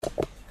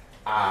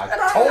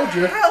I told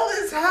you. What the hell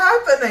is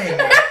happening?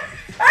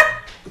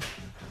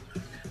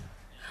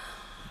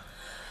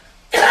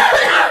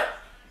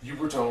 You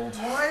were told.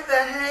 Why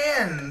the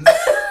hands?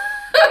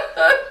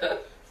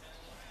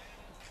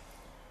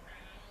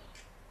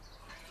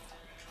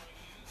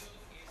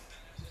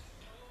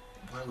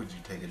 Why would you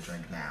take a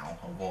drink now,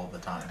 of all the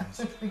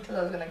times? Because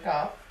I was going to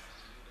cough.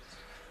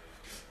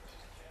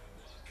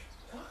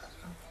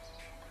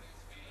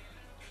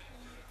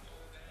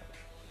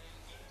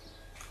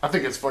 I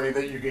think it's funny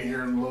that you can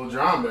hear Lil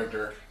Jon back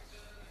there.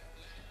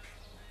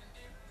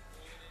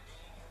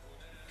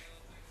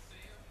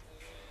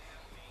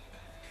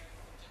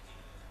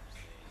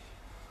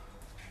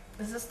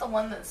 Is this the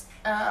one that's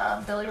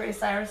Billy Ray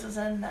Cyrus is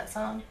in, that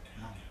song?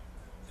 No.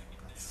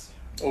 That's,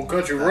 Old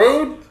Country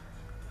Road?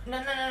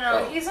 No.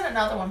 Oh. He's in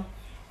another one.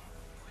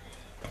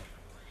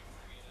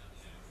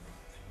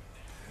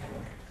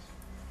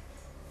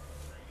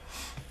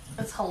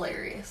 It's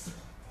hilarious.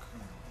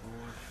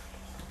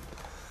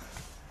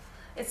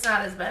 It's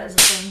not as bad as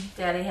the thing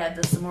Daddy had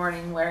this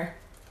morning where...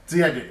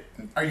 See, I did it.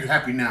 Are you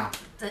happy now?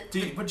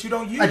 but you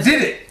don't use I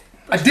did it.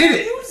 I did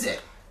it. Use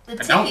it. The I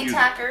don't Tiki use it,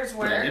 Tackers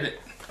but I did were... it.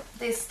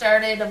 They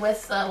started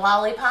with the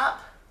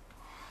lollipop,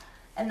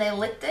 and they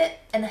licked it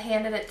and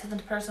handed it to the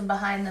person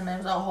behind them. There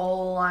was a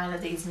whole line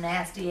of these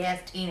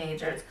nasty-ass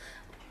teenagers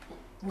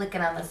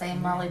licking on the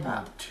same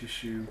lollipop.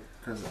 Tissue.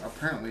 Because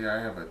apparently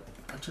I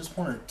just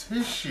want a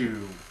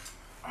tissue.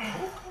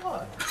 Oh,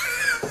 God.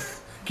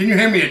 Can you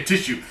hand me a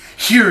tissue?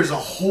 Here's a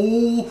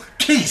whole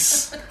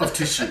case of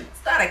tissue.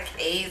 It's not a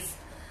case.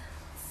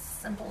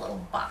 Simple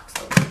little box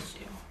of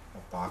tissue.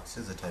 A box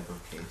is a type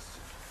of case.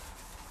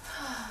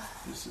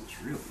 This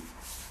is really,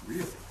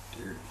 really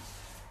dirty.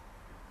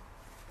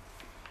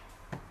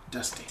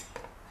 Dusty.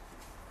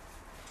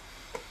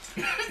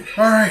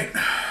 Alright.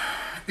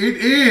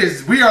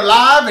 We are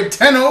live at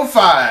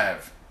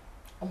 10:05.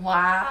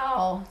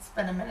 Wow. It's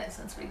been a minute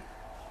since we...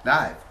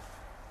 Live.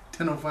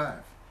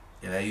 10:05.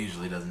 Yeah, that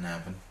usually doesn't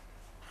happen.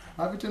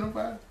 Live at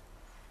 10:05.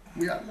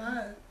 We are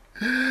live.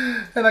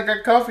 And I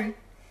got coffee.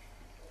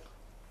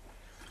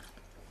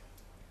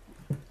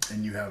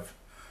 And you have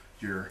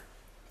your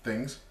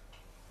things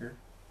here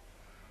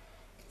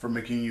for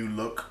making you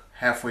look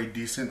halfway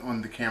decent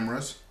on the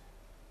cameras.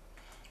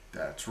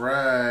 That's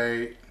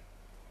right.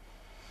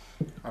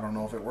 I don't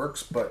know if it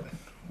works, but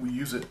we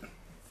use it.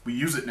 We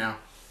use it now.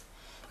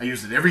 I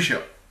use it every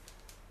show.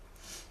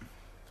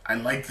 I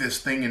like this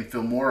thing in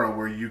Filmora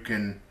where you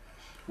can...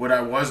 What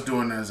I was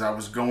doing is I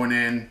was going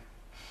in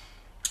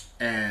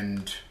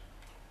and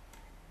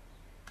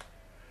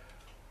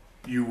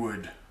you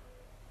would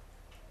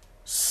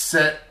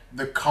set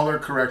the color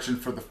correction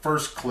for the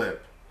first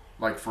clip,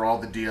 like for all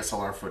the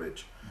DSLR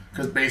footage.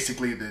 Because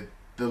basically the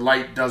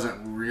light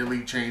doesn't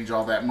really change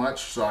all that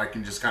much, so I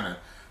can just kind of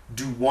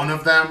do one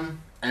of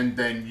them and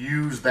then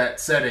use that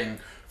setting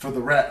for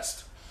the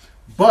rest.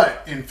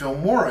 But in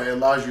Filmora, it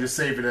allows you to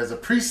save it as a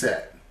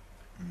preset.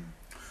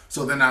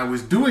 So then I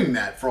was doing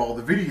that for all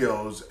the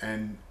videos,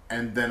 and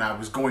then I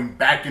was going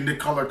back into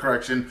color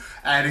correction,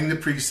 adding the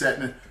preset.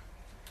 And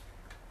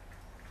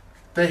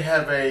they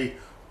have a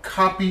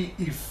copy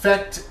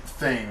effect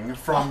thing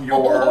from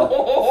your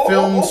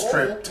film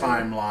strip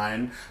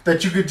timeline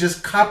that you could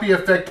just copy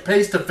effect,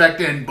 paste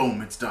effect, and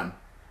boom, it's done.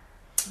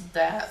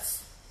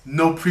 That's...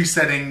 No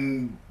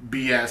presetting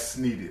BS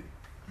needed.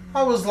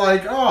 I was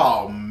like,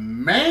 oh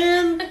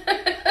man,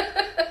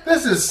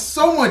 this is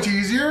so much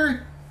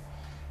easier.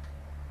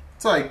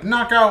 It's like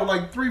knock out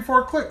like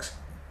 3-4 clicks.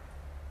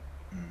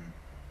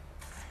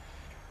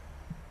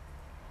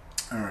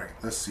 Alright,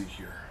 let's see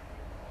here.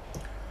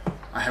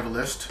 I have a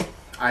list.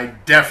 I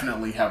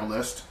definitely have a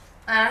list.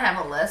 I don't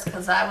have a list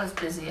because I was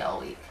busy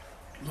all week.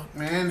 Look,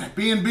 man,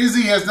 being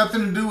busy has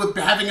nothing to do with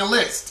having a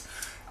list.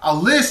 A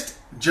list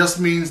just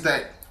means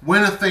that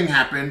when a thing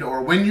happened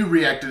or when you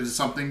reacted to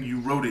something, you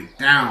wrote it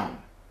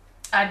down.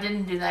 I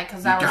didn't do that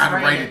because You I was gotta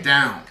writing. write it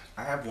down.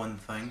 I have one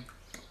thing.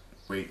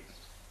 Wait.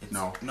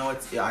 No,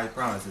 yeah, I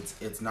promise,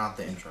 it's not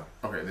the intro.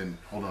 Okay, then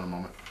hold on a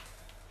moment.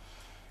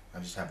 I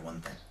just have one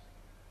thing.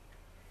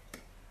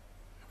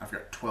 I've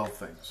got 12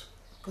 things.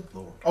 Good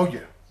Lord. Oh,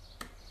 yeah.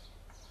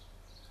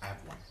 I have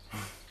one.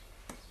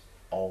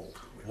 Oh.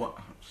 What?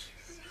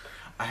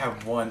 I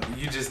have one.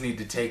 You just need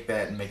to take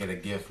that and make it a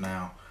GIF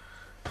now.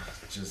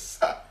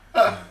 Just...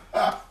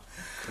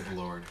 Good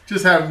Lord.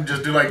 Just have him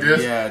just do like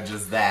this? Yeah,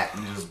 just that,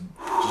 and just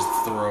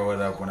throw it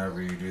up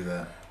whenever you do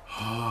that.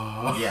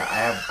 Yeah,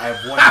 I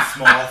have one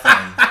small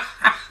thing.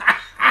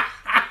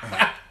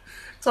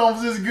 It's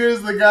almost as good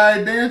as the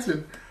guy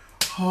dancing.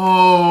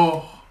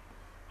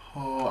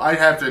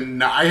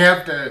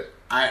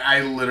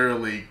 I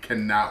literally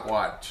cannot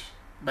watch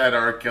that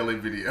R. Kelly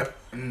video.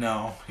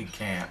 No, he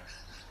can't.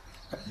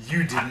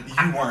 You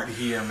weren't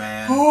here,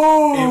 man.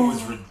 Oh. It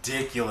was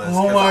ridiculous.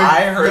 Oh 'Cause my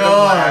I heard him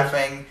God.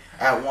 laughing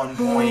at one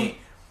point,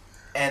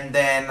 and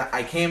then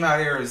I came out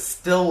here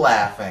still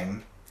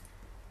laughing,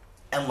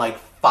 and like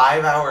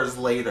 5 hours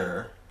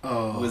later,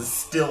 was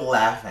still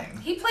laughing.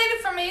 He played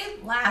it for me,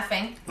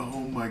 laughing. Oh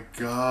my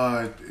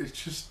God. It's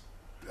just...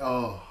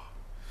 Oh.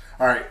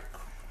 Alright.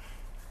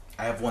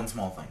 have one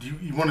small thing.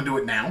 You want to do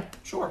it now?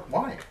 Sure.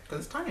 Why?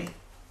 Because it's tiny.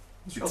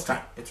 It's real tiny.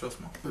 small. It's real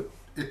small. But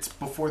it's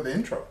before the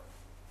intro.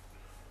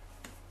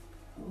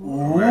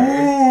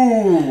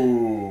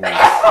 Ooh.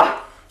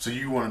 So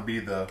you want to be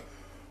the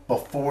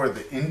before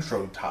the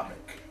intro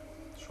topic.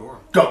 Sure.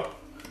 Go.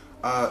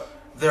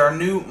 There are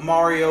new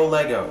Mario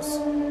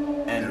Legos.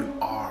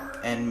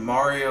 And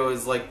Mario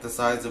is like the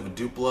size of a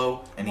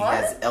Duplo, and he What?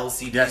 has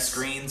LCD Yes.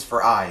 screens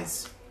for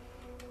eyes.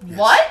 Yes.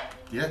 What?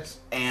 Yes.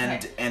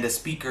 And a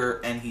speaker,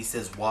 and he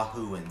says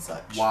wahoo and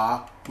such.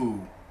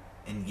 Wahoo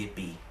And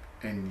yippee.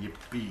 and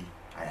yippee.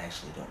 I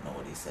actually don't know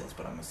what he says,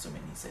 but I'm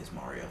assuming he says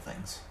Mario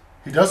things.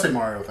 He does say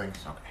Mario things.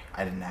 Okay.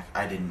 I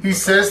didn't. He look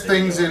up says the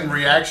video things or in anything.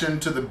 reaction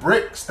to the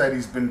bricks that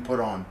he's been put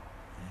on.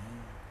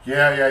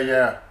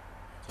 Yeah.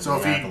 So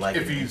Does he have, like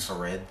if an he's,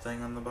 infrared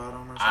thing on the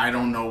bottom or something? I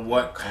don't know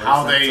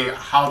Color sensor?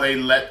 how they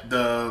let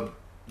the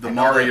I know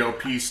Mario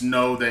piece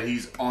know that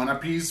he's on a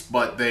piece,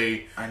 but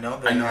I know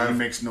they he have.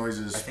 makes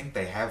noises. I think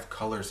they have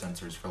color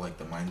sensors for like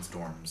the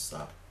Mindstorm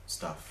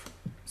stuff.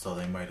 So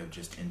they might have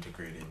just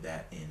integrated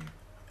that in.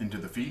 Into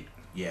the feet,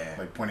 Yeah.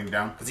 like pointing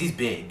down. Because he's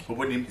big. But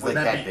wouldn't He's like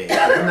that be big.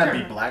 wouldn't that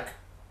be black?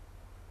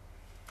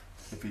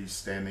 If he's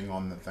standing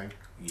on the thing,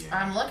 Yeah.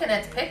 I'm looking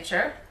at the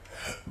picture.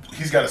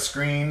 he's got a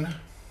screen.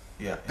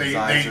 Yeah. They his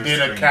eyes are did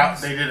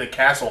screens. they did a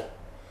castle,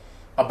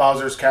 a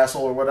Bowser's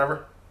castle or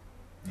whatever.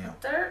 Yeah.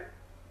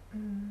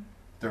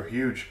 They're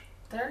huge.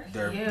 They're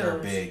huge. They're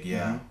big.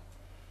 Yeah. Mhm.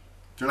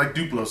 They're like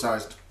Duplo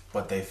sized.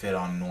 But they fit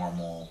on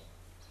normal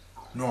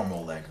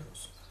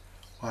Legos.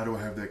 Why do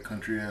I have that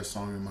country ass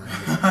song in my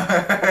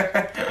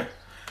head?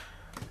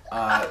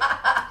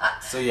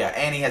 So yeah,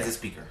 and he has a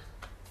speaker.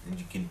 And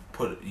you can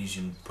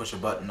push a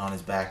button on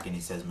his back and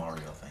he says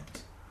Mario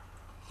things.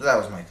 So that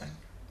was my thing.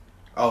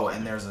 Oh,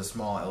 and there's a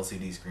small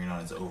LCD screen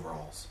on his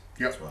overalls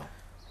Yep. as well.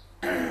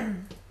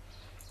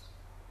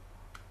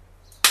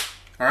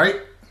 All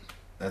right,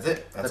 That's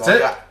it. That's that's all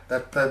it. I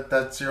got.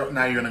 That's your.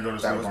 Now you're gonna go to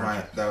sleep. That was aren't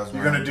my. That was you?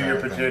 my. You're gonna do your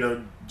entire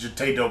thing.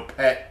 potato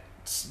pet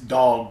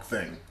dog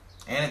thing.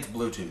 And it's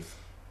Bluetooth.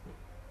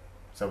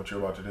 Is that what you're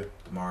about to do?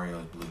 The Mario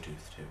is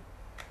Bluetooth too.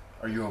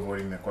 Are you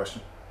avoiding that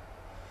question?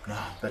 No,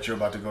 That you're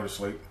about to go to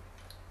sleep?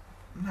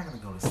 I'm not gonna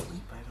go to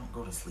sleep. I don't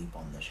go to sleep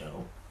on the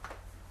show.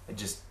 I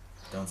just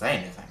don't say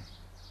anything.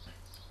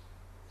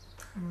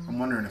 I'm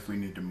wondering if we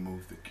need to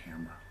move the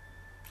camera.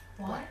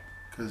 What?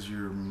 Because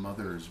your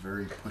mother is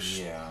very pushed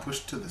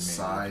to the Maybe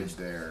side just-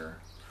 there.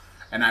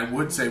 And I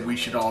would say we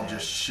should all tad.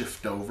 just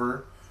shift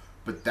over,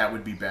 but that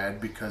would be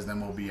bad because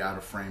then we'll be out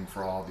of frame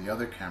for all the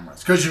other cameras.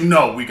 Because you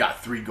know we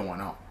got 3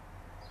 going on.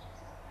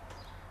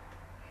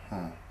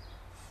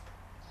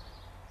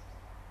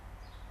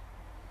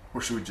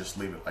 Or should we just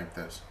leave it like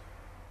this?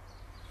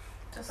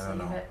 Just I don't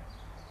leave know. it.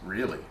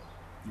 Really?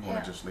 You want Yeah.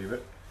 to just leave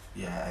it?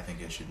 Yeah, I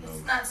think it should It's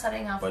move. not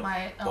setting off But-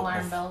 my but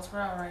alarm bef- bells.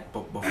 We're all right.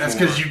 But That's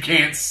because you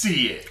can't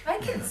see it. I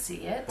can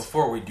see it.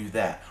 Before we do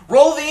that,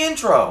 roll the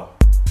intro.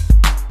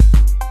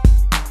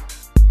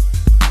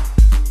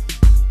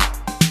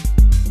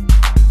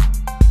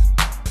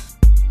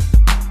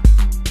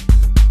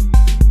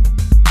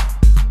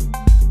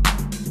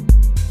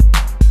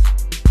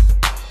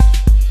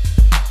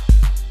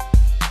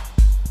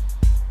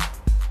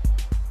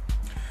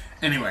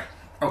 Anyway,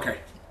 okay.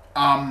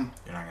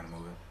 You're not gonna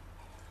move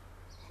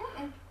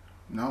it.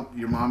 No,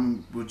 your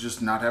mom will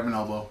just not have an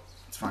elbow.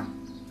 It's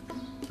fine.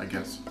 I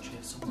guess. She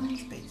has so much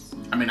space.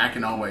 I mean, I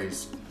can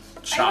always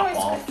chop always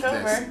off scoot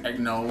this. over.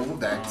 No,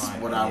 that's Oh,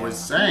 what I was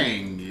yeah.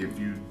 saying. If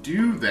you do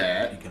You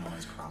that, can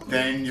always crop it.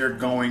 then you're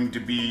going to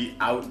be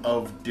out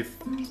of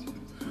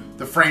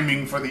the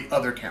framing for the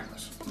other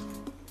cameras.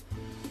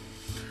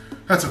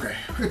 That's okay.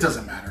 It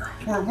doesn't matter.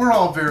 We're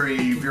all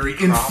very,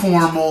 very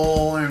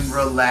informal and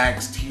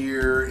relaxed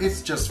here.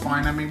 It's just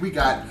fine. I mean,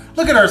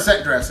 look at our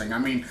set dressing. I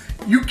mean,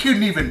 you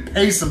couldn't even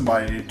pay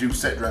somebody to do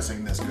set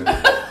dressing this good.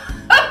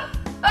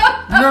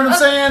 You know what I'm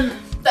saying?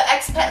 The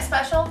expat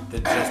special?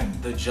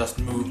 The just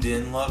moved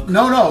in look.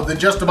 No, the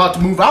just about to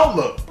move out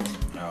look.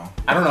 No.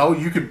 I don't know.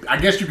 I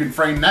guess you can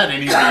frame that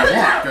any way you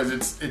want because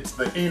it's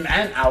the in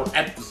and out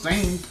at the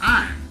same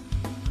time.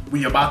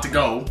 We about to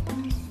go.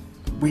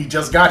 We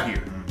just got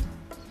here.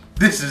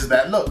 This is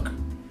that look.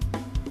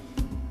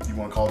 You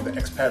want to call it the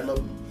expat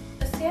look?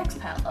 It's the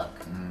expat look.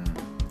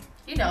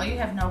 You know, you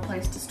have no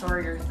place to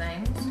store your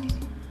things.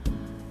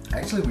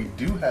 Actually, we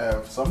do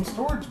have some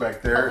storage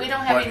back there, But we don't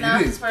have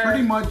enough it is for-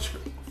 pretty much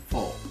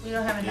full. We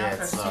don't have Yeah, enough it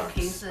for sucks.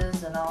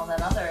 suitcases and all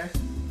that other.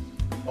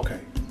 Okay.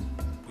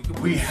 could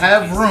We put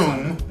have suitcases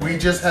room. on the We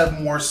bed. just have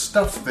more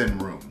stuff than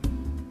room.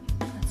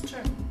 That's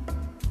true.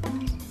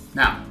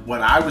 Now,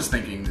 what I was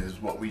thinking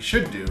is what we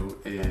should do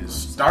is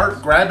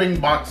start grabbing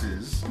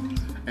boxes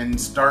and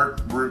start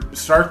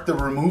the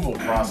removal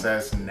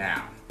process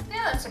now.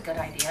 Yeah, that's a good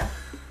idea.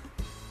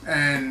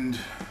 And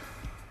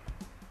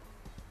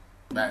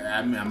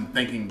I'm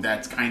thinking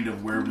that's kind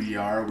of where we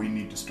are. We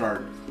need to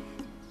start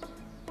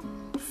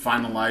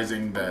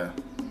finalizing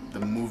the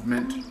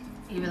movement.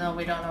 Even though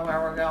we don't know where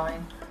we're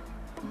going.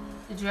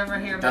 Did you ever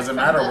hear back Doesn't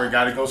from matter. We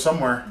got to go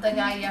somewhere. the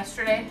guy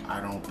yesterday?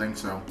 I don't think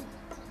so.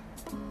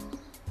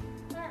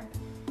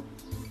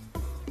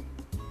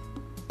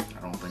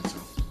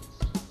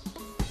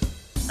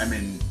 I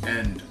mean,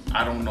 and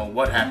I don't know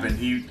what happened.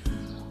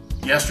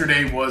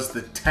 Yesterday was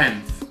the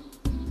 10th.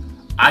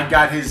 I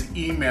got his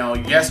email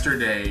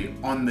yesterday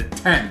on the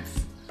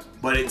 10th,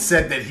 but it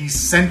said that he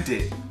sent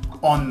it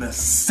on the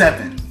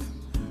 7th.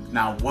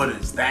 Now, what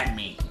does that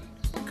mean?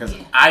 Because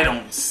I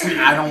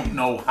don't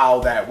know how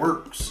that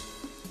works.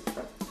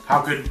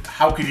 How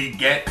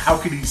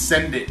could he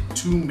send it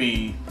to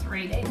me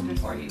 3 days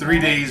before you 3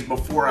 days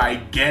before I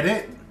get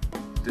it?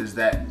 Does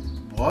that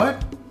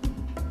what?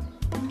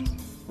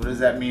 What does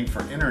that mean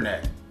for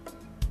internet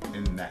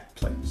in that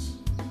place?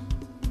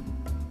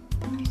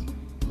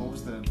 What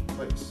was the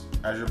place?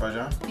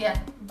 Azerbaijan? Yeah,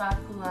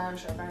 Baku,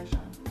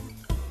 Azerbaijan.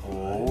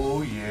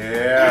 Oh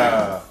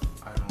yeah.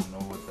 I don't know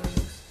what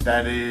that is.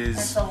 That is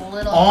It's a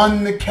little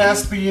on the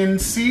Caspian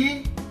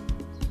Sea,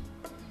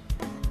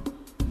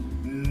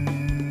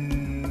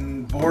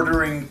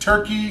 bordering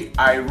Turkey,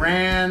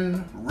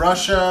 Iran,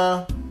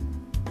 Russia,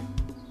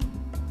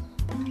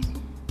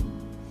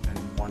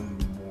 and one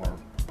more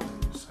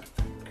place,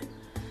 I think.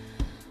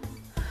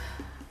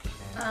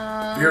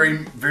 Very,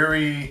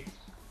 very.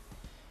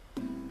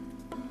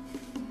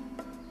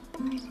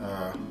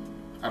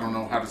 I don't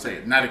know how to say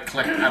it. Not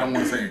eclectic. I don't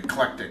want to say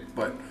eclectic,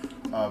 but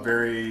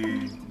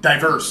very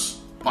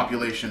diverse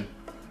population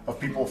of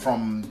people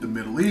from the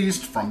Middle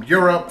East, from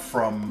Europe,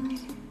 from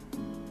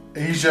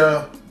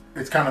Asia.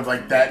 It's kind of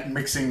like that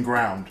mixing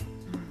ground.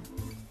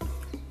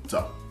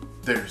 So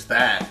there's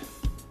that.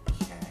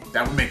 Okay.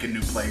 That would make a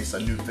new place, a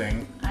new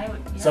thing. I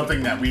would, yeah.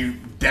 Something that we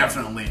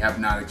definitely have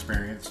not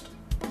experienced.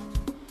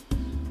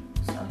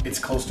 So It's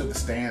close to the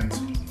stands.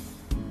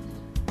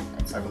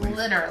 it's I believe.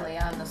 literally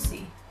on the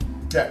sea.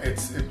 Yeah,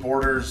 it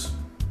borders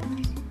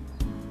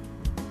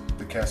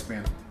the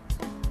Caspian.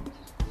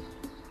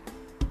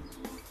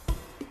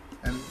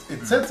 And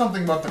it said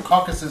something about the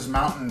Caucasus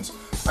Mountains.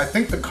 I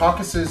think the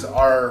Caucasus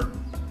are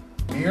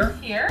near.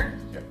 Here?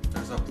 Yeah.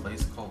 There's a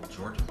place called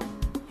Georgia.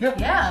 Yeah.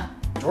 Yeah.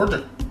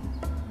 Georgia.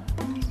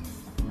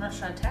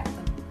 Russia attacked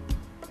them.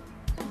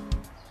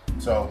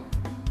 So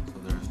So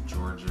there's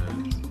Georgia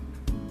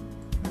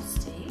The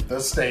state? the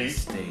state.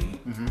 State.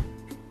 Hmm.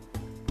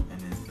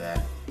 And is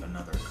that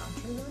another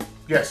country then?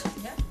 Yes.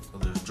 Yeah. So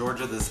there's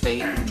Georgia the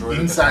state and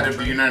Georgia Inside the of the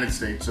country. United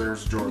States,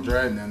 there's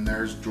Georgia, and then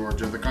there's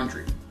Georgia the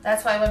country.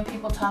 That's why when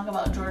people talk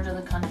about Georgia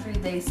the country,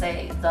 they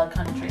say the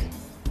country.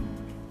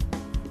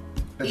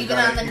 But you Even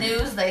gotta- on the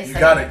news, they You say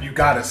got it. You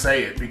got to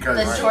say it because,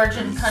 the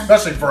Georgian country.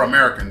 especially for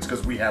Americans,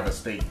 because we have a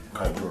state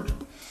called Georgia.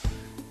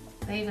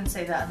 They even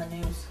say that on the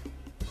news.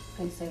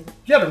 They say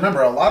You got to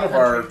remember, a lot of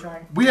our Country,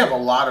 Georgia. we have a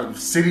lot of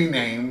city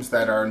names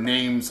that are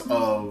names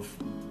of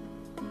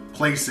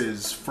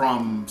places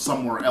from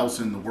somewhere else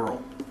in the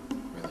world.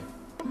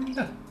 Really?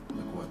 Yeah.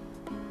 Like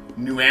what?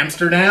 New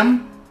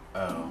Amsterdam.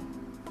 Oh.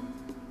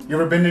 You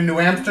ever been to New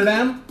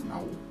Amsterdam?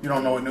 No. You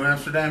don't know what New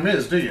Amsterdam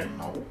is, do you?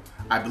 No.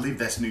 I believe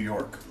that's New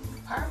York.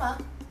 Parma.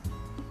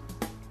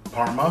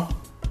 Parma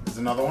is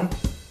another one.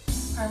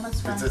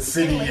 Parma's from It's a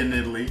city Italy. in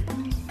Italy,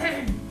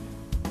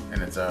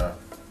 and it's a.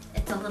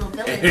 It's a little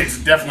village.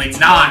 It's definitely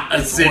not a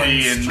It's city one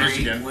in street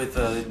Michigan. with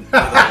a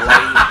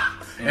light.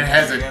 in It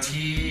has a Michigan.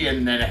 T,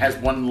 and then it has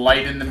one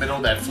light in the middle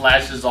that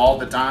flashes all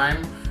the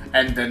time,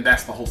 and then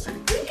that's the whole city.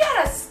 We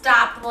got a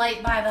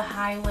stoplight by the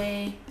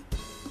highway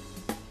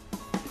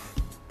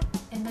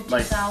in the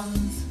Like-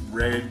 2000s.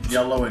 Red,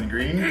 yellow, and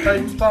green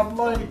type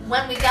stoplight.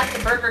 When we got the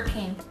Burger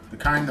King. The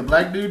kind the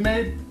black dude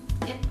made?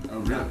 Yep. Oh,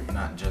 really?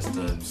 Not just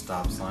a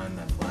stop sign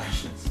that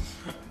flashes.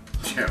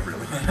 Yeah,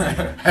 really.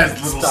 Has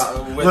little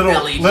Stop- with little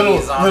LEDs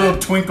little, on little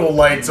it. twinkle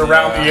lights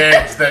around the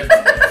edge that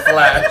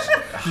flash.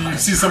 You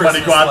see somebody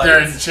go Christmas out there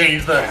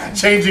and lights.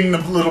 changing the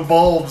little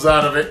bulbs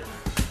out of it.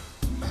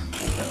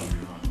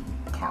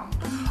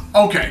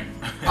 Okay.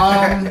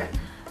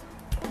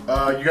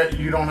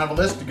 You don't have a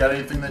list? You got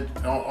anything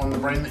that on the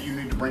brain that you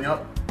need to bring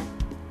up?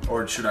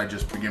 Or should I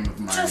just begin with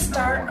my Just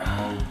number start.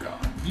 one? Oh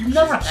god. You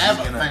never have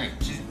a thing.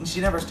 She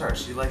never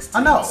starts. She likes to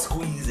I know.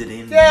 squeeze it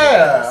in.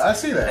 Yeah, I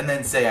see that. And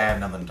then say I have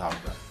nothing to talk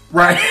about.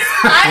 Right.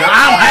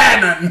 I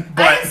don't have nothing, I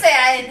but didn't say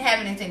I didn't have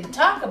anything to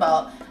talk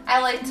about. I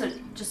like to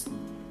just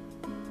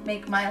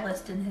make my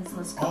list and his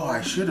list. oh,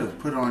 I should have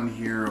put on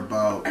here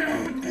about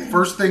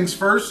first things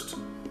first.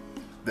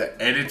 The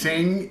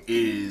editing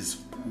is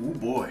oh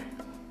boy.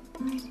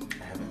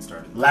 I haven't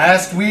started.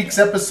 Last week's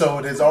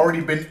episode has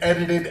already been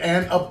edited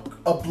and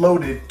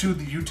uploaded to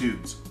the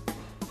YouTubes.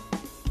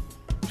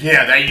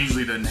 Yeah, that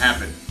usually doesn't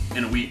happen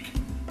in a week.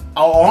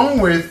 Along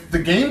with the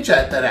game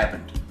chat that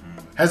happened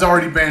has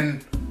already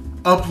been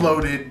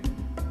uploaded,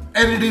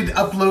 edited,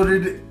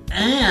 uploaded,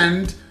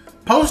 and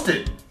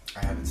posted.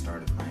 I haven't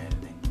started my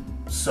editing.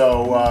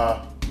 So, I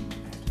have to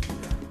do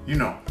that. you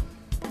know,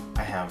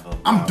 I have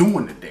I'm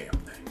doing the damn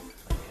thing.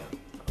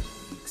 like a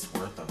week's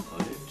worth of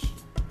footage.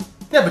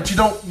 Yeah, but you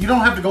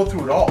don't have to go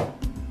through it all.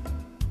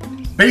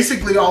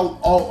 Basically,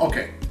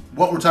 okay.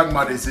 What we're talking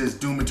about is his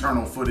Doom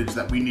Eternal footage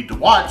that we need to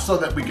watch so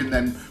that we can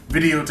then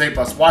videotape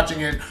us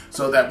watching it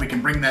so that we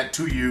can bring that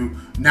to you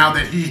now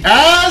that he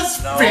has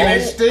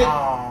finished it.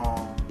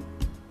 Oh,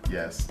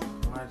 Yes.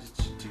 why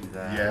did you do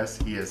that? Yes,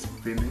 he has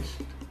finished.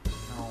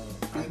 No.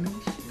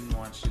 finished. I didn't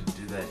want you to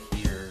do that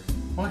here.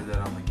 What? Do that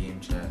on the game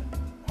chat.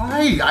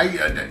 Why?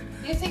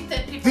 You think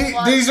that people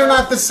want These are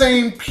not the both?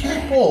 same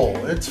people.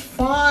 It's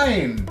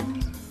fine.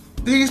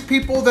 These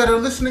people that are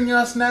listening to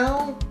us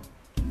now,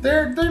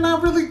 they're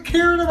not really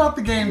caring about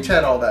the game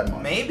chat all that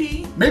much.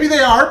 Maybe. Maybe they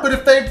are, but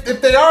if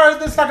they are,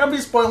 that's not gonna be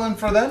spoiling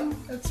for them.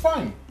 It's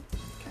fine.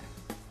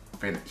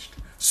 Finished.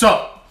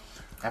 So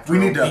After we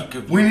a need week to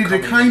of you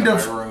coming kind into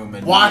of my room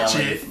and watch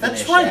yelling it.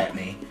 That's finish at right.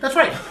 me. That's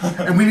right.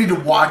 And we need to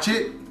watch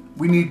it.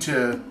 We need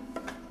to.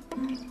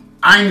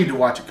 I need to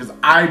watch it because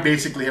I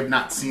basically have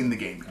not seen the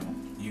game.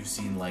 You've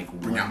seen like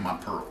Bring one, out my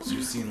pearls.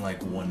 You've seen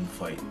like one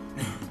fight.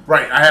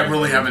 Right. I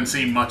really haven't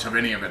seen much of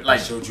any of it. I Like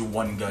showed you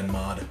one gun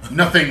mod.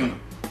 nothing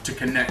to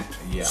connect.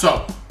 Yeah.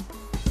 So,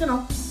 you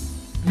know,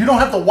 you don't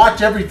have to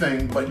watch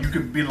everything, but you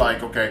could be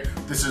like, okay,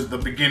 this is the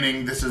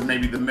beginning, this is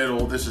maybe the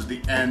middle, this is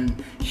the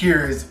end.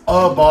 Here is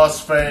a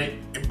boss fight,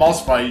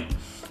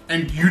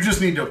 and you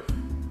just need to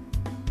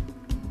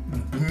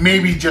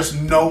maybe just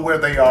know where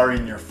they are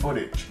in your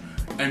footage.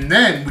 And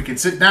then we can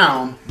sit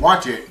down,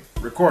 watch it,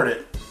 record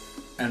it,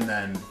 and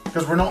then,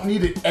 because we don't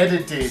need it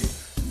edited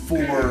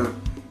for,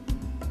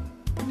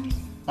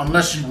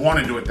 unless you want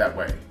to do it that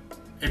way.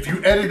 If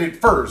you edit it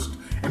first,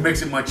 it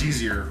makes it much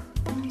easier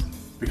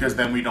because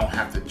then we don't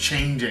have to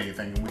change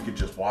anything and we could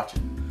just watch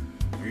it.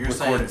 You're Record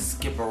saying it.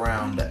 skip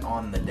around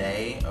on the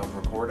day of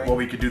recording? Well,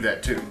 we could do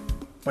that too.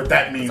 But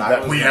that means 'Cause I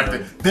that was we have gonna-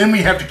 to, then we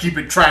have to keep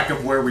it track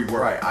of where we were.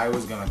 Right, I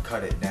was gonna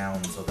cut it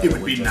down so that It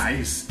would be just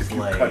nice if you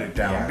play. cut it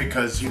down Yeah.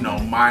 because, you know,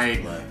 my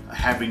Play.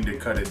 having to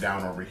cut it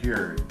down over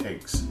here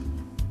takes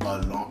a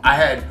long. I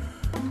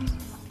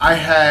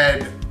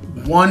had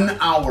 1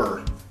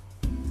 hour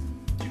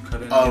You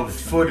cut it of into the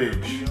footage.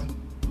 video?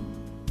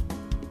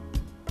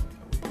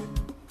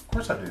 Of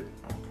course I did.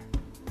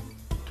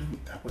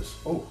 Dude, that was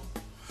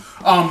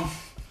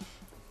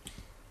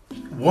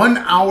 1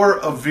 hour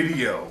of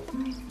video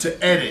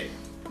to edit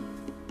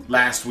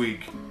last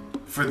week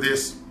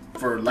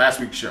for last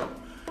week's show.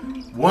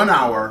 1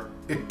 hour.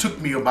 It took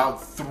me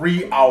about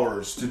 3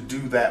 hours to do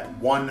that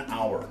 1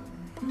 hour.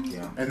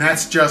 Yeah. And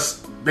that's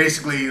just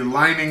basically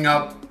lining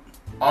up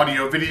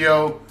audio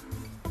video,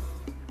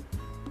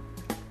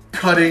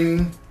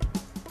 cutting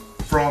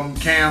from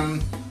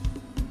cam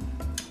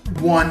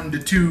 1 to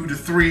 2 to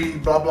 3,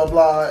 blah blah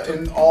blah,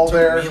 and all It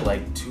there. took me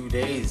like 2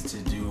 days to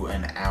do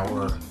an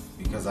hour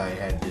because I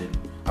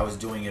was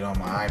doing it on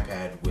my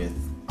iPad with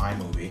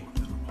iMovie.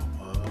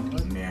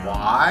 Yeah.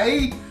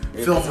 Why?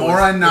 It-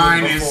 Filmora it was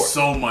 9 before- is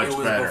so much It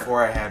was better.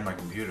 before I had my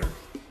computer.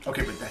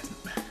 Okay, but that's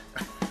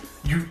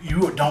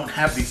you don't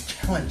have these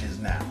challenges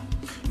now.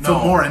 No,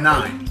 Filmora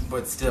 9,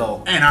 But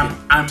still. and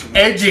I'm took me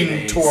edging 2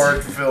 days.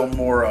 toward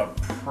Filmora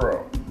Pro.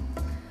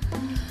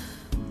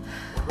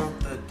 What about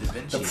the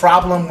DaVinci? The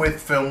problem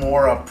with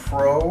Filmora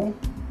Pro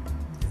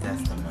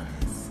That's the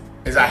monies.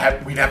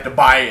 is we'd have to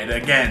buy it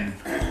again.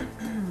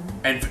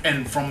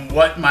 And from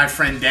what my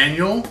friend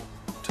Daniel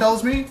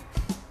tells me,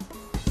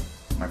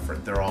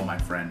 they're all my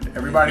friend.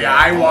 Everybody Yeah,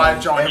 I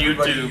watch on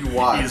everybody YouTube you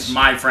watch. is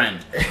my friend.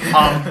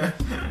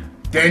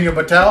 Daniel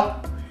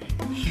Battelle,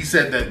 he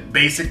said that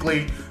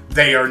basically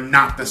they are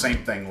not the same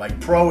thing. Like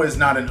Pro is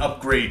not an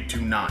upgrade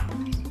to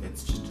 9.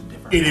 It's just a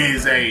different. It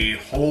is a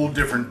whole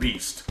different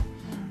beast.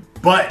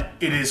 But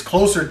it is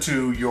closer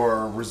to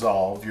your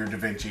Resolve, your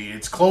DaVinci.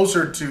 It's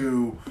closer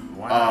to.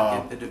 Why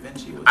not get the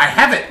DaVinci? With I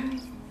have it,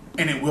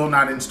 and it will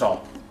not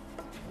install.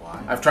 Why?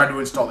 I've tried to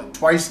install it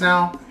twice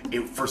now.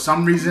 For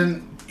some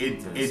reason,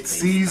 it space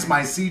sees thing?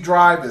 my C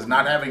drive as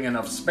not having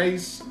enough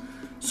space,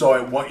 so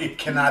it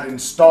cannot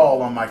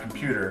install on my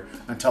computer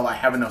until I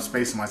have enough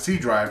space in my C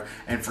drive.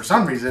 And for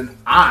some reason,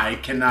 I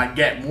cannot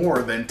get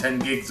more than 10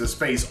 gigs of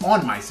space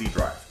on my C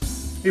drive,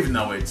 even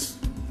though it's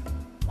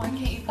Why can't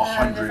you put it on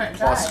a 100 different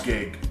plus drive?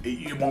 gig.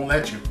 It won't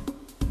let you.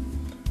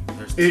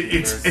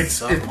 There's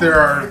some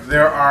There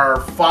on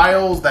are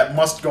files that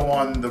must go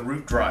on the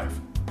root drive.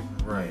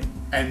 there. Right.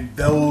 And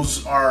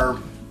those are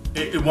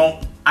it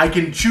won't. I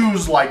can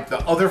choose like the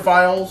other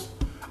files.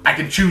 I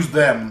can choose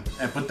them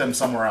and put them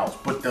somewhere else.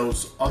 But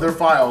those other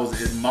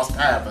files, it must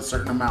have a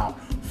certain amount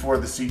for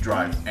the C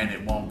drive, and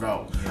it won't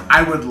go. Yeah.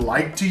 I would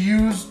like to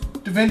use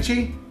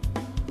DaVinci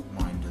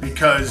Mine does.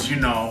 because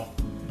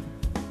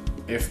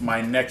if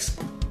my next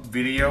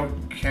video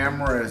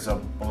camera is a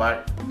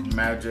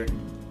Blackmagic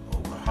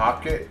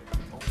Pocket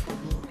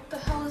What the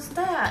hell is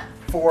that?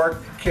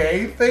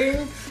 4K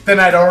thing, then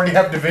I'd already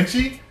have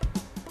DaVinci.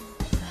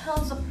 What the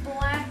hell is a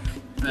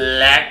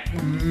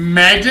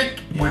Blackmagic,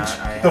 Yeah, which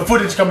I the have-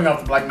 footage coming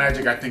off the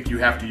Blackmagic, I think you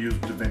have to use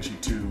DaVinci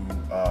to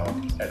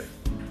edit.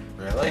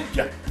 Really?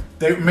 Yeah,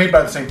 they're made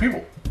by the same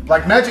people.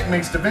 Blackmagic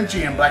makes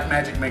DaVinci and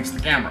Blackmagic makes the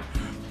camera.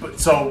 But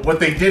so what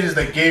they did is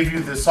they gave you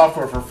the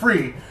software for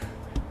free.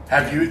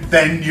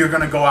 Then you're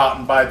gonna go out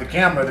and buy the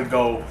camera to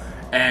go,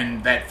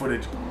 and that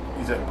footage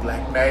is a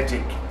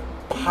Blackmagic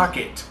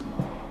Pocket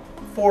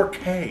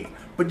 4K.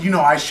 But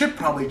I should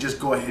probably just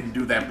go ahead and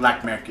do that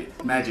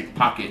Blackmagic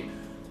Pocket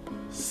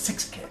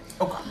 6K.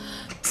 Okay.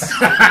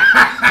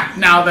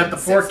 Now that the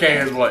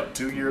 4K is what,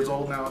 2 years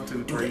old now?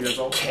 3 years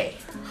old? Okay.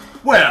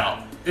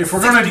 Well, if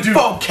we're gonna do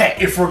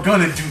 64K. if we're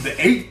gonna do the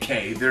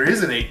 8K, there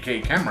is an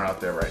 8K camera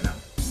out there right now.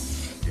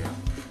 Yeah.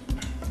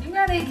 You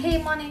got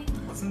 8K money?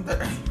 Wasn't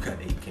there? You got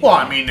 8K. Well,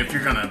 I mean, if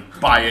you're gonna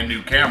buy a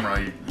new camera,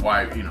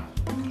 why,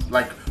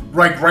 like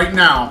right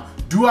now,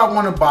 do I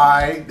want to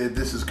buy?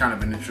 This is kind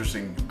of an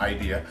interesting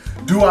idea.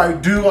 Do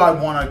I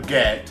want to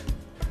get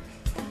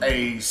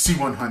a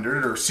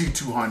C100 or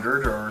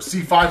C200 or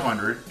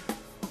C500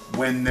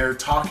 when they're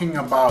talking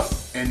about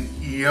an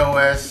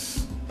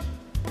EOS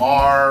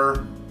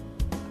R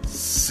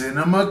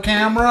cinema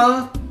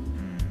camera?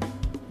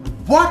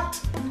 What?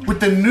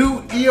 With the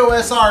new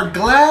EOS R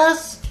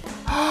glass?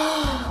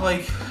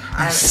 like,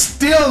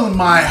 Still in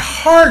my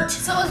heart.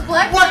 So is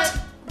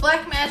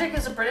Black Magic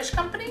is a British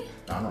company?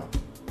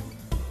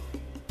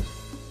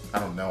 I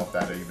don't know if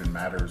that even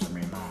matters. I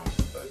mean,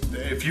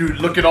 if you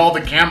look at all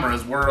the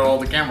cameras, where do all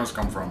the cameras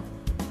come from?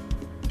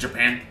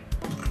 Japan?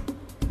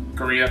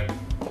 Korea?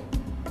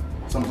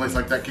 Someplace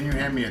like that. Can you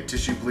hand me a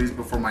tissue, please,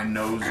 before my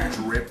nose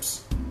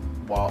drips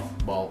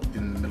while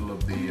in the middle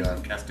of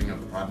the casting of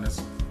the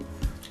podness?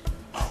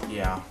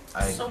 yeah.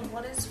 So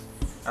what is...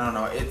 I don't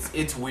know.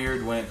 It's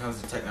weird when it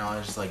comes to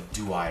technology. It's like,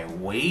 do I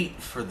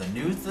wait for the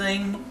new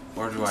thing,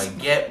 or do I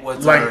get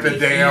what's Like already the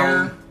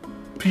damn here?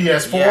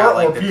 PS4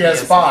 like or the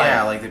PS5?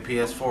 yeah, like the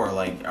PS4.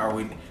 Like, are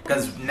we?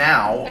 Because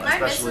now, Am I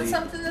especially, missing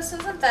something? This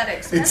isn't that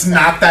expensive. It's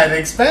not that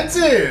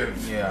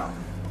expensive. yeah.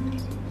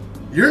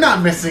 You're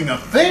not missing a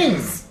thing.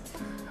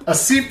 A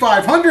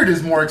C500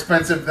 is more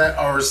expensive than,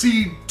 or a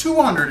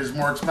C200 is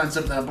more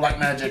expensive than a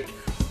Blackmagic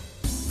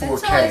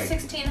 4K.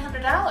 It's only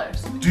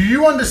 $1,600. Do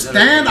you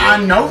understand? video I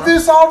know camera?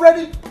 this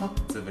already.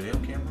 It's a video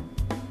camera.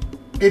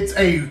 It's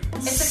a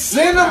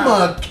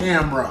cinema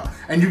camera.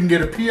 And you can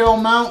get a PL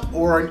mount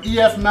or an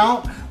EF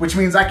mount, which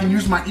means I can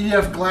use my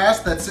EF glass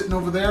that's sitting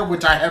over there,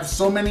 which I have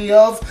so many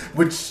of,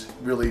 which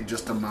really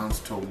just amounts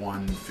to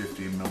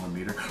 150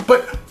 millimeter.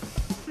 But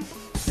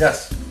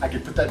yes, I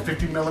can put that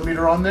 50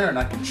 millimeter on there and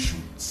I can shoot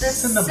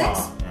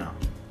cinema. Yeah.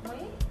 Wait,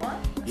 what?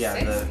 Yeah,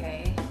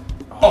 6K.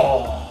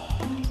 Oh,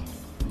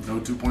 no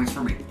 2 points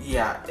for me.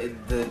 Yeah.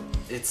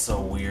 It's so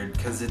weird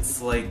because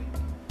it's like.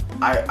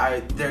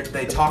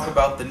 They talk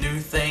about the new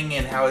thing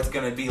and how it's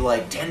gonna be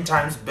like 10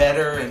 times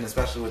better, and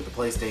especially with the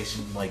PlayStation,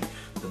 like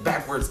the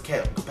backwards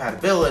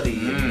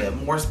compatibility and the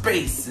more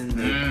space and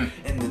the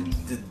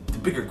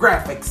bigger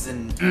graphics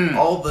and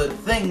all the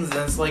things, and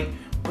it's like,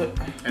 but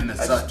I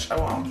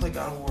want to play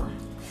God of War.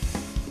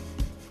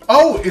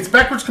 Oh, it's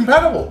backwards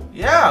compatible.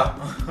 Yeah,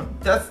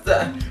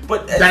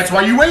 That's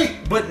why you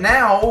wait. But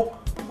now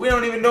we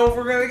don't even know if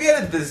we're gonna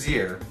get it this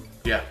year.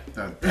 Yeah,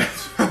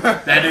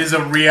 that is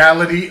a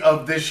reality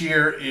of this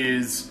year.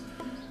 Is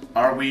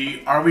are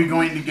we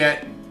going to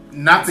get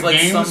not the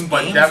games, some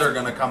but games are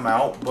going to come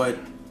out, but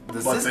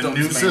the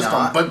new system.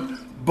 not.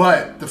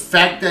 But the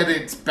fact that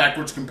it's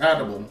backwards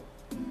compatible,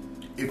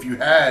 if you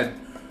buy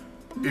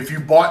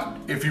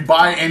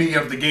any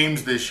of the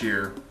games this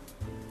year,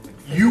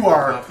 you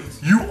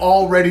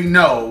already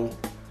know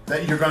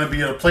that you're going to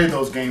be able to play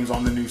those games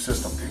on the new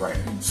system. Right.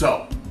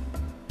 So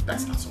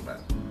that's not so bad.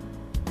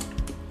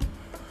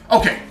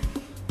 Okay,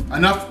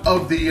 enough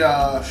of the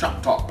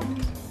shop talk.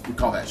 We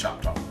call that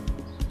shop talk.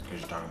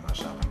 Because you're talking about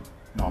shopping.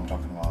 No, I'm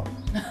talking about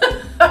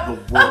the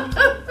work,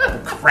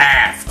 the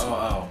craft,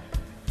 Oh,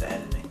 the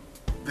editing.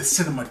 the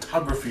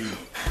cinematography,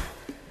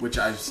 which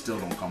I still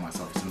don't call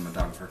myself a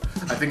cinematographer.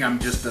 I think I'm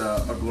just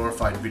a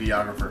glorified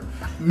videographer.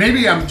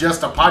 Maybe I'm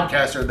just a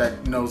podcaster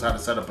that knows how to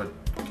set up a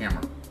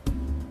camera.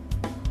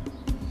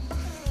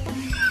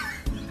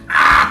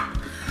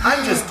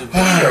 I'm just a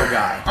video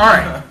guy. All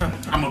right,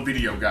 I'm a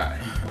video guy.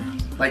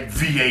 Like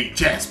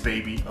VHS,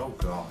 baby. Oh,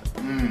 God.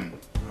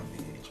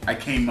 I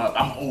came up.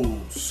 I'm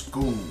old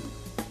school.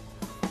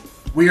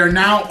 We are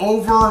now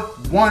over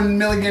 1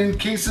 million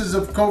cases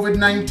of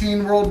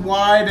COVID-19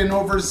 worldwide and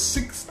over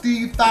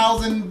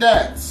 60,000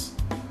 deaths.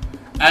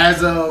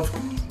 As of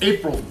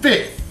April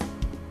 5th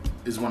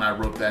is when I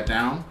wrote that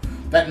down.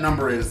 That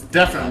number has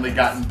definitely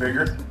gotten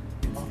bigger.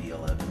 It's the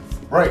 11th.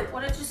 Right.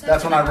 What did you say?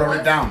 That's when I the wrote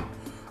number it down.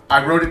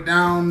 I wrote it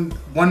down,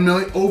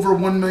 over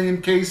 1 million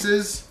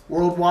cases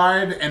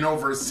worldwide and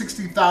over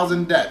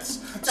 60,000 deaths.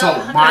 It's So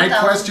 100,000 my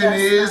question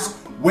deaths is,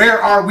 now. where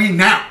are we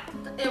now?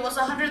 It was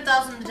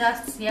 100,000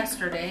 deaths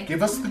yesterday.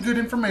 Give us the good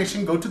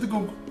information. Go to the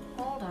Google.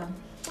 Hold on.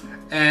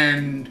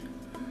 And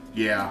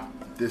yeah,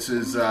 this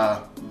is. I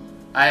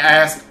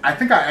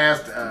think I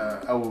asked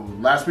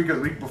last week or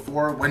the week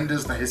before. When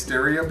does the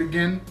hysteria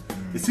begin?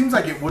 It seems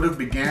like it would have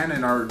began,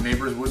 and our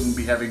neighbors wouldn't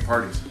be having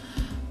parties.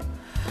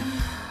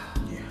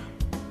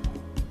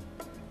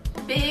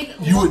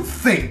 You would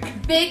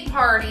think. Big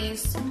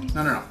parties.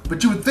 No.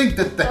 But you would think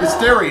that the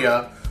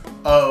hysteria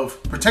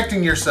of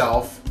protecting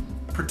yourself,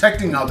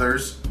 protecting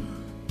others,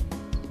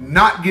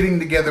 not getting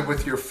together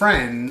with your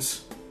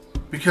friends,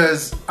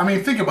 because, I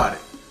mean, think about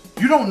it.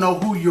 You don't know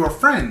who your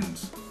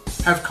friends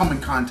have come in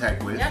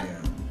contact with. Yep.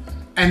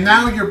 And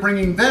now you're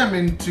bringing them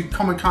in to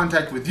come in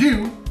contact with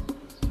you.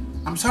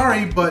 I'm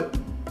sorry, but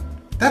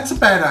that's a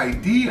bad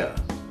idea.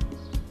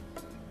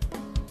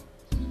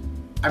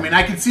 I mean,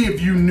 I can see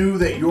if you knew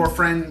that your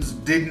friends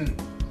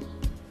didn't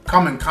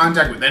come in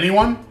contact with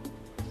anyone,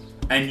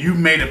 and you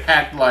made a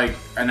pact, like,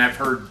 and I've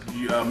heard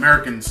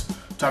Americans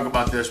talk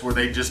about this, where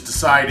they just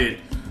decided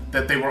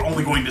that they were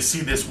only going to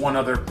see this one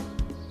other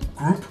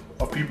group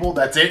of people.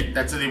 That's it.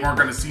 They weren't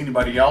going to see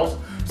anybody else.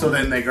 So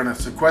then they're going to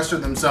sequester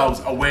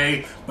themselves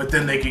away, but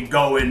then they could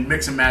go and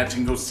mix and match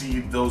and go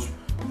see those.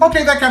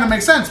 Okay, that kind of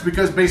makes sense,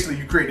 because basically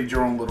you created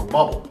your own little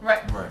bubble.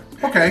 Right.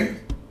 Okay,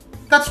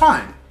 that's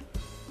fine.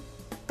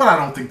 But I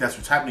don't think that's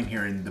what's happening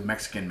here in the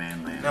Mexican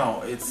man land.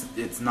 No,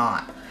 it's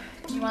not.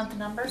 Do you want the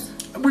numbers?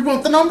 We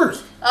want the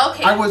numbers.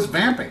 Okay. I was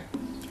vamping.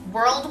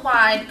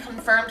 Worldwide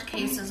confirmed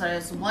cases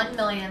is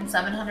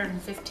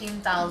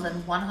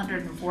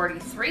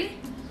 1,715,143.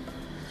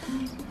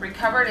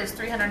 Recovered is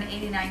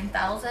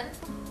 389,000.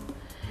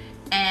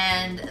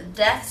 And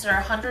deaths are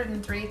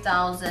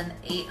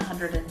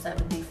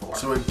 103,874.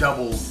 So it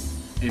doubled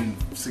in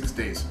 6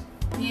 days.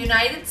 The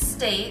United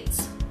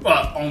States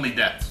Only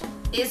deaths.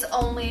 is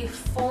only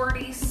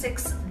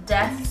 46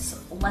 deaths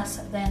less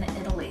than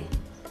Italy.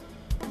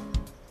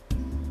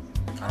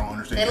 I don't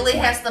understand. Italy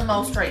has the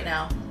most right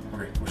now.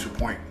 Okay, what's your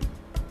point?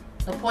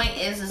 The point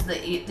is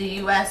that the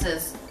U.S.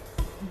 is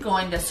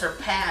going to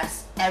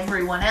surpass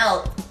everyone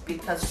else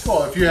because...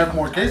 Well, if you have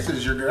more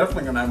cases, you're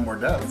definitely going to have more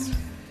deaths.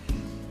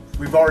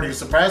 We've already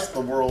surpassed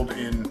the world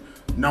in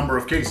number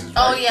of cases, right?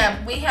 Oh,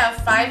 yeah. We have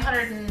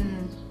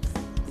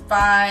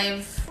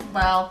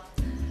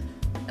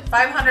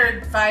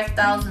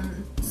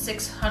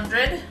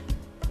 505,600.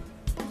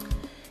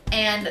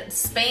 And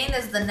Spain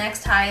is the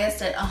next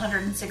highest at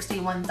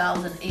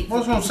 161,800. Well,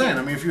 that's what I'm saying.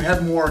 I mean, if you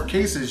have more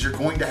cases, you're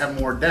going to have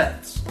more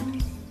deaths.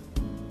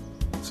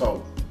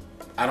 So,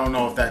 I don't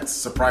know if that's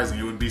surprising.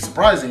 It would be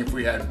surprising if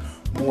we had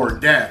more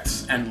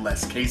deaths and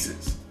less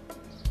cases.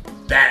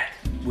 That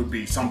would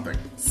be something.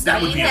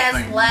 That would be a Spain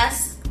thing.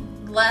 has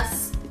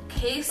less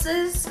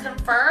cases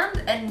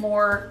confirmed and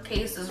more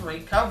cases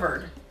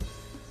recovered.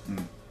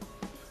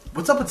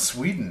 What's up with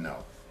Sweden,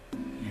 though?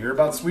 You hear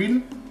about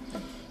Sweden?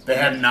 They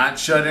have not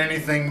shut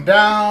anything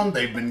down.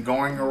 They've been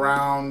going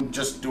around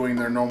just doing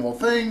their normal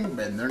thing,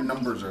 and their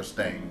numbers are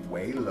staying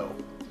way low.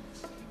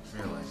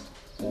 Really?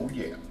 Oh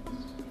yeah.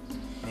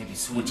 Maybe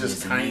Sweden Which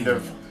is kind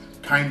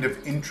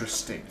of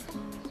interesting.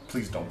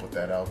 Please don't put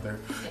that out there.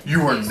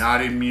 You are Please.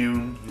 not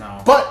immune.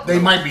 No. But they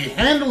might be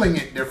handling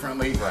it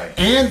differently. Right.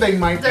 And they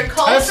might Their be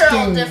cultural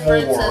testing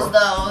differences, more.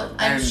 though,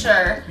 I'm and-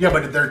 sure. Yeah,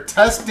 but they're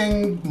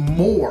testing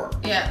more.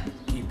 Yeah.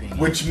 keeping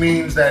Which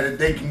means that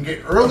they can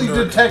get early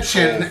Under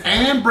detection control.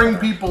 and bring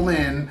people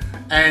in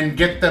and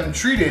get them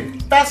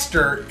treated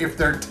faster if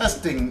they're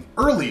testing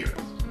earlier.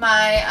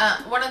 My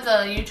one of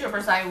the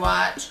YouTubers I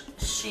watch,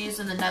 she's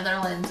in the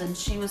Netherlands, and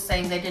she was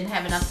saying they didn't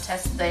have enough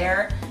tests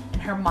there,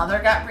 and her mother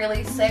got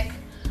really sick,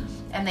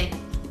 and they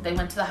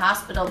went to the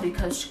hospital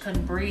because she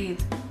couldn't breathe,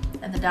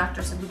 and the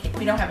doctor said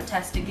we don't have a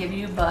test to give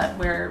you, but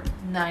we're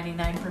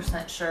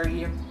 99% sure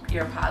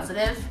you're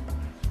positive,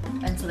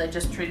 and so they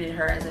just treated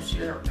her as if she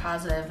were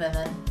positive, and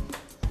then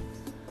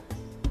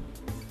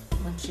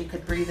when she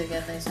could breathe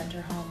again, they sent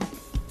her home.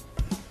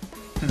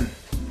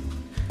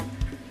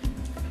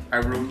 I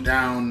wrote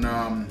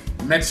down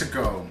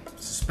Mexico.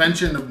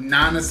 Suspension of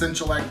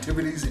non-essential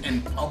activities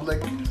in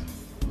public.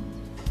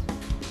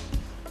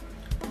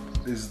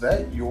 Is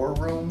that your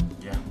room?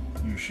 Yeah.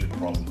 You should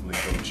probably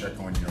go check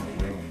on your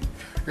room.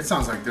 It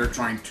sounds like they're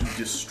trying to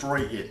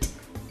destroy it.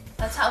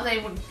 That's how they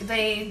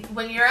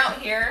when you're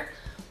out here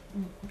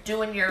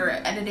doing your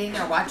editing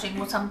or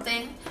watching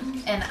something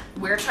and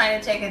we're trying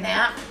to take a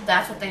nap,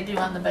 that's what they do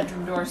on the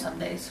bedroom door some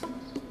days.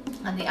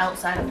 On the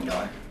outside of the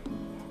door.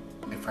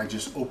 If I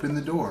just open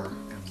the door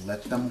and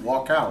let them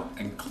walk out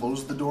and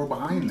close the door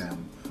behind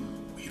them,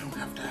 we don't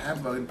have to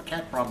have a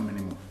cat problem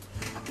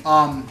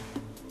anymore.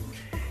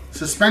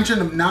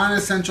 Suspension of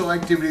non-essential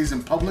activities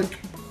in public,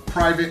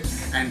 private,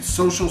 and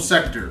social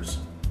sectors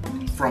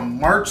from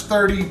March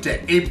 30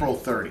 to April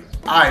 30.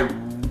 I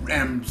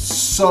am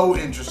so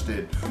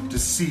interested to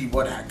see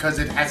because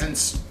it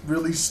hasn't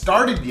really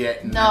started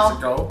yet in No.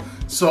 Mexico.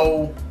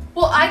 So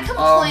Well, I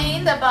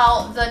complained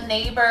about the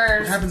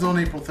neighbors. what happens on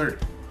April 30?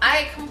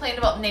 I complained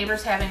about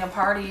neighbors having a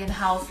party and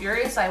how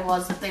furious I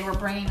was that they were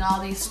bringing all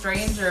these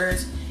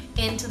strangers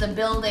into the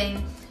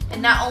building.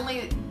 And not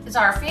only is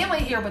our family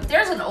here, but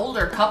there's an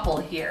older couple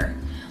here.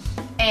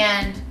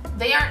 And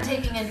they aren't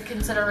taking into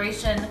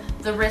consideration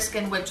the risk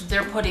in which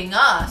they're putting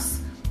us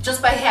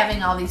just by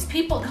having all these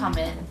people come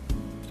in.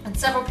 And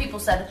several people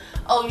said,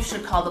 oh, you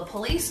should call the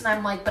police. And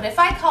I'm like, but if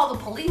I call the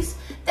police,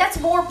 that's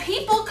more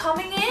people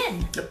coming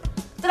in Yep.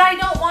 that I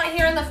don't want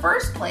here in the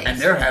first place. And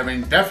they're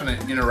having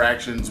definite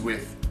interactions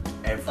with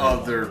Everyone.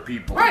 other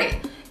people.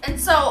 Right. And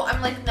so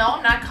I'm like, no,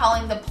 I'm not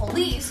calling the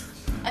police.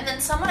 And then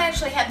someone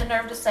actually had the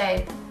nerve to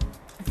say,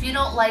 if you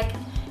don't like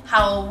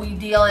how we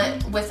deal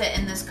with it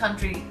in this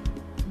country,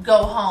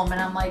 go home.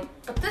 And I'm like,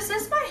 but this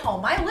is my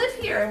home. I live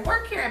here and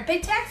work here and pay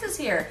taxes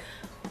here.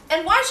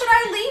 And why should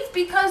I leave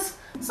because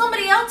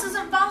somebody else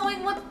isn't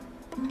following what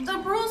the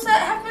rules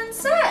that have been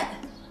set?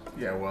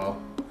 Yeah,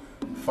 well,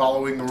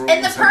 following the rules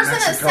And the person in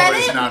that Mexico said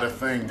is it- not a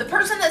thing. The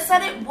person that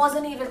said it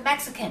wasn't even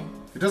Mexican.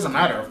 doesn't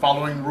matter.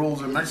 Following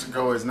rules in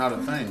Mexico is not a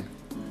thing.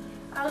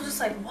 I was just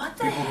like, what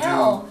the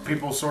hell?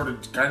 People sort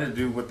of kind of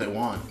do what they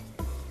want.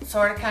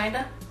 Sorta,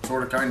 kinda?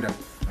 Sort of, kind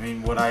of. I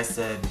mean, what I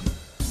said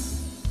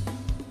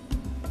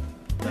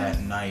that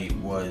night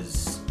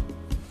was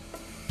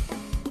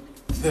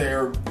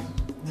they're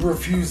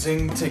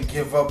refusing to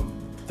give up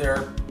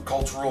their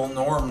cultural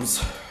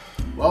norms.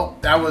 Well,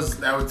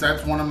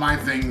 that's one of my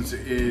things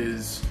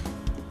is...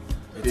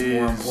 It's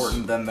more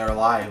important than their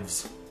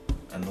lives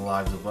and the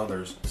lives of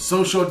others.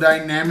 Social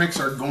dynamics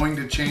are going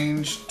to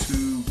change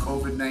to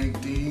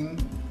COVID-19,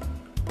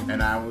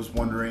 and I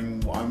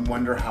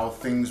wonder how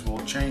things will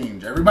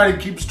change. Everybody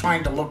keeps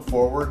trying to look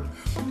forward.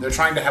 They're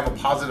trying to have a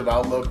positive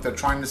outlook. They're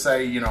trying to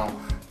say,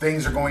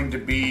 things are going to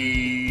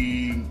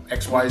be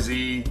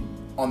XYZ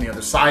on the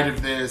other side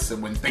of this,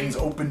 and when things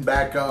open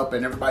back up,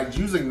 and everybody's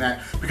using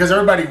that because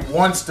everybody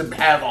wants to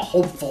have a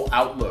hopeful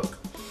outlook.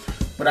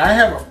 But I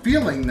have a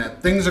feeling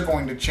that things are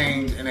going to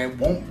change, and it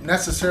won't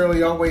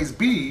necessarily always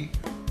be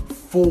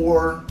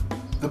for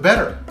the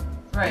better.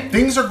 Right.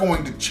 Things are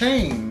going to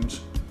change.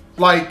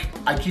 Like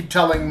I keep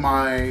telling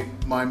my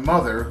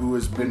mother, who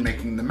has been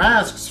making the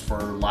masks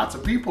for lots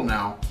of people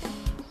now,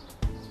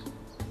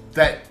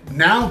 that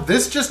now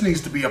this just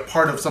needs to be a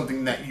part of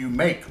something that you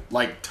make,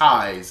 like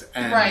ties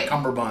and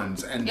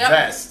cummerbunds and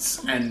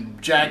vests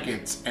and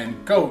jackets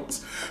and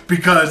coats,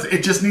 because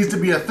it just needs to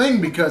be a thing,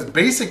 because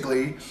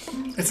basically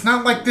it's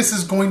not like this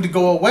is going to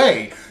go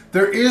away.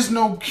 There is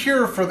no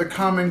cure for the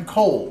common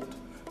cold.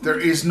 There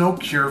is no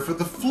cure for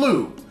the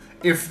flu.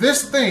 If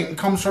this thing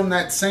comes from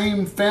that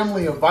same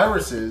family of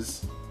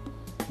viruses,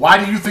 why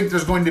do you think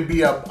there's going to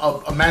be a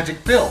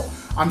magic pill?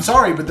 I'm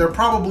sorry, but there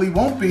probably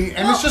won't be,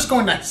 and it's just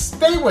going to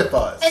stay with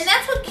us. And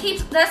that's what's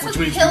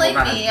killing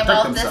me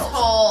about this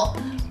whole,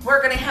 we're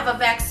going to have a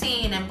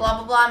vaccine and blah,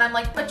 blah, blah. And I'm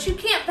like, but you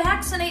can't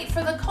vaccinate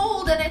for the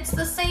cold, and it's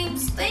the same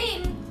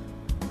thing.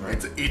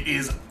 It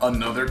is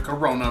another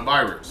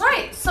coronavirus.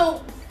 Right,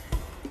 so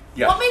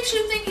what makes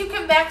you think you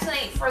can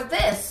vaccinate for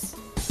this?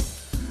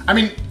 I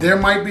mean, there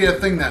might be a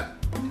thing that,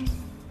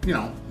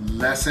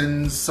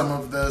 lessens some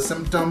of the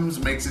symptoms,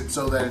 makes it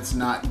so that it's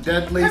not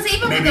deadly. Because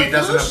even maybe with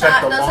the flu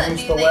shot doesn't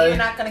mean that you're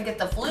not going to get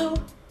the flu.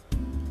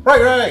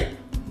 Right.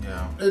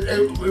 Yeah.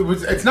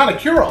 It's not a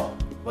cure-all.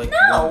 Like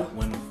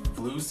when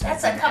flu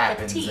season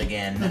happens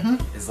again,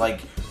 it's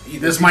like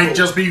this might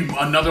just be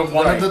another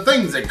one of the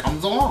things that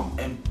comes along,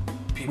 and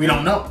we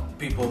don't know.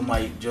 People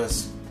might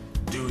just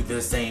do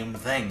the same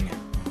thing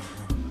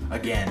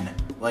again.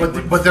 Like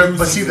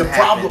but see the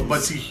problem.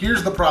 But see,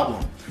 here's the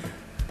problem.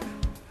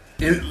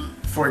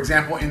 For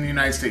example, in the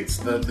United States,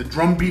 the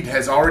drumbeat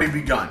has already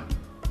begun.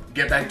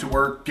 Get back to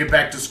work, get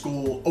back to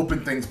school,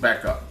 open things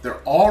back up.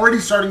 They're already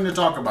starting to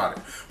talk about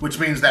it, which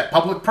means that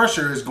public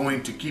pressure is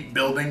going to keep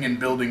building and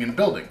building and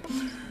building.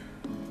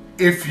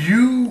 If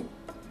you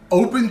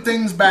open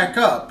things back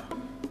up,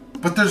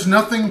 but there's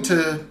nothing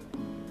to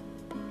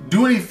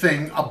do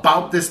anything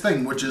about this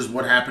thing, which is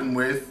what happened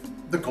with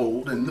the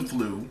cold and the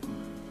flu,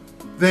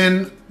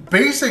 then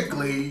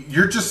basically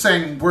you're just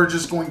saying we're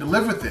just going to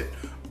live with it.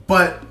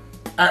 But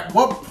at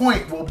what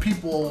point will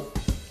people,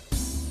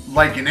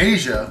 like in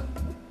Asia,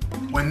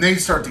 when they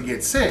start to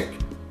get sick,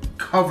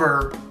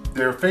 cover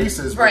their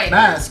faces with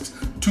masks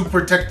to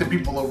protect the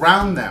people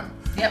around them?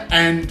 Yep.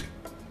 And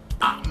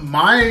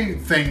my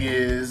thing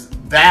is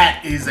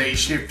that is a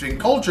shift in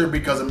culture,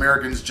 because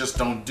Americans just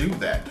don't do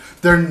that.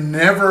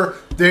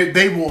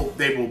 They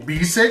will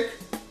be sick.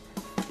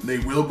 They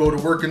will go to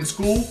work and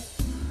school.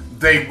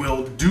 They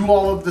will do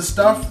all of the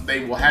stuff.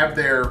 They will have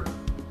their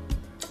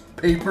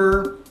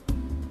paper,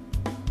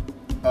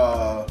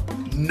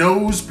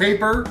 nose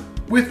paper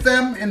with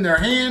them in their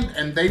hand,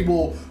 and they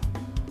will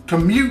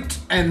commute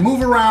and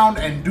move around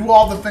and do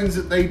all the things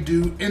that they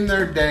do in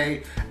their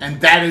day,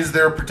 and that is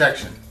their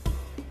protection.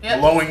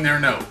 Blowing their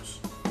nose,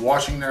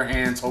 washing their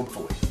hands,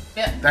 hopefully.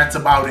 That's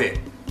about it.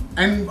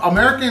 And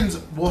Americans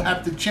will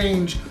have to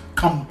change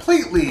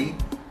completely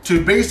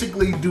to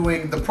basically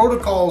doing the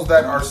protocols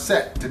that are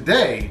set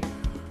today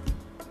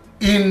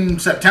in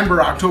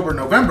September, October,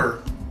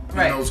 November.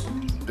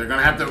 They're going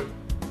to have to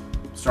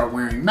start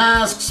wearing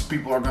masks.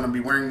 People are going to be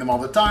wearing them all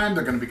the time.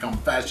 They're going to become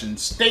fashion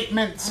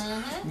statements.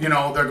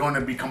 They're going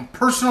to become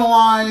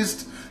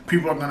personalized.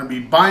 People are going to be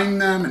buying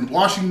them and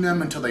washing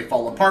them until they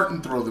fall apart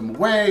and throw them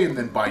away, and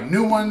then buy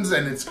new ones.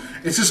 And it's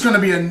just going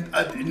to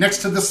be next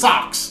to the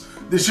socks.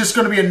 There's just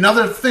going to be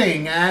another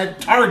thing at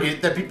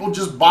Target that people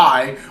just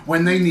buy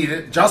when they need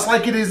it, just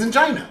like it is in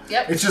China.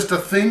 It's just a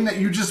thing that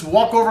you just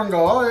walk over and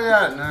go, oh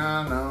yeah,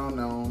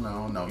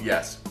 no,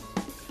 yes.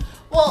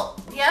 Well,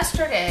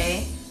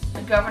 yesterday,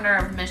 the governor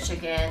of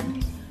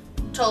Michigan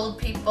told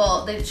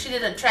people that she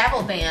did a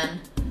travel ban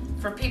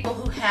for people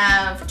who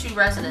have two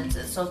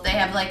residences. So if they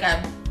have like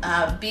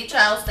a beach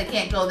house, they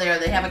can't go there.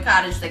 They have a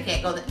cottage, they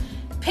can't go there.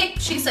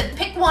 She said,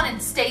 pick one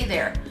and stay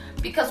there,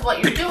 because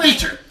what you're doing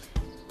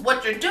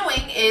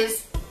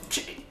is,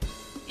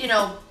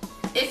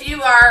 if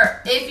you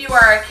are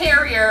a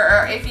carrier,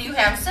 or if you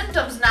have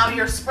symptoms, now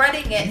you're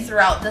spreading it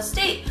throughout the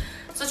state.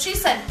 So she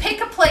said,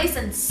 pick a place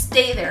and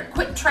stay there.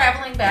 Quit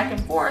traveling back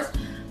and forth.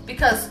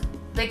 because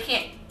they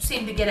can't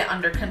seem to get it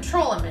under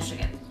control in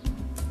Michigan.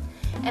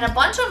 And a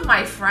bunch of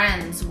my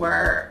friends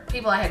were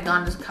people I had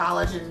gone to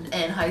college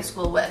and high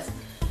school with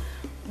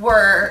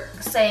were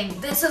saying,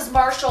 this is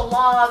martial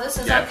law, this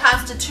is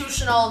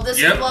unconstitutional, this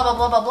is blah, blah,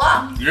 blah, blah,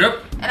 blah.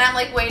 Yep. And I'm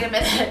like, wait a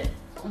minute.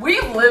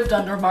 We've lived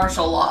under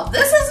martial law.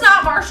 This is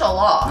not martial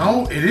law.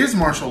 No, it is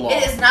martial law.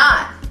 It is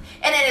not.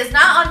 And it is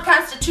not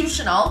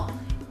unconstitutional.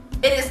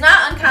 It is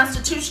not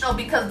unconstitutional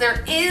because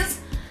there is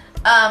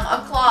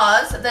a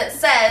clause that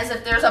says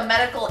if there's a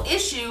medical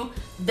issue,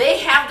 they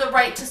have the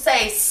right to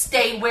say,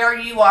 stay where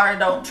you are,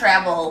 don't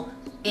travel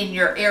in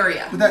your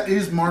area. But that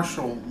is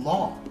martial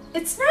law.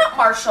 It's not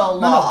martial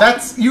law. No,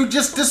 that's, you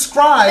just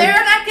described They're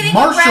not getting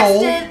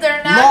martial arrested.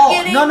 They're not law.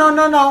 getting...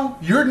 No.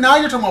 You're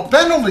talking about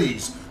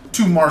penalties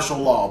to martial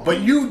law.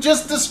 But you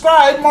just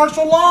described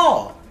martial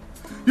law.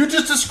 You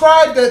just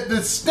described that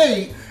the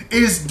state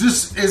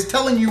is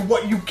telling you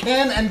what you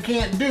can and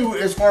can't do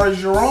as far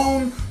as your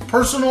own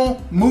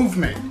personal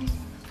movement.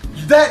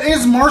 That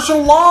is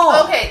martial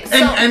law. Okay, so...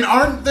 And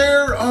aren't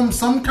there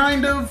some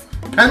kind of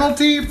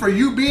penalty for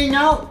you being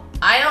out?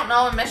 I don't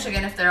know in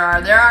Michigan if there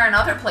are. There are in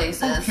other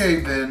places.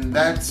 Okay, then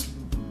that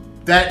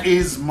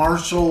is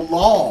martial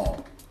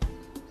law.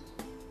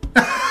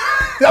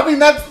 I mean,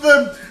 that's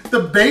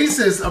the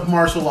basis of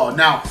martial law.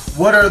 Now,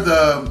 what are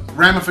the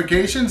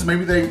ramifications?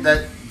 Maybe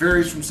that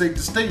varies from state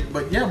to state.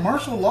 But yeah,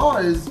 martial law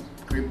is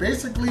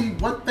basically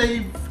what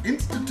they've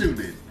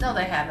instituted. No,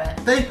 they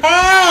haven't. They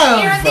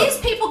have. Here, these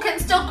people can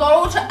still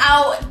go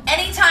out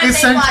anytime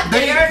they want,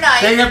 day or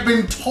night. They have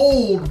been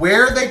told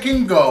where they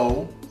can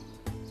go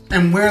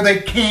and where they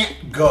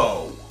can't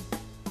go.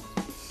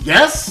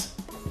 Yes?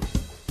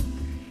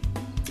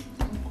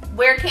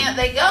 Where can't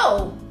they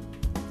go?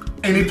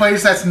 Any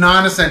place that's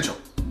non-essential.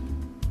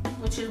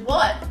 Which is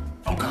what?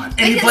 Oh God!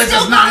 Any place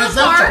that's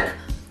non-essential.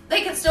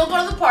 They can still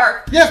go to the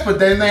park. Yes, but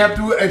then they have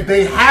to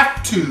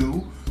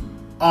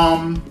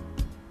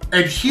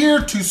adhere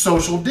to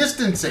social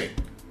distancing.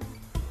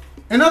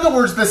 In other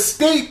words, the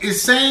state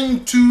is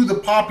saying to the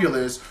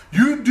populace,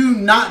 you do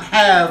not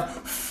have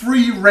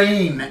free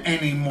reign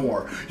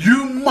anymore.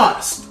 You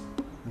must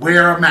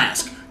wear a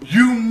mask.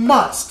 You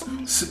must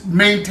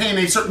maintain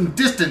a certain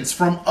distance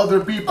from other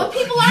people. But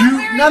people aren't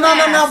wearing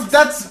masks.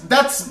 No.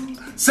 That's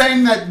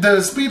saying that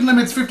the speed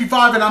limit's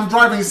 55 and I'm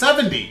driving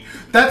 70.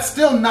 That's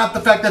still not the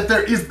fact that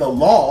there is the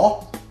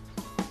law.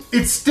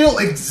 It still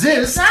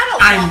exists. It's not a law.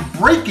 I'm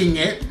breaking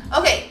it.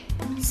 Okay,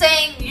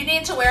 saying you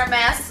need to wear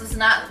masks is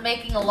not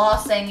making a law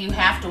saying you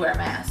have to wear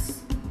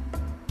masks.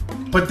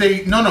 But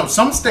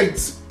some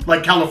states,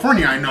 like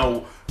California, I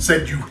know,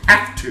 said you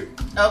have to.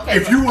 Okay.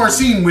 If you are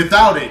seen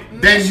without it,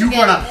 then you're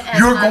going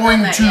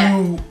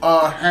to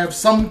have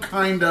some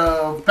kind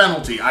of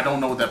penalty. I don't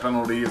know what that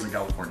penalty is in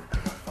California. A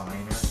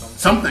fine or something.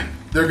 Something.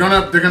 They're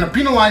gonna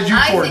penalize you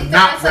for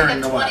not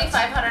wearing the mask. I think that's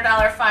like a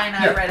 $2,500 fine.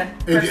 I read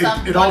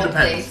It all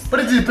depends.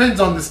 But it depends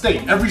on the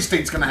state. Every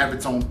state's gonna have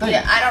its own thing.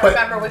 Yeah, I don't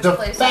remember which place it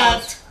was. The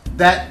fact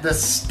that the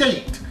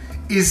state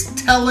is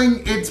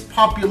telling its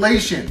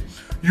population,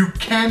 you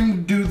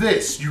can do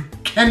this, you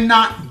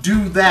cannot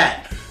do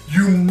that,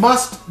 you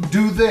must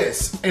do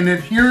this, in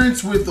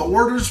adherence with the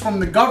orders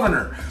from the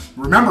governor.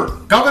 Remember,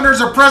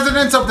 governors are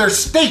presidents of their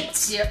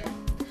states. Yep.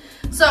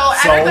 So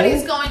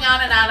everybody's going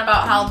on and on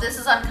about how this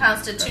is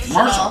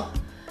unconstitutional.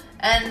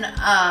 And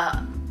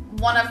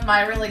one of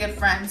my really good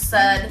friends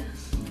said,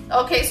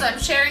 okay, so I'm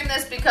sharing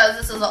this because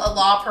this is a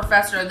law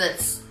professor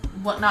that's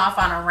went off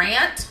on a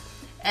rant.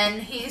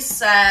 And he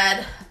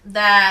said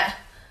that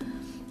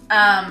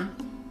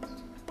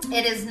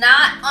it is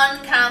not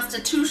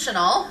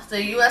unconstitutional.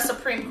 The U.S.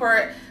 Supreme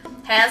Court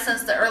has,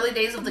 since the early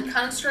days of the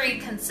country,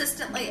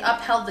 consistently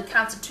upheld the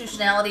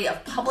constitutionality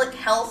of public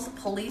health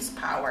police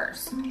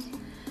powers.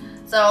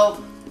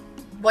 So,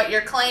 what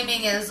you're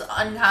claiming is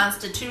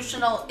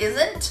unconstitutional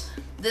isn't.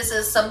 This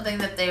is something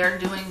that they are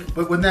doing.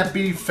 But wouldn't that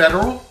be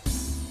federal?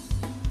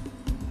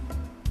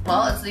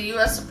 Well, it's the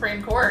U.S.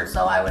 Supreme Court,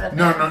 so I would have.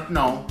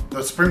 No.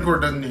 The Supreme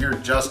Court doesn't hear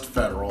just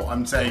federal.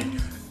 I'm saying,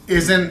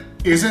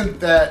 isn't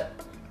that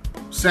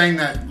saying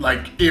that,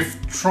 like, if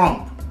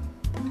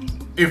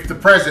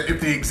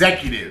the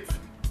executive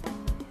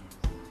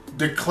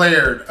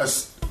declared a.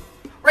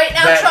 Right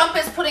now, Trump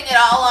is putting it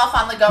all off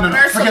on the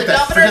governors, so the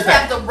governors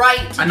have the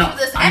right to do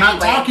this anyway. I'm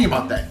not talking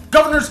about that.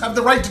 Governors have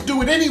the right to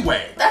do it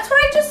anyway. That's what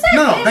I just said.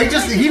 No,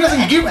 he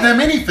doesn't give them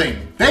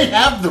anything. They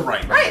have the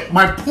right. Right.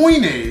 My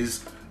point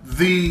is,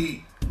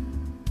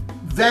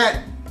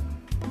 that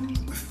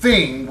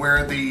thing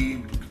where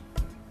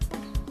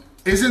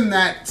isn't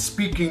that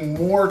speaking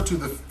more to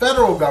the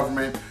federal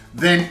government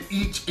than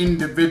each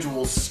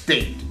individual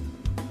state?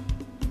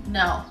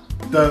 No.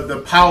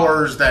 The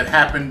powers that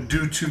happen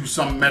due to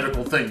some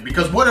medical thing.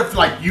 Because what if,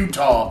 like,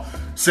 Utah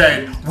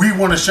said, we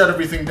want to shut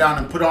everything down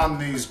and put on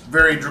these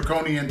very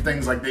draconian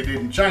things like they did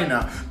in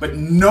China, but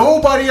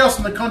nobody else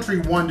in the country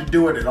wanted to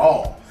do it at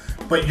all.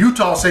 But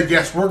Utah said,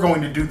 yes, we're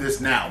going to do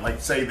this now.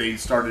 Like, say they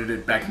started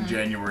it back in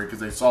January because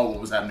they saw what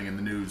was happening in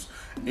the news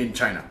in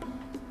China.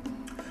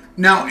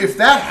 Now, if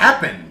that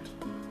happened,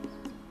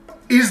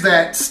 is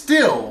that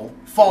still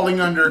falling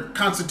under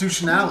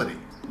constitutionality.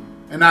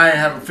 And I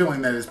have a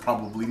feeling that it's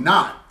probably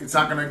not. It's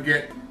not going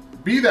to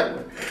be that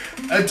way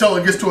until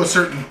it gets to a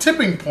certain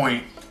tipping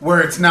point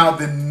where it's now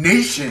the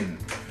nation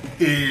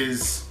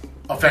is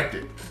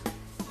affected.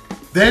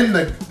 Then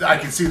I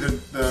can see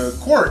the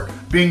court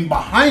being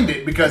behind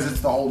it because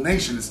it's the whole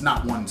nation. It's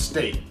not one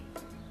state.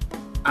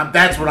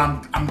 That's what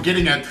I'm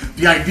getting at.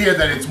 The idea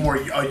that it's more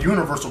a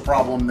universal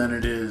problem than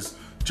it is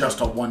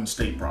just a one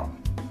state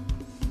problem.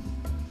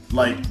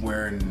 Like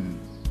when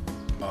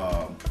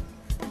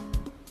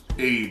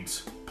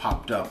AIDS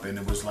popped up and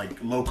it was like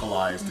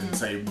localized in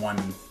say one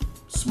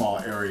small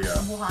area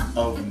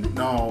Wuhan.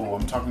 No,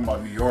 I'm talking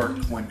about New York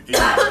when AIDS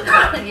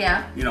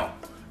Yeah. you know,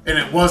 and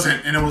it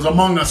wasn't, and it was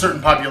among a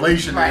certain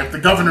population. Right. And if the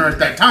governor at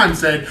that time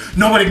said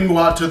nobody can go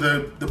out to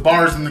the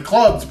bars and the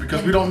clubs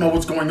because we don't know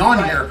what's going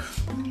on here,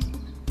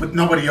 but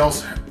nobody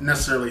else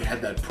necessarily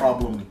had that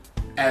problem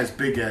as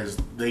big as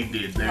they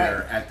did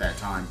there at that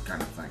time,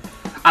 kind of thing.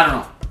 I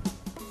don't know.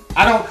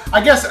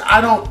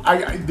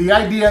 The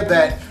idea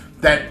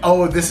that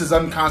oh, this is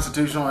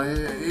unconstitutional,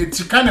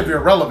 it's kind of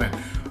irrelevant.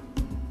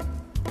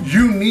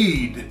 You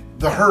need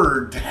the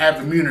herd to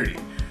have immunity.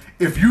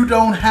 If you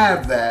don't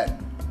have that,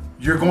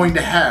 you're going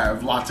to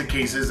have lots of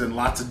cases and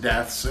lots of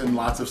deaths and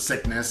lots of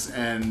sickness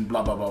and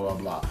blah, blah, blah, blah,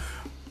 blah.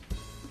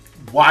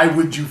 Why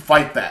would you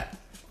fight that?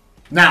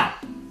 Now,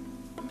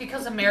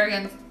 Because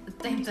Americans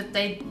think that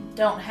they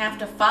don't have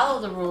to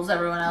follow the rules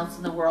everyone else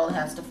in the world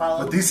has to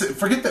follow. but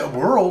forget the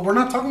world. We're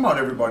not talking about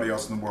everybody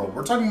else in the world.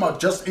 We're talking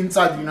about just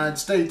inside the United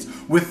States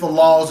with the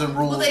laws and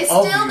rules Well, they of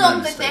still the don't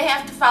United think States. they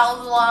have to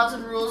follow the laws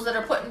and rules that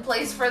are put in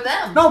place for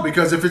them. No,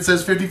 because if it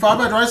says 55,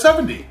 I drive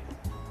 70.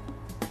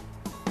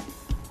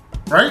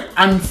 Right?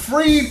 I'm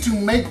free to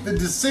make the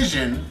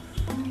decision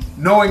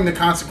knowing the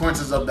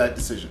consequences of that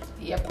decision.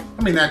 Yep.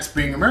 I mean, that's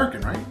being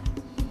American, right?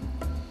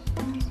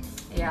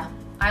 Yeah.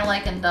 I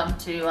likened them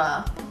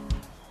to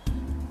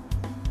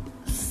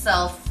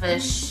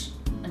selfish,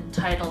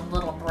 entitled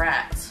little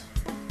brats.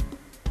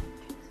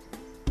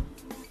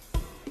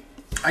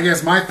 I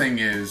guess my thing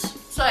is,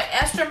 So I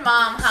asked her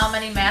mom how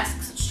many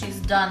masks she's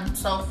done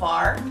so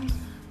far,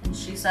 and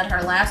she said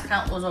her last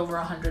count was over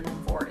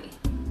 140.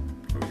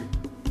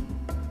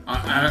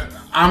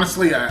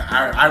 honestly,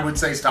 I would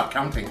say stop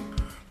counting.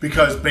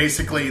 Because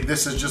basically,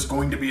 this is just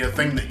going to be a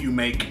thing that you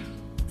make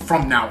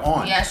from now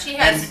on. Yeah, she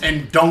has-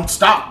 And don't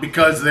stop,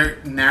 because they're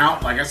now,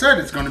 like I said,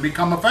 it's going to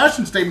become a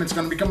fashion statement. It's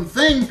going to become a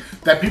thing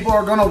that people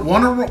are going to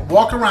want to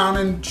walk around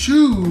and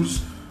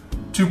choose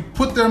to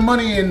put their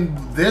money in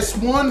this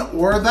one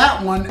or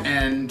that one,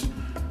 and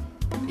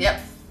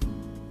Yep.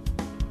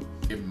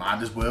 it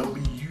might as well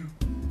be you.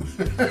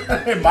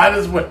 They might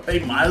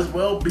as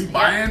well be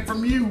buying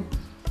from you.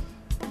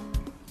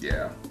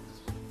 Yeah.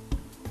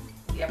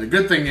 Yep. The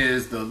good thing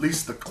is, at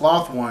least the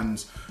cloth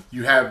ones,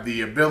 you have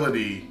the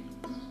ability.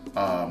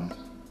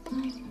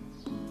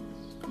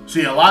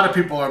 See, a lot of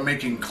people are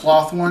making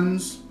cloth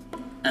ones,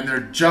 and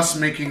they're just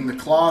making the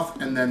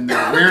cloth, and then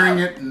they're wearing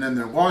it, and then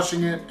they're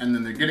washing it, and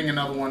then they're getting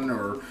another one,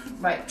 or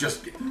Right.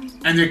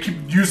 and they keep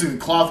using the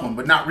cloth one,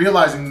 but not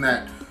realizing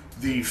that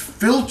the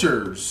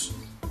filters,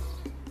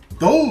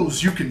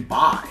 those you can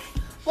buy.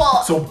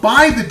 Well, So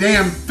buy the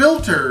damn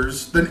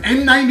filters, the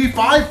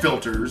N95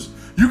 filters.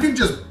 You can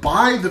just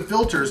buy the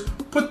filters,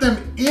 put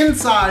them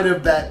inside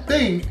of that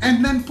thing,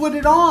 and then put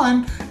it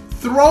on.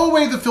 Throw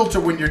away the filter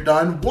when you're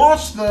done.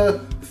 Wash the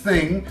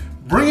thing,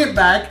 bring it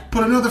back,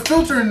 put another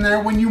filter in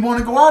there when you want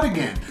to go out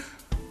again.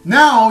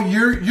 Now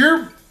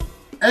you're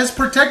as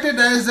protected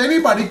as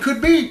anybody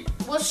could be.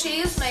 well,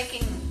 she is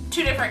making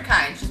two different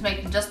kinds. She's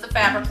making just the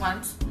fabric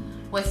ones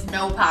with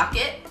no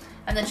pocket,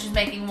 and then she's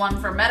making one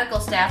for medical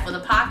staff with a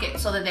pocket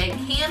so that they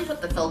can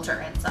put the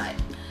filter inside.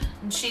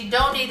 And she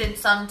donated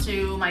some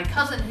to my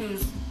cousin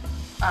who's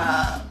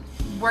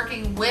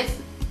working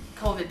with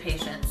COVID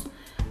patients,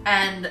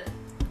 and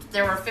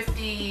there were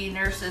 50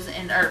 nurses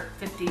or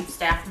 50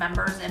 staff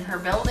members in her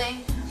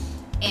building,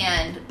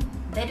 and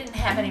they didn't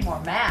have any more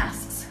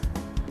masks.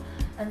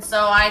 And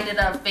so I did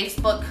a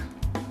Facebook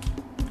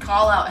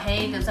call out,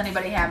 hey, does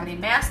anybody have any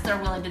masks they're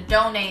willing to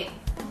donate?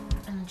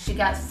 And she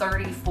got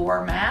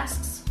 34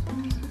 masks.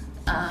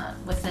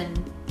 Within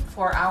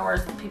 4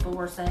 hours, people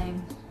were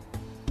saying,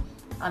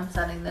 I'm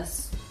sending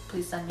this,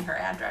 please send me her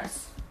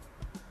address.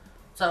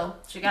 So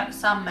she got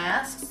some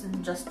masks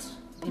and just,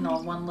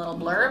 one little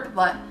blurb,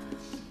 but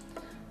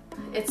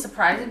it's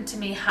surprising to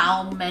me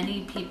how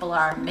many people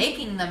are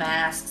making the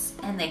masks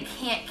and they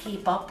can't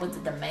keep up with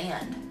the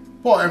demand.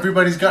 Well,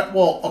 everybody's got,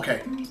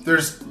 okay,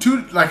 there's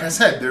two, like I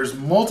said, there's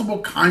multiple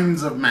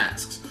kinds of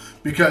masks.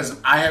 Because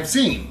I have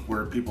seen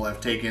where people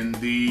have taken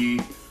the,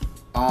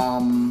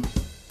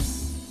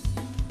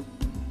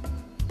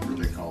 what are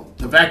they called?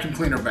 The vacuum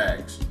cleaner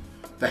bags.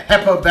 The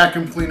HEPA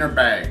vacuum cleaner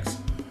bags.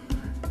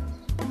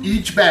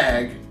 Each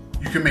bag,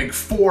 you can make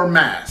 4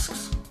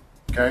 masks,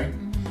 okay?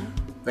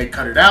 They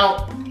cut it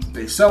out,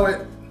 they sew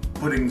it,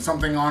 putting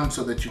something on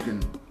so that you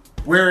can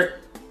wear it.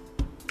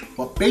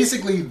 But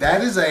basically,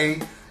 that is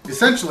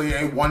essentially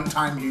a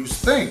one-time use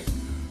thing.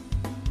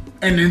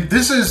 And then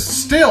this is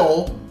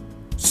still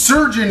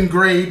surgeon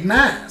grade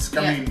mask.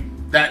 Yeah. I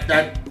mean,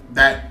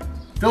 that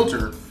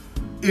filter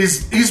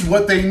is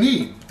what they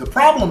need. The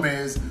problem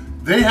is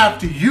they have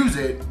to use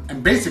it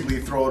and basically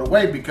throw it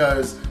away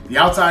because the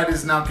outside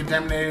is now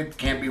contaminated,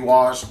 can't be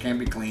washed, can't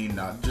be cleaned,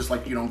 just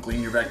like you don't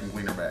clean your vacuum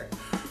cleaner bag,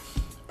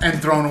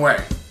 and thrown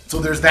away. So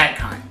there's that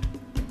kind.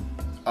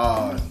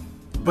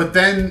 But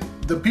then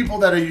the people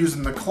that are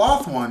using the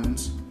cloth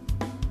ones,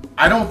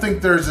 I don't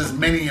think there's as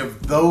many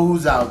of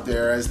those out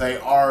there as they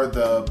are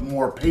the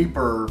more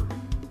paper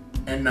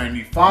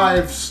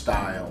N95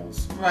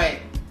 styles. Right.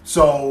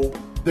 So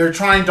they're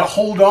trying to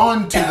hold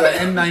on to the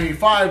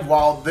N95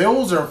 while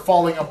those are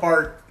falling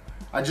apart.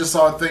 I just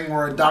saw a thing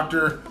where a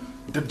doctor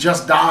that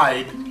just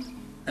died,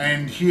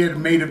 and he had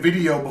made a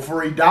video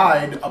before he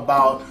died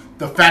about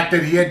the fact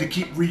that he had to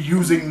keep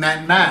reusing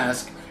that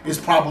mask is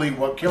probably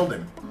what killed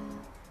him.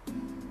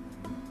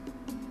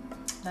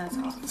 That's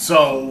awful.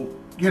 So,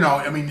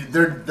 I mean,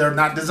 they're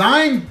not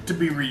designed to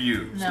be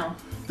reused. No.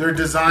 They're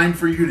designed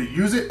for you to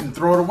use it and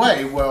throw it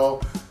away.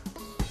 Well,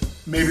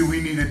 maybe we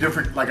need a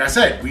different, like I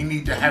said, we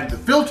need to have the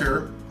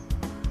filter,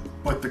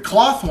 but the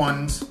cloth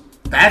ones,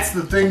 that's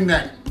the thing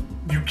that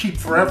you keep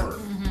forever.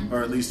 Mm-hmm.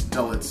 Or at least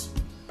until it's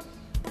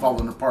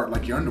falling apart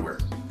like your underwear.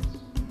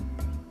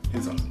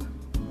 His underwear.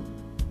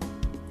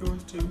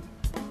 Yours too.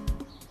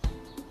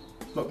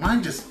 Look,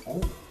 mine just,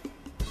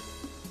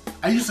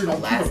 I usually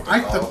don't keep them.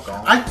 Elastic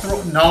I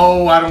throw,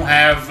 no, I don't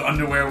have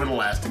underwear with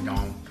elastic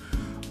on.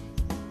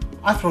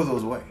 I throw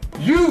those away.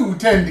 You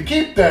tend to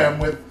keep them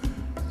with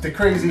the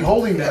crazy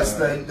holiness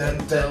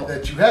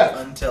that you have.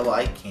 Until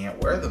I can't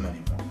wear them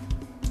anymore.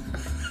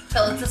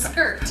 Till it's a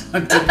skirt.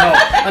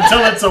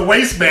 Until it's a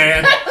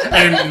waistband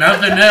and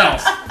nothing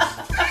else.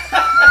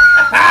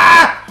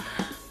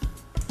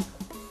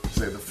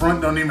 Say the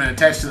front don't even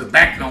attach to the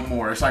back no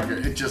more. It's like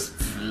it just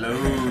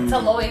flows. It's a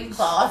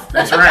loincloth.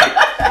 That's right.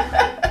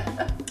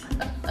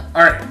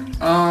 All right.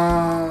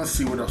 Let's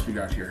see what else we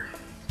got here.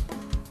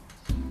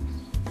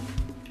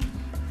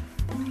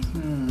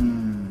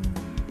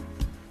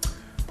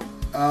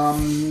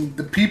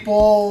 The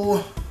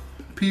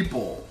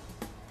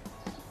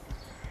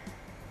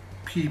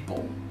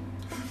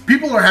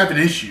people are having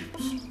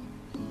issues.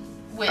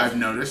 With I've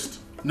noticed.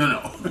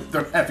 No,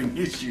 they're having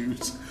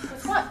issues.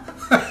 With what?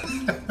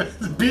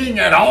 Being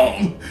at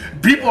home,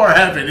 people are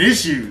having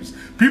issues.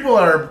 People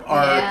are.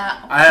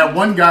 Yeah. I had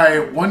one guy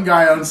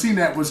on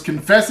CNET was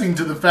confessing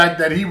to the fact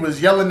that he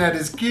was yelling at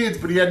his kids,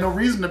 but he had no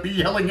reason to be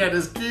yelling at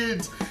his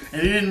kids,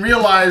 and he didn't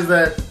realize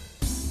that,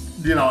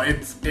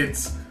 it's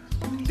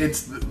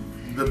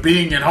the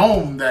being at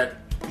home that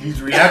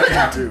he's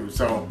reacting to.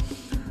 So,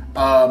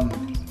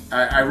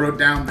 I wrote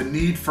down the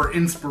need for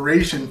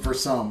inspiration for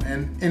some,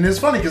 and it's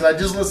funny because I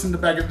just listened to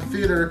Back at the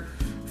Theater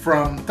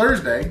from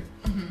Thursday,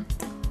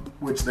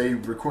 which they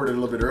recorded a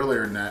little bit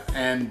earlier than that,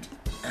 and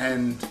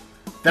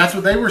that's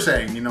what they were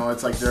saying.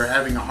 It's like they're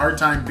having a hard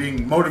time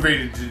being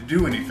motivated to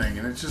do anything,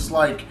 and it's just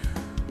like,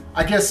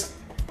 I guess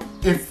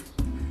if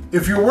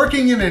you're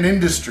working in an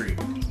industry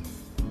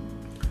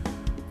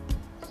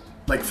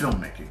like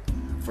filmmaking,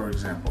 for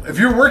example, if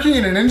you're working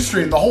in an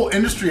industry and the whole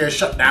industry has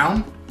shut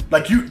down,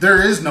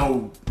 there is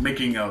no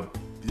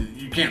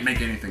you can't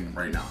make anything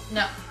right now.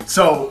 No.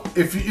 So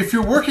if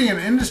you're working in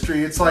an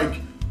industry, it's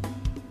like,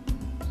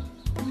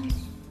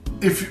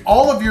 if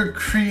all of your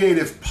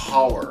creative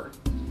power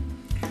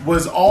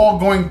was all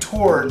going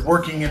toward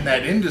working in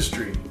that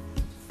industry,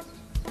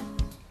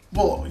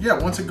 well, yeah,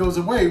 once it goes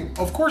away,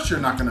 of course you're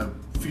not going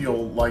to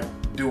feel like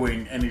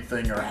doing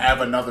anything or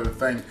have another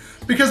thing,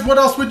 because what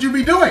else would you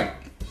be doing?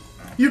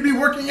 You'd be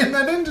working in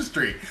that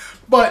industry.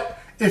 But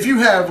if you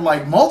have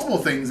like multiple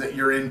things that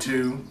you're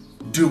into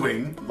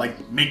doing,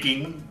 like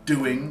making,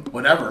 doing,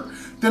 whatever,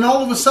 then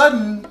all of a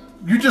sudden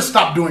you just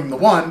stop doing the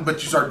one,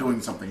 but you start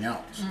doing something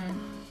else.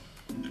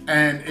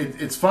 And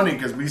it's funny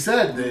because we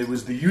said that it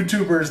was the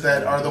YouTubers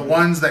that are the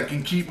ones that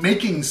can keep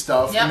making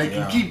stuff, and they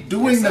can keep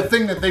doing the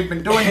thing that they've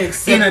been doing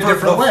in a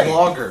different way.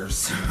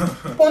 Vloggers.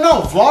 Well,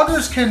 no,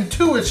 vloggers can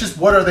too. It's just,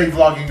 what are they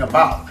vlogging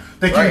about?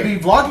 They can be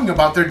vlogging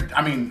about a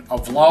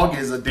vlog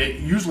is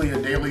usually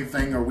a daily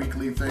thing or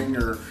weekly thing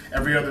or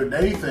every other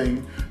day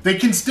thing. They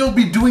can still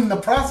be doing the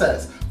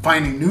process,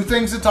 finding new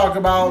things to talk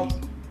about,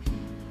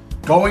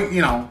 going,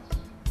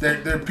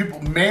 there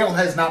people, mail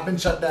has not been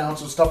shut down,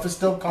 so stuff is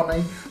still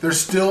coming. There's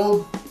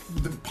still,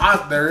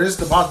 there is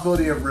the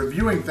possibility of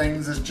reviewing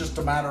things. It's just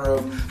a matter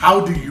of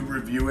how do you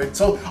review it.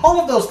 So all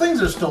of those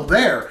things are still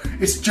there.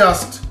 It's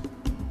just,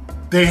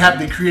 they have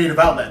the creative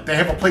outlet. They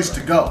have a place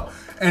to go.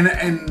 And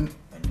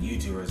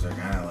YouTubers are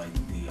kind of like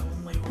the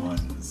only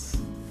ones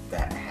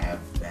that have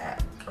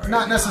that. Right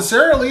not now.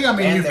 Necessarily. I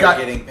mean, And you've they're got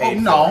getting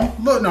paid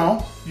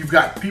no. You've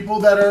got people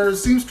that are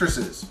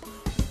seamstresses.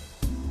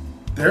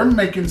 They're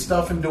making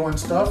stuff and doing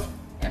stuff.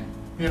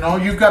 Yeah.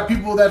 You've got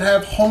people that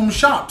have home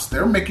shops.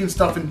 They're making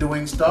stuff and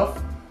doing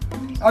stuff.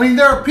 I mean,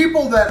 there are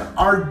people that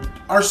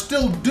are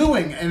still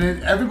doing, and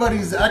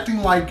everybody's acting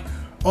like,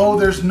 oh,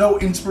 there's no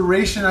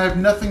inspiration. I have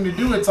nothing to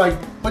do. It's like,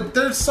 but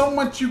there's so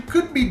much you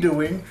could be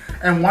doing,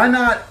 and why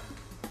not?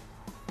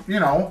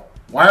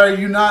 Why are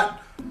you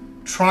not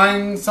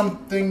trying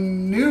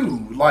something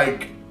new,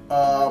 like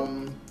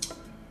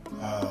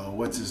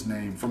what's his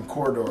name from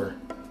Corridor,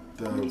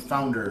 the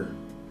founder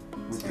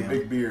with the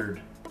big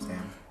beard.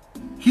 Sam.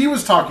 He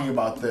was talking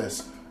about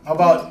this,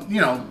 about,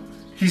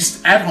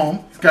 he's at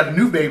home, he's got a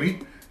new baby,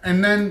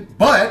 and then,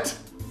 but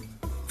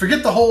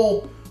forget the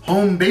whole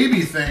home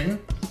baby thing.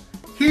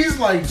 He's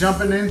like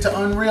jumping into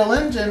Unreal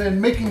Engine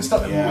and making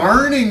stuff,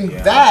 learning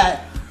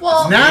that.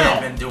 Well, He now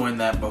had been doing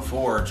that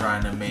before,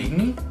 trying to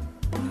make.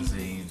 What is it?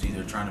 He's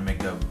either trying to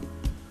make a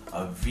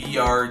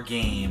VR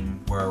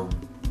game where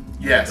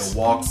you had to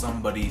walk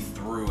somebody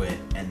through it,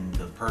 and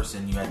the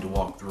person you had to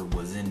walk through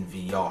was in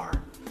VR.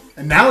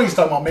 And now he's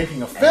talking about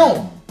making a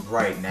film. And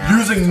right now,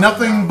 Using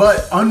nothing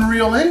but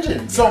Unreal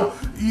Engine. So,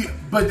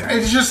 but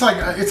it's just like,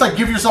 it's like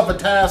give yourself a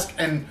task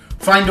and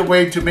find a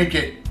way to make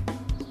it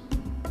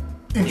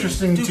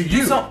interesting to you.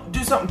 Do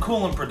something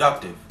cool and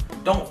productive.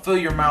 Don't fill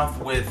your mouth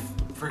with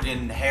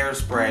friggin'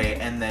 hairspray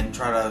and then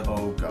try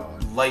to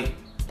light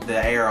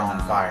the air on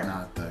fire.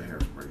 Not the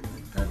hairspray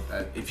thing.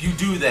 If you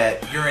do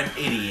that, you're an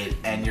idiot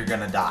and you're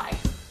gonna die.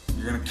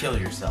 You're gonna kill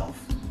yourself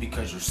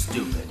because you're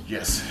stupid.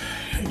 Yes.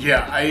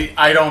 Yeah,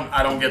 I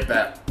don't get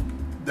that.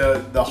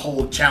 The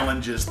whole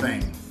challenges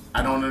thing.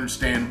 I don't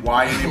understand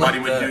why anybody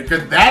would do it,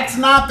 because that's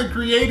not the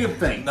creative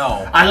thing.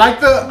 No.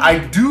 I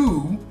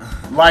do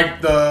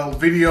like the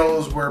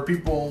videos where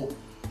people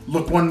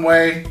look one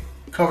way,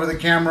 cover the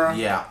camera,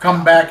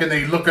 come back, and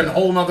they look a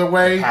whole nother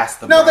way.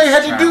 No, they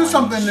had to do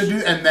something to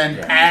do, and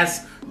then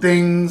pass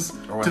things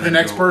to the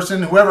next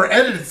person. Whoever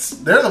edits,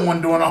 they're the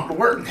one doing all the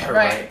work.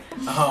 Right.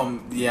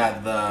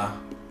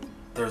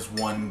 There's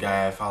one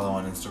guy I follow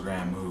on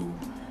Instagram who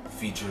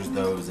features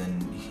those,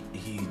 and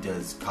he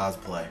does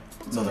cosplay.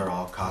 So they're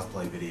all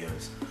cosplay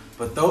videos.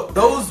 But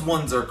those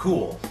ones are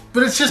cool.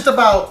 But it's just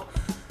about,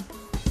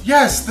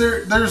 yes,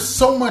 there's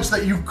so much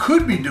that you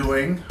could be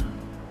doing.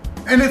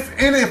 And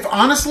if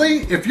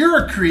honestly, if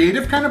you're a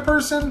creative kind of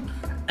person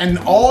and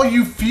all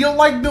you feel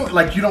like doing,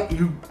 like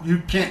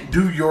you can't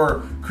do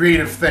your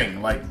creative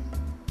thing, like,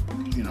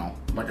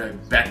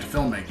 back to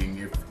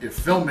filmmaking. If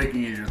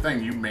filmmaking is your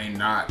thing, you may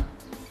not,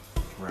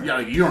 you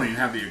don't even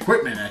have the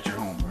equipment at your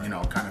home,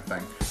 kind of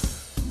thing.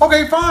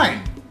 Okay,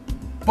 fine.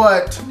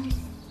 But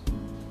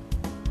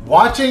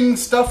watching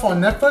stuff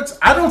on Netflix,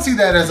 I don't see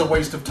that as a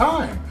waste of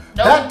time.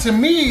 Nope. That, to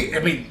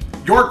me,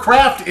 your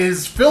craft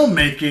is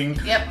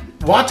filmmaking. Yep.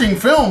 Watching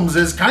films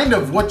is kind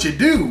of what you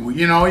do.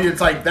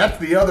 It's like that's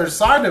the other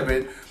side of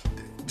it.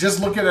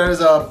 Just look at it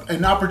as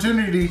an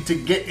opportunity to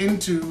get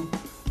into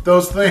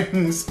those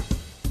things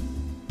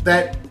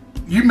that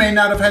you may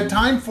not have had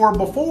time for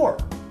before.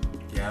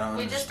 Yeah,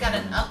 we just got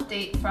an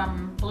update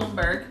from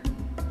Bloomberg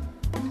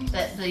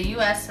that the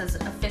U.S. has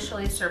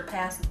officially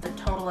surpassed the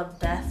total of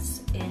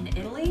deaths in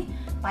Italy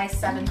by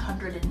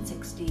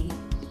 760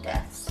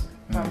 deaths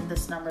from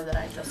this number that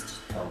I just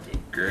told you.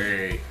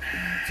 Great.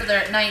 So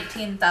they're at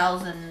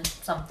 19,000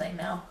 something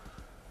now.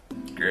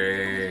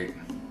 Great.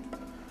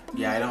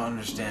 Yeah, I don't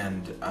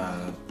understand,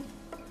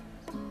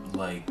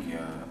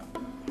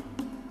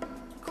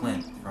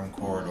 Clint from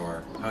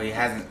Corridor, how he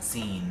hasn't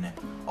seen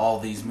all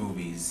these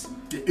movies.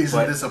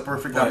 Isn't this a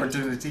perfect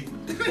opportunity?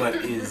 But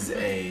is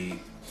a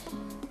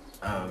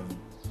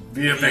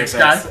VFX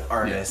guy?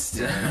 Artist.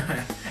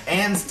 Yeah.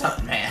 And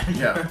stuntman.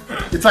 Yeah.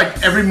 It's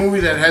like every movie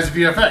that has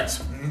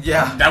VFX.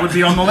 Yeah. That would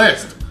be on the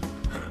list.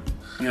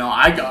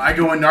 I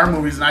go into our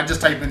movies and I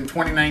just type in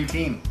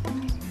 2019.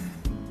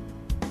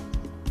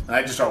 And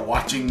I just start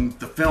watching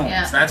the films.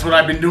 Yeah. That's what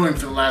I've been doing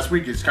for the last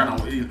week. It's kind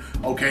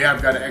of, okay,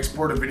 I've got to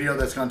export a video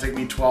that's going to take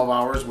me 12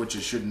 hours, which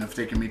it shouldn't have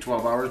taken me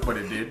 12 hours, but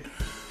it did.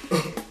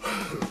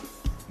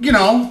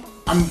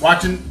 I'm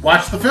watch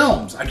the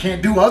films. I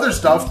can't do other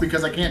stuff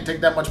because I can't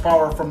take that much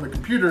power from the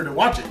computer to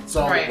watch it.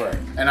 So,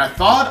 and I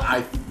thought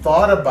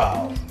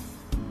about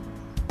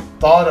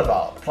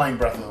playing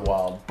Breath of the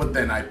Wild, but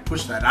then I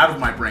pushed that out of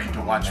my brain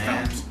to watch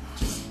films.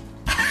 Just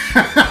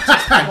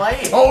play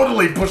it.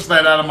 Totally pushed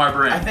that out of my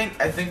brain. I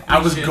think I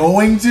was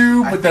going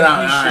to, but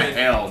then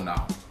hell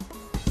no.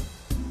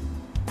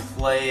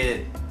 Play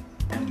it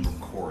and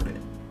record it.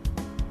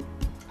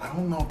 I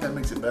don't know if that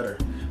makes it better.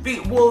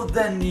 Well,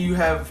 then you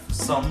have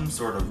some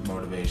sort of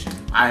motivation.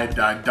 I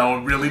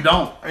really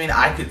don't.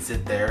 I could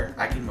sit there.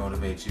 I can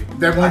motivate you.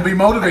 That won't be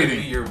motivating.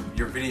 I can be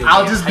your video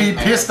I'll game just be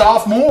hype pissed man.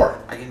 off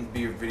more. I can be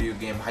your video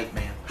game hype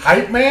man.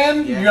 Hype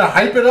man? Yeah. You're gonna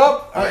hype it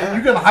up? Yeah.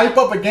 You're gonna hype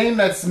up a game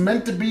that's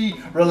meant to be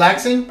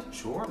relaxing?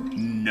 Sure.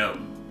 No.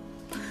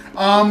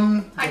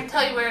 I can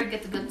tell you where to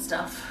get the good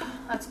stuff.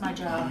 That's my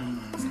job.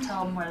 Just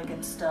tell them where to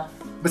get stuff.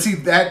 But see,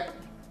 that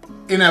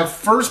in a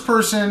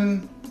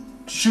first-person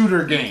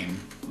shooter game,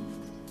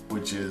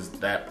 which is,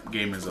 that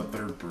game is a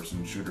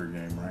third-person shooter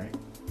game, right?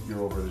 You're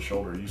over the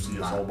shoulder. You see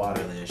his whole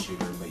body. Not really a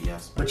shooter, but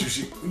yes. But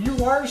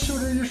you are a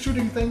shooter. You're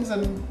shooting things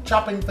and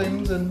chopping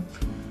things and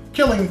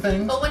killing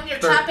things. But when you're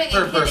chopping and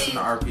third-person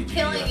hitting, RPG,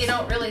 killing, yes. you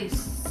don't really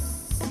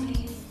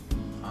see.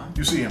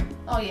 You see him.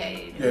 Oh yeah,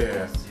 you do.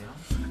 Yeah.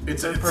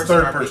 It's third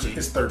RPG. person.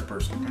 It's third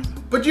person.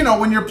 But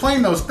when you're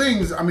playing those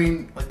things,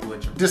 Like The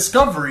Witcher.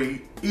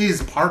 discovery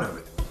is part of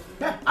it.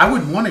 Yeah. I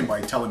wouldn't want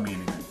anybody telling me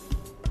anything.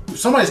 If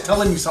somebody's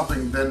telling me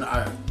something, then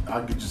I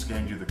could just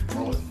hand you the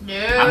controller. No.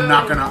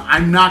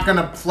 I'm not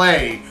gonna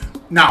play.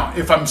 Now,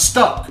 if I'm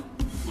stuck,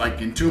 like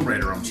in Tomb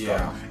Raider, I'm stuck.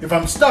 Yeah. If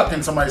I'm stuck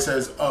and somebody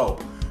says, "Oh,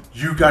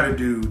 you got to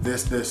do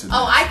this, and this,"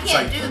 I it's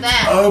can't like, do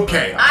that.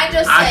 Okay,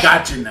 I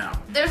got you now.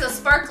 There's a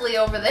sparkly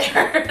over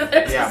there.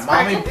 There's Yeah, a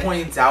mommy sparkly.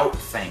 points out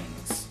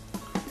things.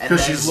 And 'Cause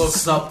then she's-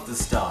 looks up the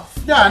stuff.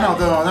 Yeah, I know,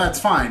 no, that's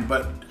fine,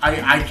 but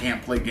I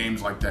can't play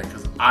games like that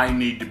because I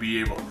need to be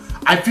able.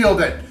 I feel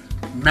that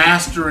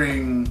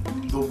mastering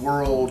the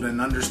world and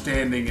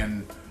understanding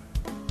and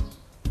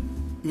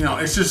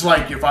it's just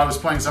like if I was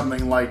playing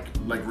something like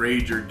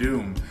Rage or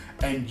Doom,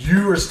 and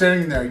you are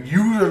standing there,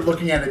 you are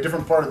looking at a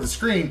different part of the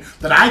screen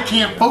that I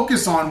can't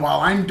focus on while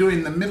I'm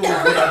doing the middle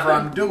of whatever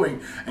I'm doing,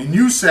 and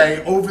you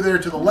say over there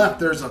to the left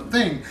there's a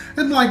thing, and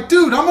I'm like,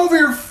 dude, I'm over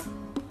here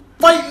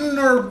fighting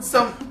or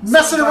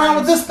messing around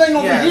with this thing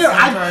over here.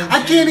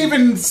 I can't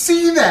even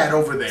see that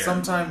over there.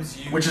 Sometimes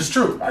you... Which is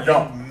true. I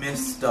don't.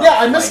 miss stuff. Yeah,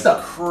 I miss like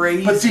stuff.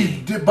 Crazy. But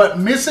see, but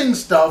missing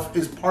stuff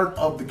is part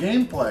of the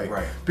gameplay.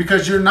 Right.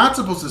 Because you're not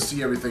supposed to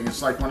see everything.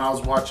 It's like when I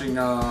was watching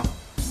The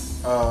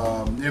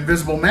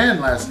Invisible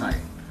Man last night.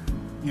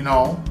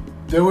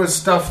 There was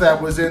stuff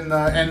that was in the...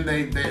 And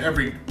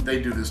they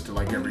do this to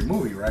like every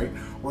movie, right?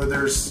 Where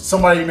there's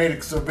somebody made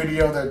a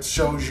video that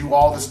shows you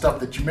all the stuff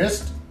that you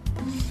missed.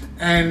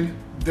 And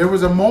there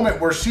was a moment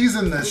where she's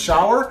in the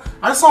shower.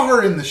 I saw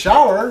her in the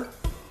shower,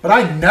 but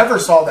I never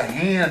saw the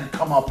hand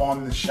come up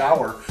on the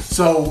shower.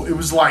 So it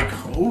was like,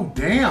 oh,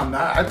 damn,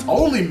 I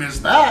totally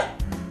missed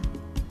that.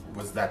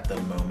 Was that the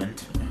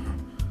moment?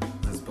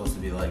 Is it supposed to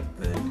be like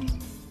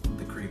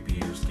the creepy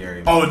or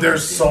scary Oh, moment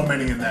there's at the so end of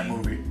many the in that thing?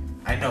 movie.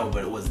 I know,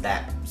 but was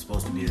that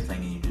supposed to be the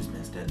thing and you just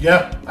missed it?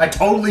 Yeah, I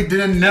totally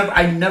didn't.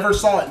 I never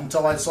saw it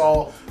until I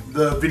saw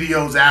the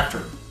videos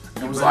after.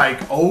 It was like,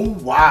 oh,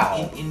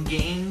 wow. In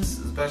games,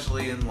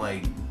 especially in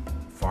like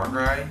Far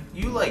Cry,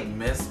 you like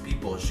miss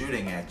people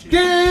shooting at you.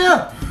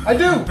 Yeah, I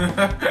do.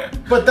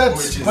 But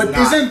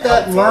isn't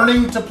that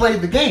learning to play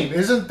the game?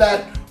 Isn't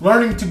that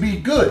learning to be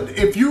good?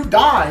 If you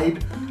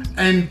died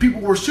and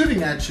people were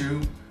shooting at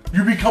you,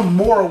 you become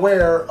more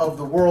aware of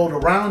the world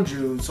around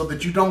you so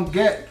that you don't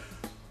get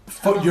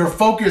your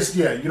focus.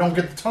 Yeah, you don't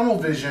get the tunnel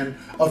vision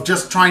of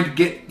just trying to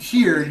get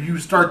here. You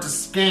start to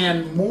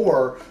scan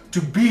more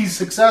to be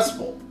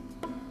successful.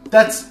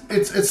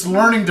 It's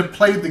learning to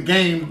play the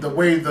game the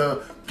way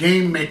the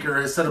game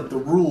maker has set up the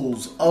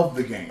rules of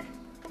the game.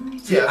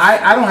 See, Yes.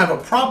 I don't have a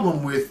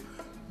problem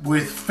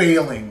with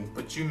failing.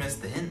 But you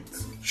missed the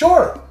hints.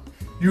 Sure,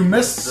 you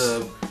miss.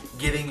 The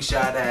getting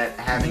shot at,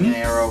 having an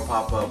arrow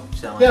pop up,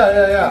 telling Yeah.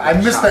 I you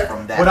got miss shot that.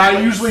 from What I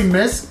place. usually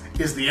miss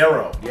is the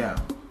arrow. Yeah.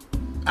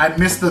 I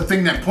miss the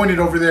thing that pointed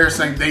over there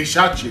saying they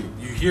shot you.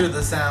 You hear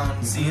the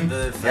sound, see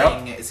the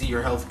thing, see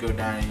your health go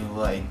down, and you're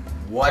like,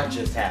 what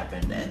just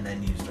happened? And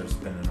then you start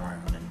spinning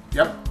around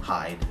and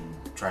hide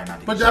and try not to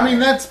get But shot I mean,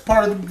 at. that's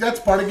part of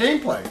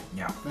gameplay.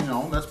 Yeah.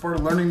 That's part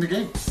of learning the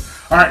game.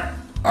 All right.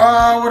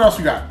 What else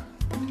we got?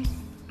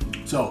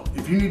 So,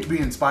 if you need to be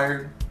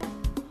inspired,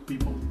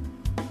 people,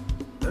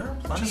 There are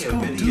plenty just of go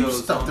videos do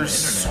stuff. on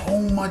There's the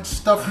internet. so much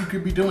stuff you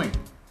could be doing,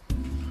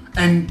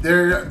 and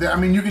I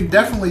mean, you can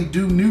definitely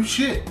do new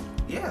shit.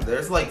 Yeah,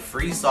 there's like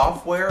free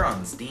software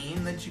on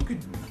Steam that you could.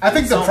 I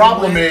think the some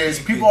problem way is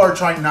you people could- are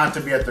trying not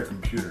to be at their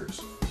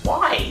computers.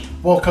 Why?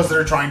 Well, because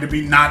they're trying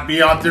to not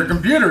be at their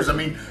computers. I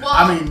mean,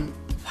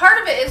 Part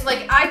of it is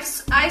like I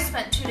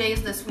spent 2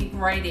 days this week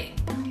writing.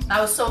 I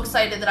was so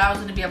excited that I was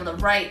going to be able to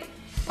write,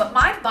 but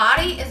my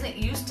body isn't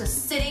used to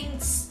sitting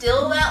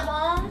still that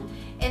long,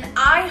 and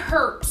I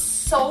hurt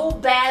so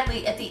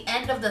badly at the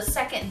end of the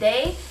second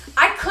day.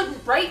 I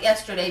couldn't write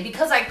yesterday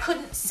because I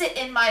couldn't sit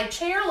in my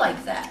chair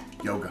like that.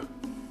 yoga.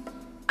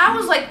 I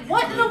was like,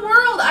 what in the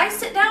world? I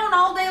sit down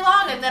all day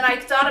long, and then I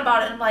thought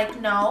about it, and I'm like,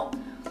 no.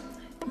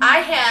 I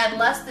had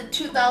less than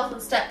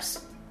 2,000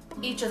 steps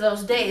each of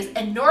those days,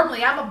 and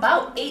normally I'm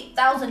about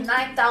 8,000,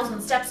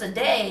 9,000 steps a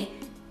day,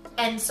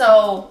 and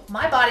so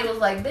my body was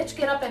like, bitch,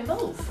 get up and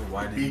move. So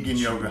why didn't Vegan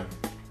you, yoga.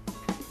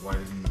 Why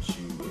didn't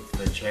you? If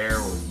the chair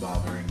was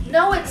bothering you.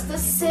 No, it's and the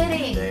then you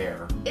sitting. moved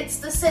there. It's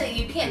the sitting.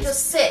 You can't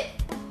just sit.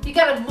 You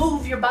gotta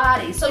move your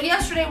body. So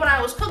yesterday when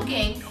I was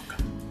cooking,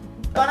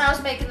 when I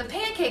was making the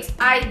pancakes,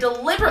 I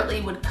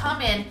deliberately would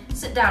come in,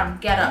 sit down,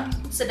 get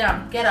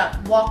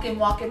up, walk in,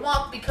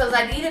 walk, because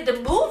I needed to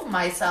move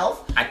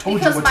myself. I told you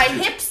because what my to do.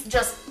 hips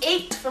just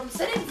ached from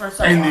sitting for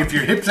so And long. if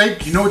your hips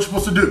ache, you know what you're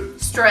supposed to do.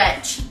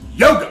 Stretch,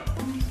 Yoga.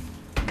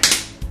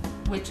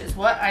 which is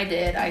what I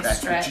did. I That's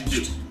stretched. what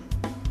you do.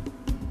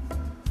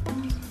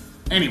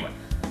 Anyway,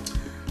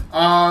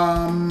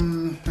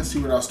 let's see,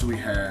 what else do we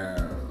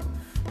have?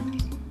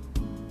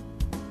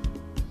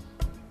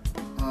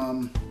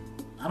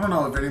 I don't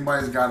know if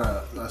anybody's got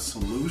a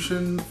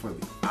solution for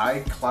the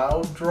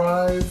iCloud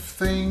Drive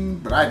thing,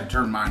 but I had to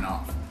turn mine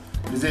off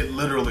because it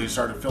literally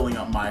started filling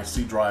up my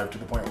C drive to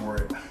the point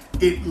where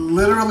it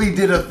literally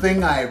did a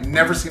thing I have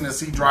never seen a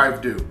C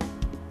drive do.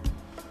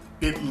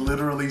 It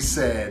literally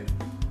said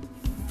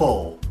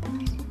full.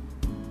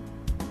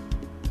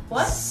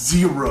 What?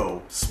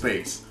 0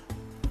 space.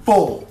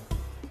 Full.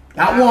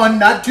 Not 1,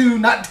 not 2,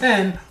 not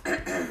 10.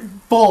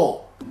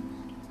 Full.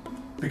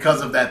 Because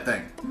of that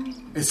thing.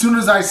 As soon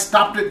as I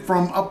stopped it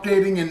from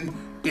updating, and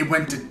it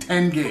went to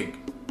 10 gig.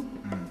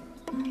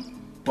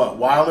 But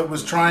while it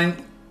was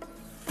trying,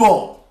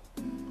 full.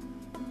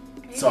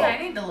 Maybe So, I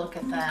need to look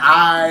at that.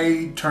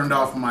 I turned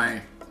off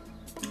my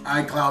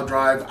iCloud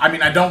drive. I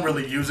mean, I don't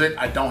really use it.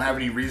 I don't have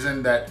any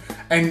reason that,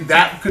 and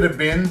that could have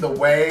been the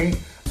way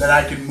that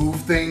I could move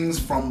things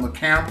from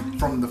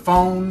the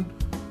phone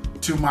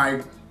to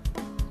my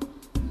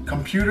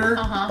computer.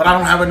 But I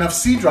don't have enough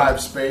C drive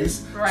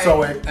space. Right.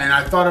 So and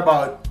I thought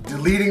about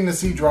deleting the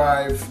C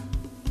drive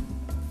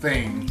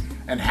thing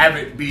and have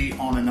it be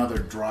on another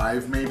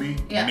drive, maybe.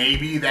 Yeah.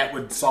 Maybe that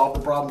would solve the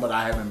problem, but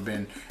I haven't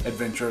been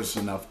adventurous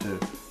enough to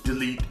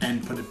delete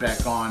and put it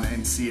back on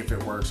and see if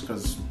it works,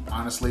 because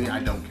honestly, I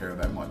don't care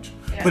that much.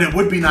 Yeah. But it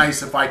would be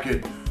nice if I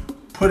could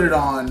put it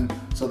on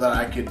so that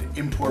I could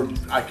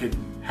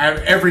have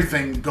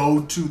everything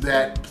go to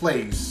that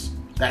place,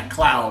 that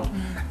cloud,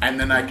 and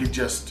then I could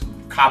just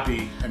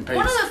copy and paste.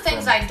 One of the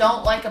things I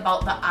don't like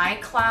about the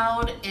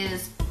iCloud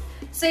is,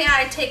 say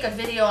I take a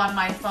video on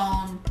my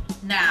phone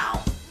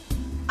now.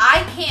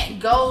 I can't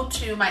go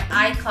to my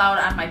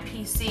iCloud on my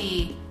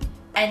PC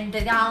and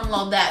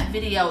download that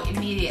video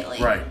immediately.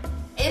 Right.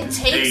 It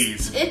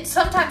days.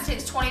 sometimes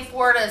takes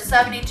 24 to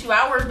 72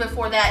 hours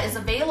before that is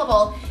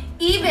available,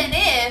 even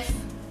if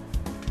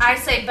I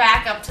say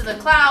back up to the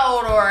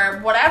cloud or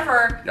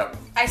whatever. Yep.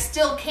 I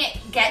still can't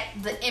get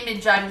the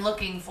image I'm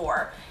looking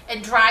for.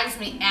 It drives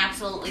me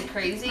absolutely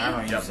crazy. I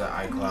don't use the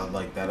iCloud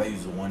like that. I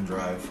use the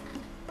OneDrive.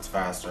 It's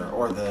faster,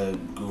 or the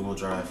Google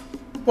Drive.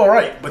 Well,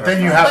 right, but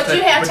then you have But to.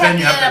 you have But to then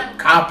you have have it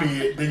to copy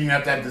it. Then you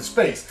have to have the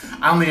space.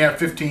 I only have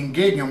 15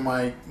 gig on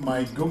my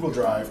Google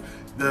Drive.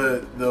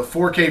 The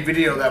 4K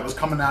video that was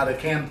coming out of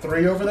Cam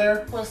 3 over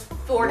there. Was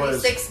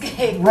 46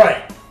 gig.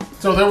 Right.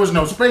 So there was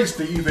no space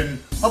to even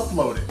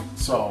upload it.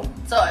 So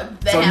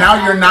they so have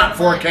now you're not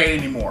all 4K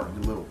anymore,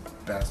 you little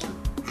bastard.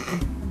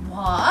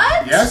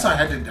 What? Yes, I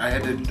had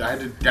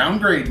to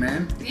downgrade,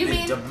 man. You Been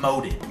mean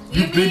demoted.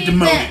 You've been mean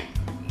demoted. that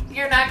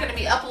you're not going to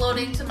be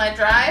uploading to my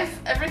drive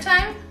every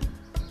time?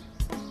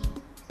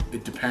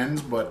 It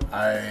depends, but You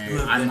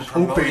have I'm been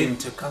promoted hoping.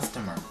 to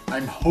customer.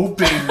 I'm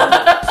hoping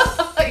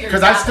Because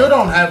because I still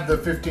don't have the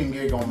 15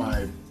 gig on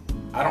my.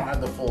 I don't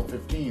have the full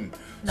 15,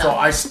 so No.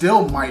 I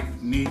still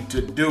might need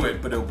to do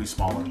it, but it'll be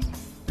smaller.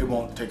 It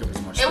won't take up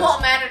as much. It space.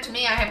 won't matter to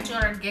me. I have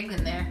 200 gig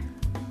in there.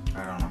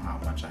 I don't know how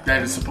much I have.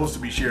 That is supposed to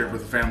be shared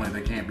with a family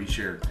that can't be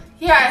shared.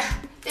 Yeah,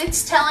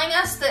 it's telling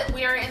us that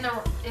we are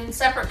in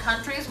separate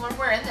countries when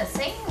we're in the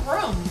same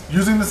room.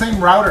 Using the same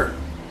router.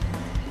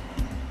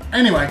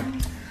 Anyway,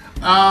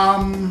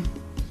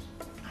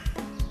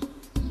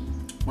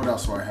 what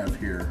else do I have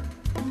here?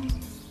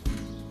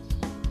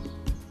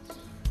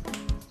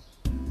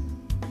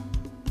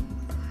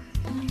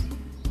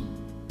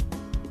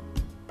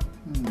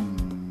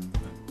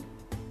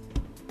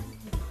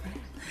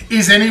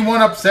 Is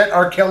anyone upset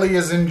R. Kelly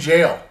is in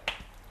jail?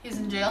 He's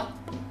in jail.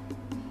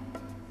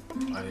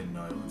 I didn't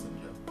know it was in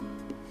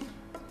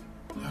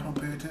jail. I don't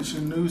pay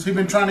attention to news. He's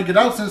been trying to get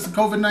out since the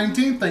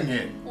COVID-19 thing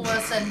hit.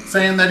 Listen,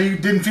 Saying that he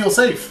didn't feel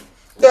safe.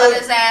 let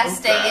his ass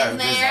stay in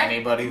Does there.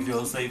 anybody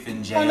feel safe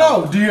in jail? I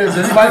know. Does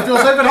anybody feel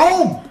safe at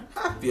home?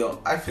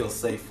 I feel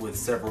safe with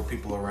several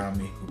people around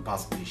me who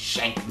possibly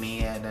shank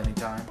me at any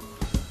time.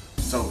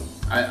 So,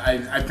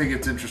 I think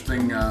it's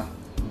interesting.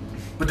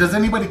 But does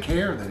anybody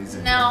care that he's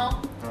in jail?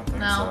 No. I don't think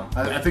No. so.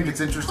 I think it's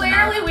interesting.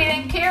 Clearly, we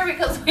didn't care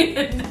because we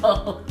didn't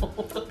know.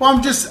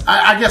 Well,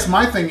 I guess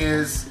my thing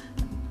is,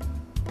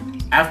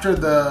 after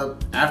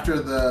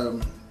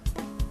the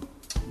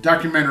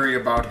documentary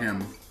about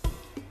him,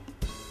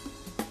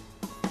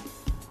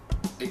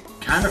 it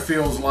kind of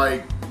feels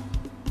like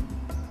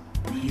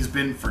he's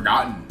been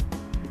forgotten.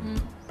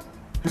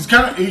 He's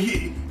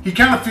he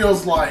kind of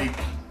feels like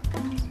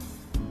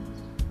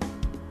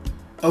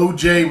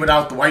OJ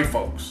without the white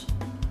folks.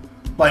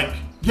 Like,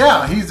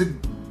 yeah, he's a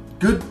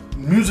good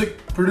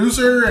music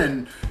producer,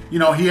 and you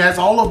know he has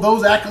all of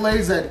those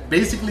accolades that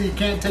basically you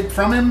can't take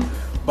from him.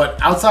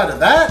 But outside of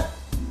that,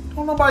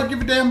 don't nobody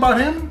give a damn about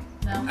him.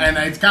 No. And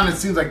it kind of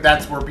seems like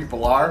that's where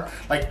people are.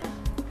 Like,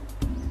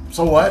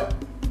 so what?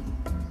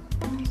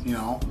 You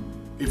know,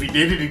 if he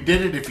did it, he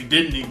did it. If he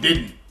didn't, he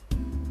didn't.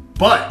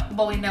 But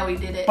we know he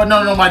did it.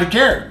 nobody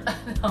cared.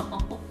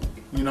 No.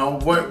 You know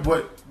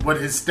what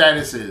his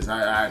status is.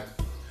 I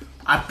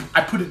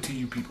put it to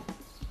you people.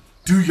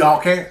 Do y'all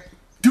care?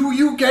 Do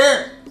you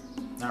care?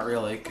 Not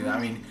really. 'Cause, I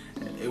mean,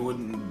 it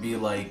wouldn't be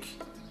like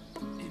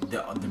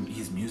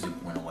his music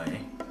went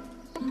away.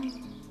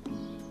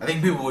 I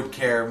think people would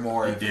care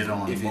more He did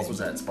on if what his- was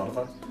that,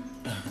 Spotify?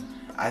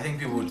 I think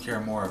people would care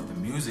more if the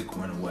music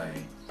went away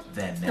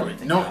than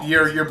everything No, else.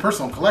 your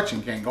personal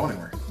collection can't go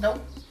anywhere. Nope.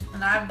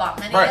 And I've bought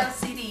many Right. a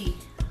CD.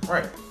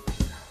 Right.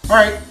 All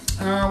right,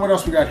 what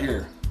else we got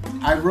here?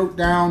 I wrote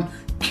down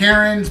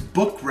Karen's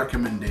book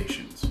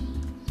recommendations.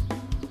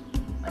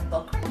 My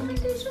book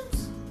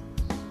recommendations?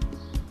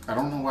 I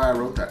don't know why I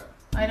wrote that.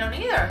 I don't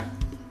either.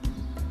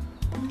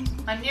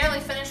 I'm nearly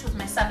finished with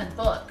my 7th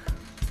book.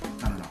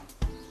 I don't know.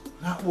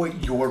 Not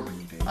what you're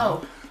reading.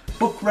 Oh.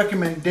 Book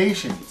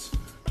recommendations.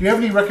 Do you have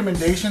any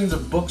recommendations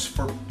of books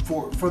for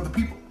the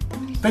people?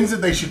 Things that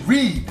they should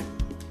read.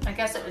 I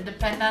guess it would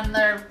depend on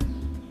their...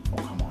 Oh,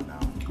 come on now.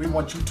 We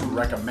want you to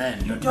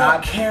recommend. You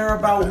don't care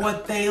about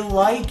what they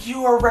like.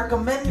 You are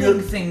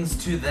recommending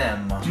things to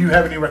them. Do you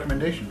have any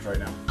recommendations right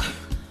now?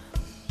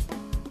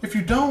 If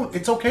you don't,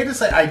 it's okay to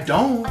say I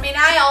don't. I mean,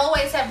 I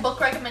always have book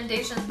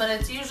recommendations, but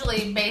it's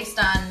usually based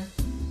on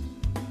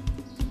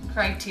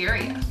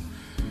criteria.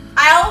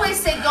 I always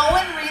say go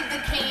and read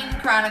the Kane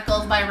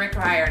Chronicles by Rick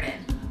Riordan.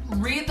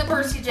 Read the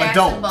Percy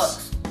Jackson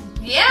books.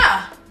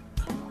 Yeah.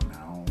 Come on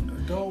now.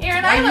 Adults.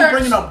 Aaron, Why are you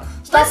bringing up...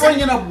 Stop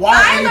bringing up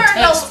YA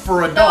text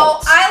for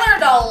adults. No, I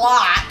learned a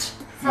lot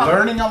from...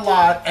 Learning a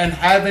lot and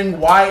having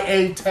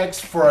YA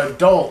text for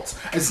adults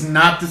is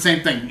not the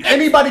same thing.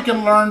 Anybody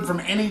can learn from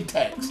any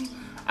text.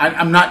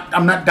 I'm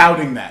not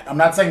doubting that. I'm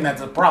not saying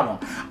that's a problem.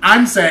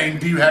 I'm saying,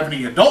 do you have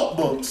any adult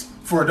books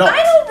for adults?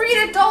 I don't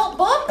read adult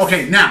books.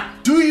 Okay, now,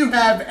 do you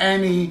have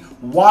any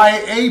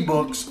YA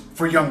books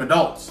for young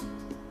adults?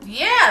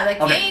 Yeah,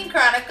 the Okay. Kane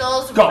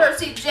Chronicles, Go.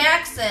 Percy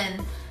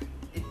Jackson.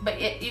 But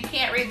you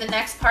can't read the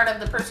next part of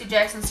the Percy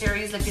Jackson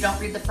series if you don't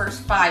read the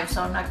first 5,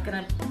 so I'm not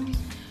gonna...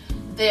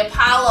 The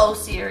Apollo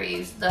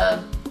series, there's...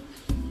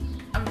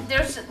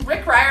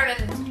 Rick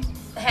Riordan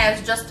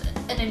has just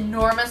an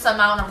enormous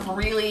amount of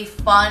really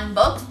fun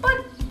books,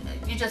 but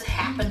you just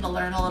happen to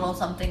learn a little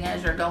something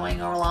as you're going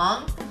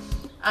along.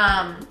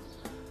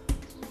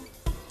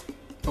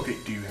 Okay,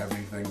 do you have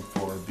anything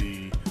for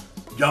the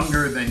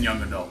younger than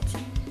young adults?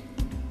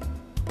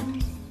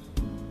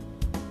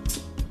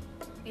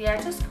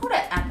 Yeah, just go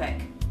to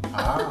Epic.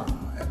 Ah,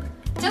 Epic.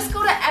 Just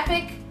go to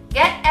Epic,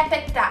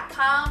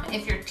 getepic.com.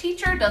 If your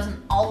teacher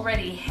doesn't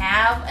already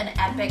have an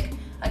Epic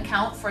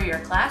account for your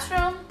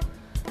classroom,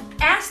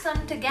 ask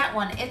them to get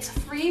one. It's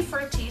free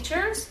for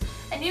teachers,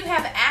 and you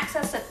have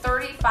access to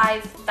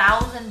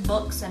 35,000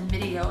 books and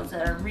videos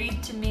that are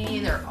read to me,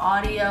 they're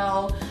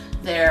audio,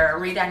 they're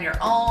read on your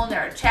own,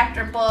 there are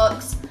chapter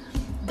books,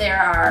 there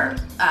are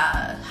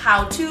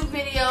how-to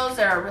videos,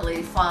 there are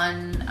really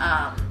fun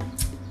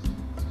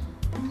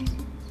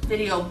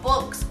video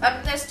books.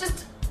 There's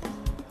just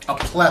A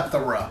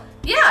plethora.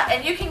 yeah,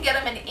 and you can get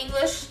them in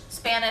English,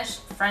 Spanish,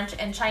 French,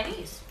 and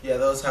Chinese. Yeah,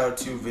 those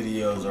how-to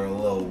videos are a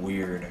little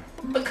weird.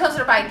 Because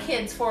they're by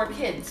kids, for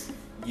kids.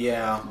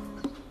 Yeah,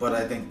 but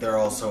I think they're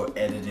also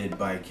edited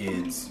by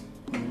kids.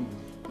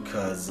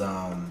 Cause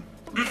Some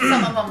of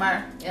them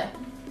are, yeah.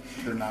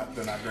 They're not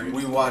great.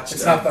 we watched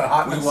It's not the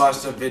hotness. we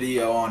watched a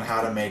video on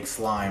how to make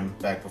slime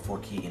back before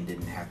Keegan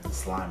didn't have the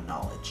slime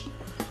knowledge.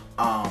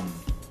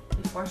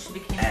 Before she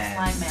became a And-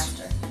 slime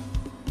master.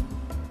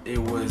 It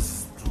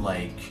was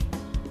like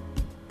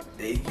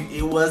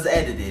it was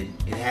edited.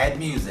 It had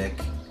music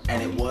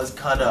and it was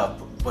cut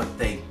up, but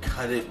they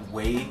cut it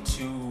way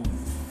too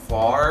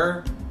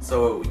far,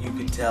 so you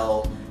could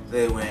tell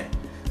they went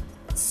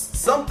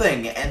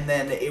something, and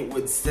then it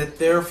would sit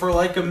there for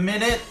like a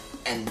minute,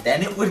 and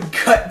then it would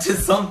cut to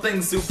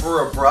something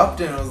super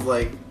abrupt, and it was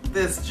like,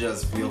 this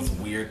just feels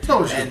weird.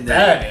 So it's just and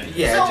bad editing.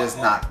 yeah, So, just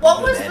not. What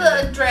good was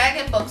editing. the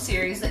Dragon Book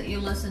series that you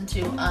listened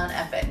to on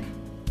Epic?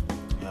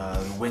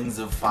 Wings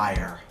of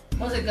Fire?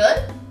 Was it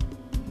good?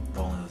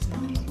 Only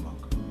listened to one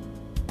book.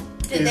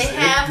 Did Is they it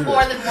have good?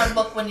 more than one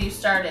book when you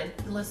started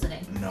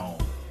listening? No.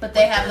 But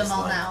they have there's them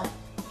all like now.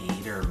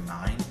 8 or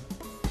 9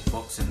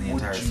 books in the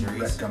Would entire you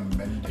series.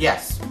 recommend it?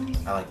 Yes,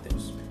 I like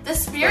those. The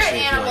Spirit Especially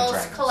if you like Animals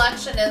dragons.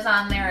 collection is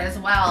on there as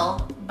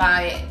well.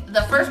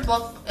 The first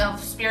book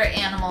of Spirit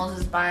Animals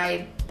is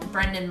by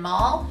Brendan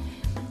Mull.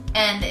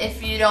 And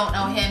if you don't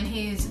know him,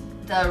 he's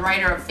the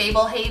writer of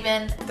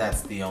Fablehaven.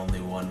 That's the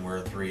only one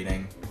worth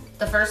reading.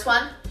 The first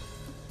one.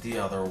 The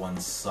other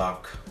ones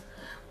suck.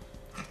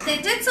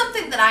 They did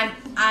something that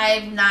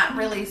I've not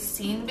really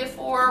seen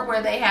before,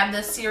 where they have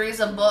this series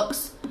of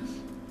books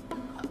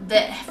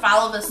that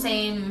follow the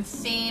same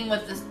theme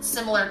with the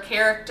similar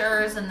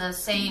characters and the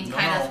same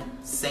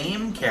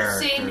Same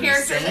characters. Same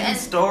characters Same and-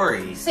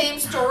 story. same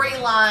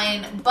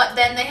storyline, but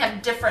then they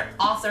have different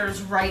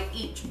authors write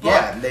each book.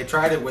 Yeah, they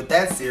tried it with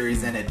that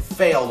series and it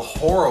failed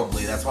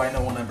horribly. That's why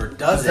no one ever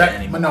does it That,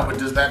 anymore. no, but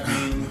does that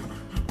mean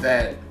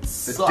that the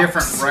Sucks.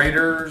 different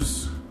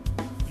writers,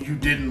 you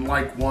didn't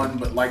like one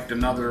but liked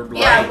another? Blah,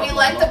 Yeah, blah, we blah,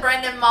 like blah. the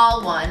Brendan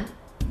Mull one.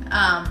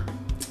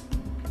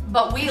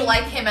 But we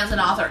like him as an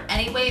author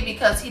anyway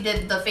because he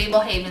did the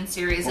Fablehaven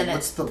series Well, and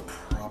what's the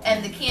problem?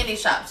 and the Candy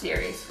Shop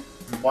series.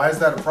 Why is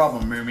that a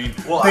problem? I mean,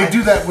 Well, they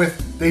do that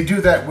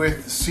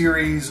with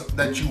series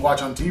that you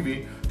watch on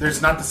TV.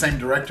 There's not the same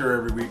director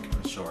every week.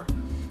 Sure.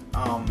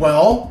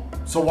 Well,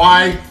 so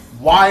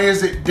why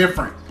is it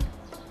different?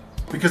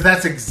 Because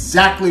that's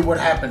exactly what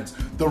happens.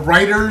 The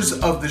writers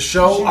of the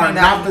show You are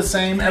may not the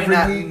same you every may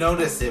not week.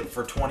 notice it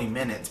for 20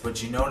 minutes,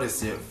 but you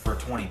notice it for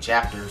 20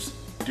 chapters.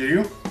 Do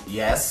you?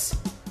 Yes,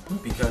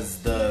 because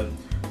the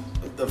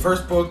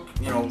first book,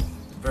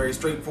 very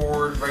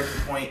straightforward, right to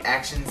the point.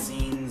 Action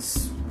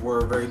scenes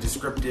were very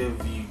descriptive.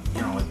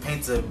 You know, it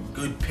paints a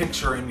good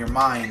picture in your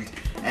mind.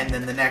 and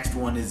then the next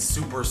one is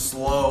super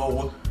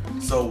slow.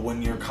 So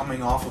when you're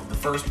coming off of the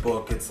first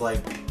book, it's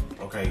like,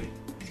 okay,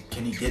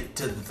 can you get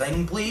to the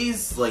thing,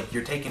 please? Like,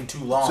 you're taking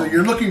too long. So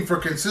you're looking for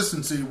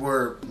consistency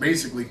where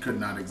basically could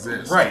not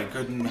exist. Right, it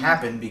couldn't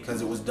happen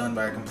because it was done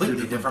by a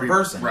completely different people.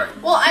 person. Right.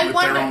 Well, I With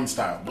wonder. their own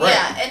style. Yeah,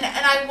 Right.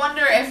 and I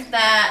wonder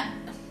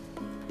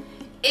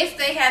if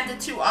they had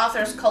the two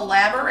authors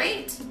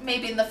collaborate,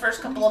 maybe in the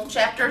first couple of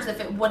chapters,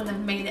 if it wouldn't have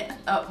made it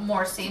a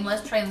more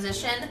seamless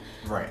transition.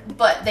 Right.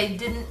 But they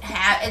didn't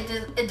have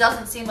it. It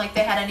doesn't seem like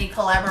they had any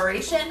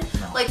collaboration.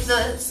 No. Like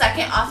the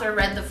second author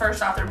read the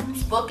first author's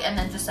book and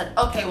then just said,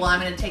 "Okay, well, I'm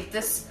going to take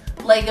this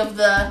leg of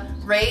the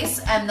race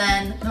and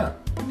then Yeah.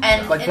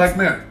 and Like Black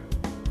Mirror.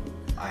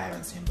 I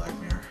haven't seen Black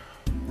Mirror.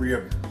 Where you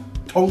have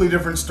totally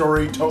different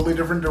story, totally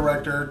different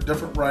director,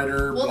 different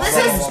writer. Well, blah, this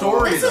blah, is blah, blah,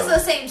 story, this is though. the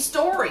same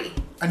story.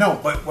 I know,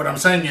 but what I'm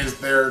saying is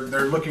they're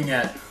looking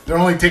at, they're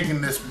only taking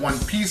this one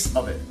piece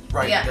of it.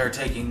 Right, Yeah. they're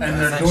taking And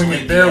they're essentially doing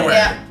it the their end.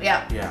 way.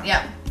 Yeah.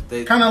 Yeah.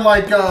 They, Kind of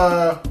like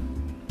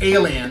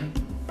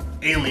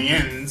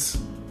Aliens,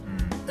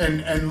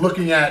 and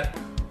looking at,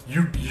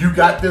 you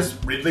got this,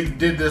 Ridley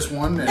did this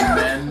one, and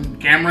then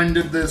Cameron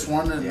did this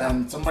one, and Yeah.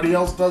 then somebody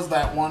else does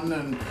that one,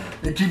 and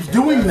it keeps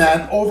doing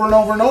that over and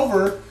over and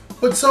over.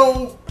 But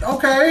so,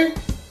 okay,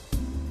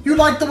 you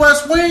like The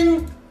West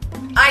Wing?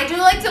 I do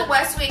like The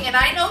West Wing, and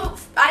I know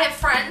I have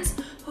friends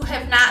who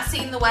have not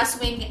seen The West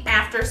Wing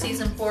after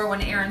season 4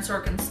 when Aaron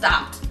Sorkin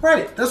stopped.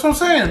 Right, that's what I'm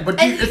saying, but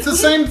And it's the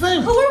same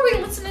thing. Who were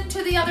we listening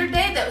to the other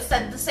day that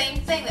said the same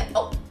thing? That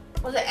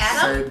was it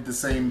Adam? Said the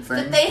same thing.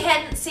 That they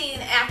hadn't seen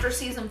after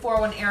season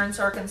 4 when Aaron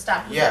Sorkin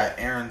stopped. Was yeah,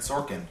 Aaron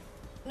Sorkin.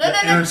 No,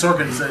 Aaron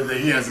Sorkin said that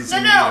he hasn't No,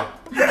 seen no.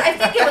 it yet. I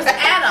think it was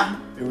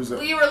Adam. It was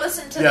We were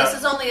listening to Yeah. This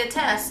Is Only a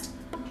Test.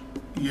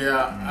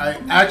 Yeah,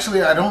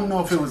 I don't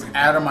know if it was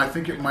Adam. I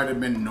think it might have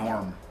been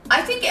Norm.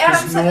 I think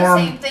Adam 'Cause said the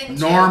same thing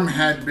too. Norm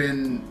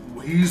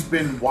he's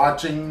been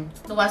watching,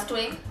 The West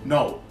Wing.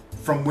 no,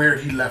 from where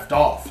he left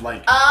off.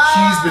 Like,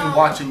 Oh. he's been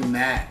watching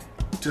that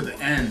to the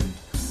end.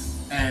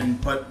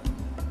 But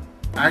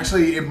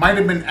actually, it might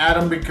have been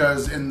Adam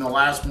because in the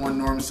last one,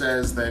 Norm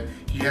says that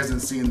he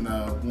hasn't seen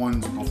the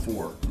ones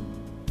before.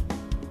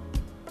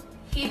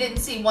 He didn't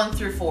see 1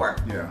 through 4,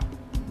 Yeah.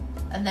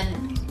 and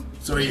then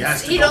So he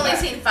has to he'd go only back.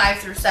 seen 5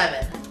 through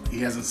 7.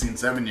 He hasn't seen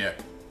 7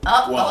 yet.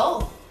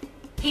 Oh.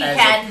 He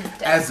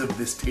hadn't. As of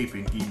this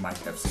taping, he might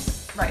have seen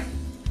it. Right.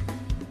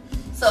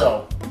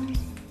 So,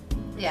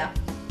 Yeah.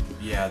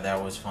 Yeah,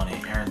 that was funny.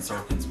 Aaron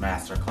Sorkin's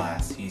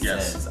masterclass. He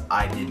Yes. says,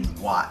 I didn't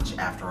watch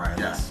after I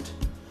Yes.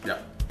 left. yeah.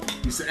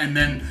 And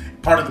then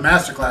part of the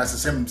masterclass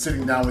is him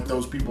sitting down with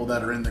those people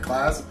that are in the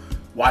class,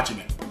 watching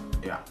it.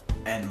 Yeah.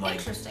 And, like,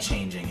 Interesting.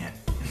 changing it.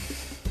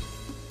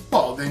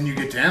 Well, then you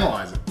get to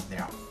analyze it,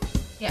 Yeah.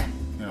 Yeah.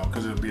 you know,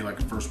 because it would be like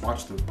a first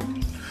watch through.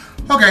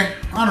 Okay,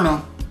 I don't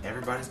know.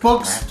 Everybody's got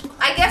Books. a masterclass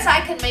I guess I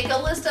can make a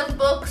list of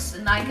books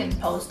and I can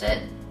post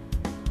it.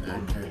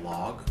 on the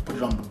blog. Put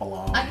it on the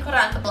blog. I can put it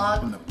on the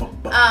blog. On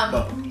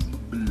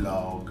the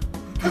blog.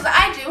 Because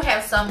I do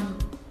have some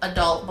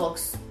adult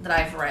books that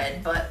I've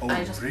read, but Oh,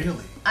 I just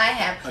really? I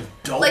have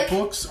Adult like,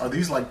 books? Are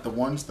these like the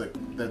ones that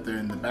they're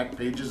in the back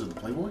pages of the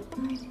Playboy?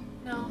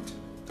 No.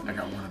 I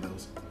got one of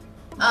those.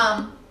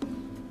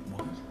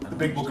 What? The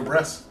Big Book of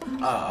Breasts.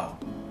 Oh.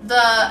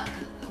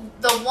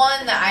 The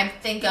one that I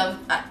think of,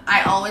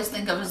 I always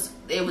think of as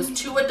it was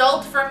too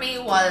adult for me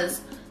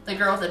was The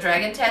Girl with the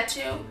Dragon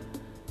Tattoo.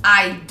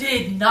 I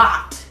did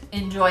not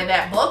enjoy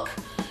that book,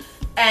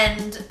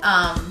 and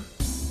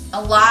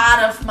a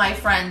lot of my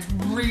friends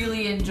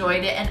really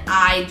enjoyed it, and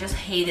I just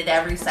hated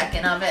every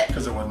second of it.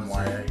 Because it wasn't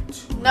YA.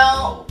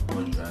 No.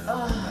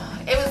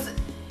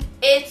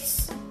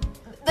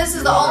 This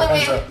is the only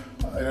As way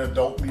an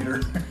adult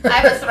meter. I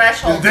have a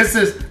threshold. This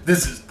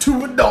is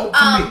too adult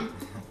for me.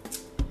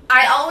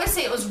 I always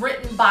say it was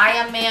written by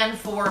a man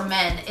for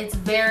men. It's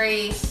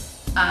very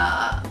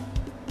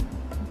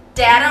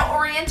data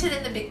oriented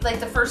in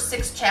the first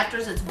 6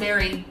 chapters. It's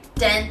very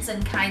dense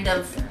and kind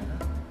of.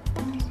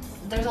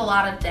 There's a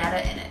lot of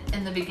data in it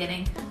in the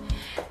beginning,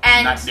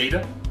 and Not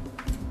data.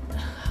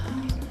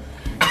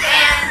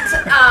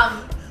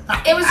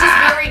 it was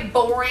just very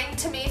boring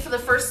to me for the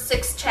first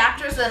 6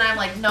 chapters. And I'm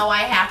like, no, I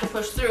have to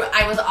push through.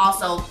 I was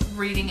also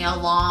reading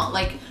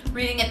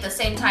reading at the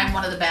same time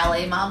one of the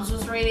ballet moms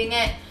was reading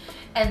it.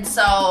 And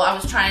so I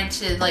was trying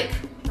to,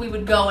 we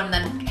would go and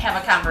then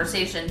have a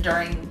conversation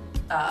during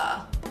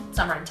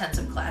summer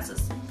intensive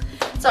classes.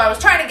 So I was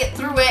trying to get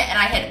through it, and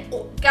I had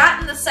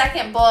gotten the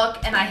 2nd book,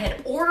 and I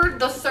had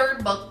ordered the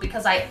 3rd book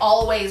because I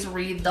always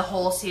read the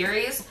whole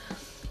series.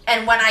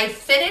 And when I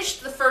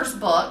finished the 1st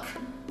book,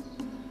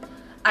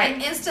 I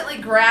instantly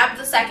grabbed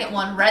the 2nd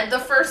one, read the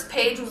first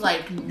page, was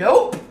like,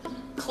 nope.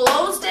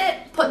 Closed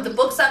it, put the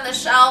books on the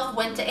shelf,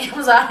 went to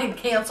Amazon and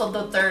canceled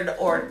the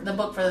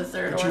book for the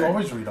 3rd But order. you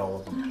always read all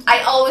of them. I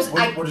always,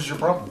 What is your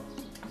problem?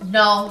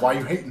 no, Why are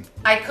you hating?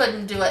 I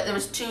couldn't do it. There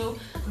was too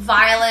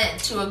violent,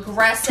 too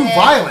aggressive. Too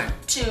violent.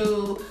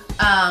 Too,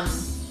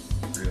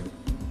 Really?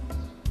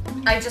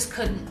 I just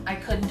couldn't. I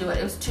couldn't do it.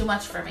 It was too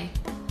much for me.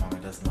 Oh,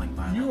 it doesn't like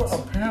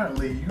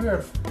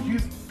violence.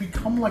 You've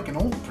become like an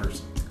old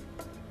person.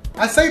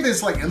 I say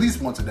this like at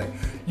least once a day.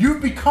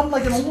 You've become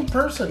like an old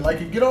person. Like,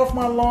 you get off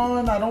my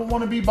lawn. I don't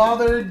want to be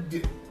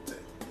bothered.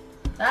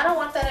 I don't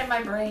want that in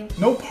my brain.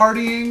 No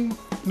partying.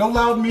 No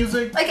loud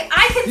music. Like,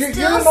 I can You're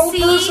still an old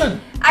see.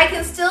 person. I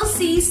can still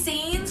see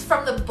scenes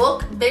from the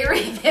book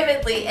very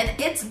vividly, and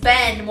it's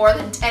been more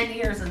than 10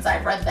 years since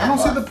I've read that I don't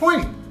book. see the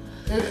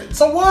point.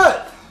 So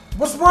what?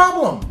 What's the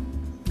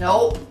problem?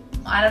 Nope.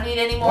 I don't need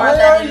any more of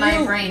that in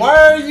my brain. Why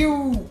are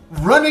you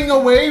running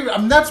away? I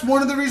mean, that's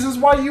one of the reasons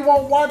why you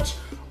won't watch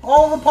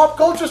all the pop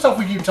culture stuff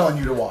we keep telling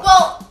you to watch.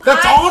 Well,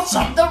 that's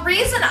awesome. The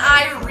reason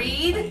I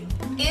read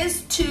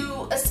is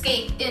to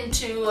escape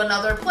into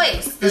another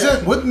place.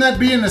 Wouldn't that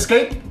be an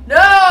escape? No,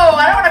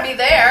 I don't want to be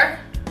there.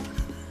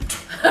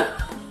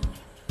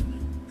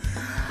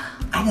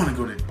 I want to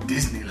go to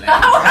Disneyland.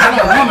 I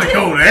don't want to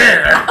go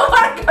there. I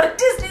want to go to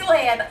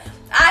Disneyland.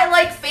 I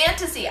like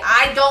fantasy.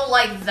 I don't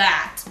like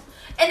that.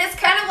 And it's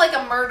kind of like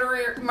a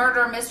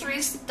murder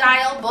mystery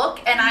style book,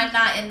 and I'm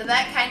not into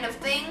that kind of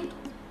thing.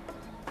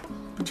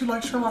 But you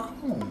like Sherlock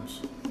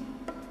Holmes.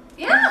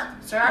 Yeah,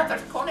 Sir Arthur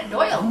Conan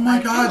Doyle. Oh my I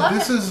do God, love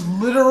this it. is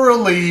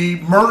literally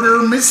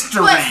murder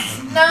mystery.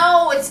 But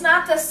no, it's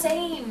not the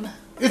same.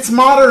 It's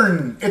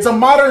modern. It's a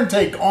modern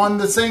take on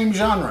the same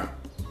genre.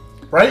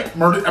 Right?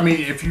 Murder. I mean,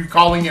 if you're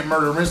calling it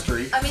murder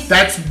mystery,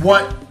 that's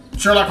what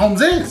Sherlock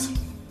Holmes is.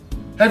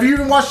 Have you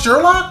even watched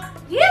Sherlock?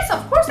 Yes,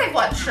 of course I've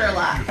watched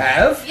Sherlock. You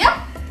have? Yep.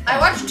 I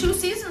watched 2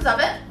 seasons of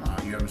it.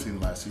 You haven't seen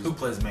the last season. Who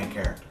plays the main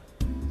character?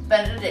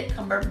 Benedict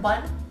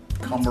Cumberbatch.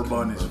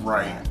 Cumberbund is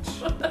right.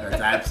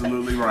 That's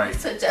absolutely right.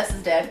 So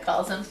Jess's dad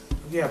calls him.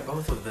 Yeah,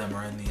 both of them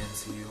are in the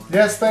MCU.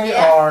 Yes, they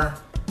are.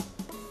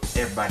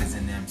 Everybody's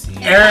in the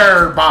MCU.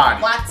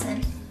 Everybody.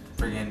 Watson.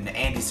 Friggin'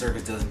 Andy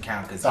Serkis doesn't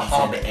count because The he's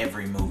Hobbit. in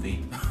every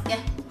movie.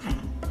 Yeah.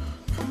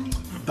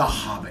 The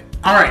Hobbit.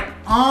 All right.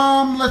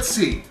 Let's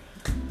see.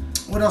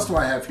 What else do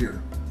I have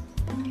here?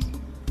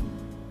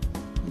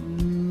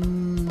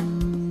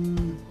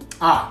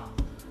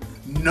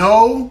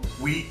 No,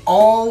 we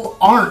all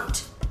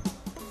aren't.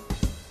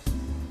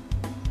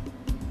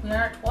 We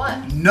aren't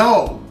what?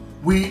 No,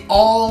 we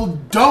all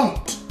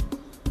don't.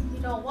 You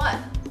know what?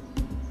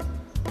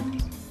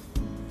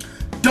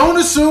 Don't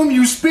assume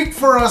you speak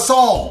for us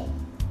all.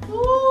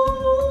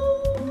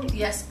 Ooh,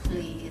 yes,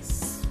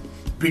 please.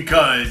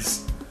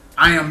 Because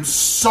I am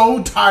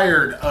so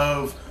tired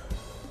of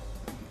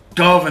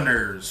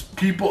governors,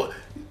 people.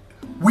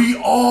 We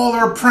all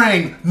are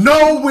praying.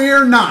 No,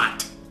 we're not.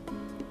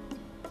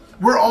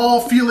 We're all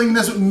feeling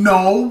this.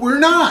 No, we're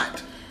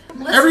not.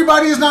 Listen.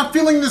 Everybody is not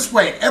feeling this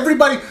way.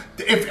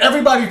 If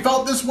everybody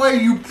felt this way,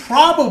 you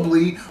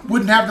probably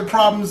wouldn't have the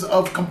problems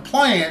of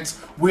compliance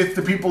with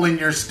the people in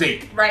your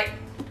state.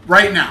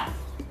 Right now.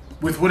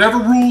 With whatever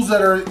rules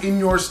that are in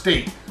your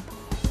state.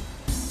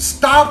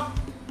 Stop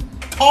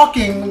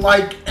talking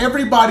like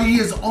everybody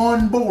is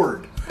on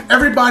board.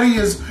 Everybody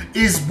is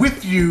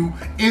with you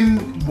in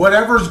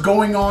whatever's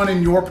going on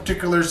in your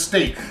particular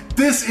state.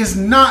 This is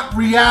not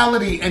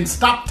reality, and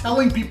stop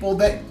telling people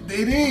that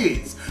it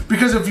is.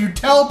 Because if you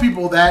tell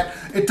people that,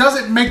 it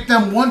doesn't make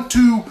them want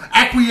to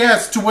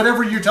acquiesce to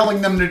whatever you're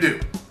telling them to do.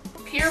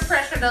 Peer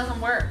pressure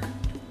doesn't work.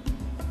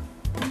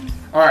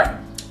 All right.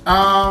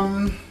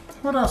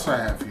 What else I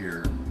have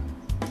here?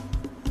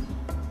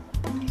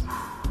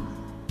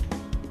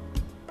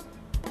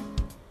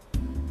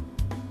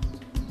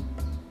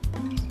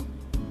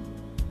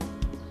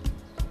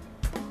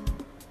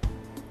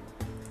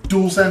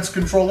 DualSense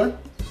controller.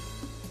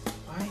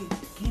 Why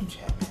game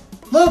chat, man?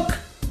 Look,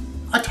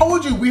 I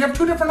told you we have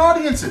 2 different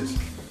audiences.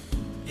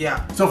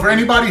 Yeah. So for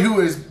anybody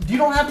who is, you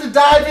don't have to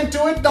dive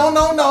into it.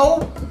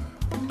 No.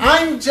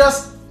 I'm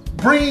just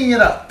bringing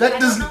it up. That I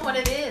does don't know what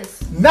it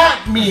is.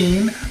 not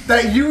mean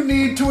that you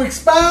need to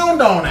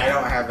expound on I it.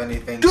 don't have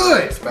anything Good.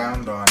 to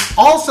expound on.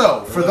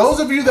 Also, for those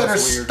of you that are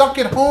That's weird. stuck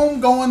at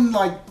home going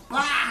like,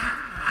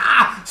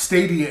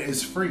 Stadia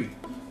is free.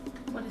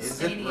 What is Is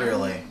Stadia? it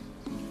really?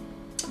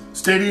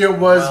 Stadia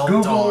was Well,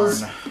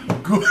 Google's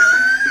darn.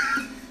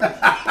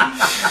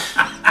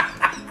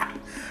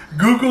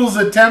 Google's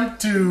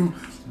attempt to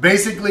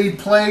basically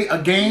play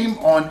a game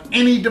on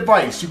any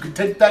device. You can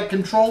take that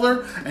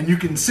controller and you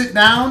can sit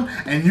down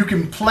and you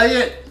can play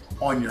it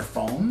on your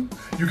phone.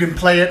 You can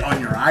play it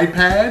on your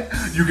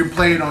iPad. You can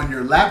play it on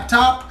your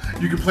laptop.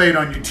 You can play it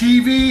on your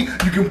TV.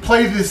 You can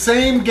play the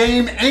same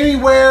game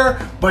anywhere,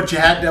 but you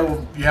have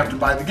to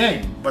buy the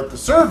game. But the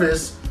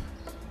service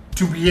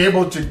to be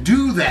able to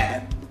do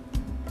that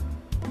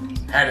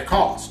had a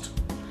cost.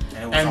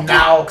 And it was a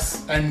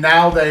box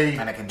now they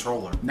and a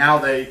controller.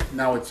 now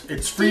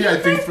it's free. I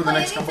think for the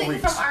next couple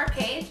weeks. weeks. From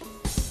arcade?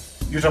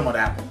 You're talking about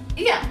Apple?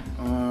 Yeah.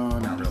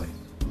 Not really.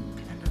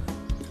 Kind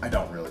of. I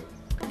don't really.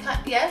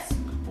 Yes.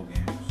 Couple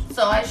games.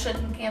 So I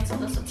shouldn't cancel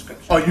the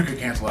subscription. Oh, you could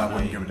cancel it. I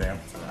wouldn't give a damn.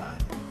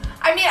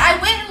 I mean, I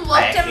went and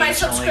looked I at my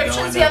occasionally subscriptions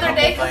go into the a other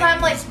day couple because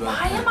I'm like,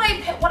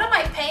 things, but- what am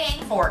I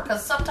paying for?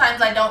 Because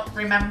sometimes I don't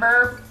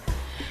remember.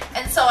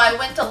 And so I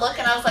went to look,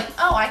 and I was like,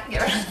 oh, I can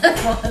get rid of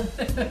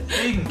that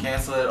one. You can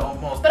cancel it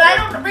almost. But I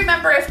don't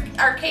remember if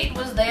arcade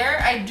was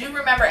there. I do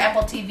remember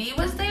Apple TV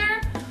was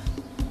there.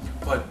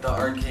 But the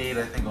arcade,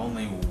 I think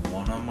only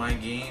one of my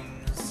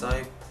games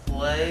I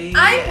play.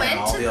 I and went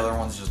all to- the other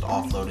ones just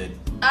offloaded.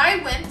 I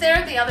went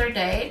there the other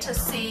day to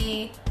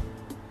see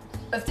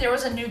if there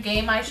was a new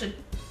game I should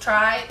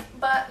try,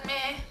 but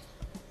meh,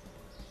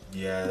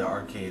 Yeah, the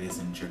arcade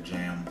isn't your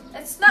jam.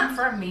 it's not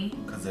for me.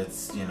 Because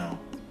it's,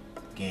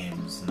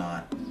 games,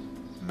 not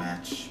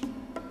match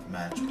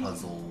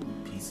puzzle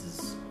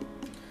pieces.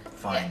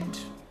 Find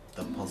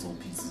the puzzle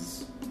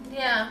pieces.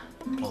 Yeah,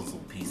 Puzzle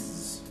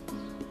pieces.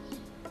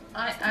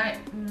 Puzzle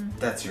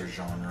That's your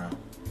genre.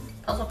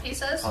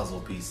 pieces? Puzzle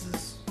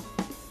pieces.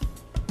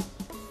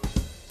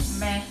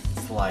 Meh.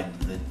 Slide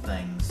the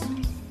things so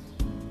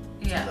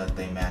Yeah. that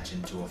they match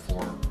into a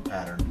 4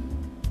 pattern.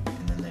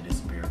 And then they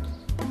disappear.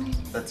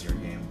 That's your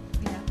game.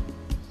 Yeah.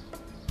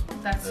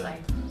 That's The,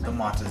 like, the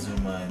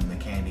Montezuma and the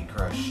Candy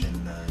Crush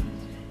and the...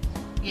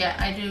 yeah,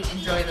 I do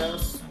enjoy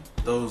those.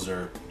 Those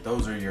are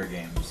your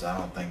games. I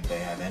don't think they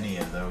have any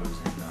of those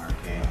in the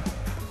arcade.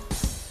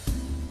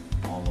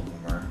 All of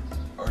them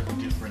are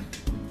different.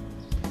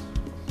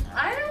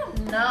 I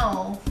don't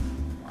know.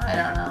 I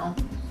don't know.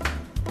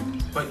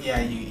 But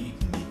yeah, you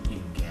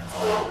can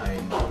cancel it. I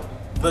mean,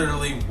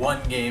 literally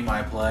one game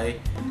I play,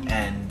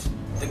 and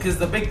because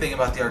the big thing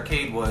about the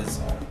arcade was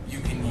you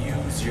can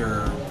use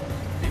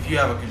if you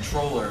have a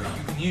controller,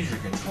 you can use your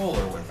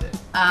controller with it.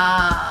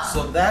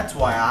 So that's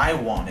why I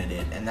wanted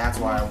it, and that's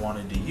why I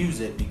wanted to use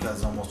it,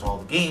 because almost all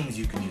the games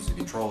you can use the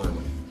controller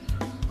with.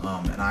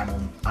 And I'm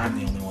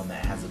the only one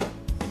that has a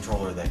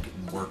controller that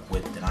can work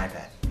with an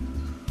iPad.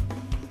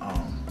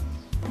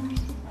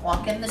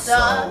 Walking the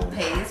dog So-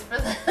 pays for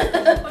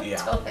the Yeah.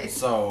 toys.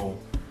 So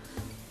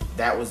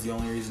that was the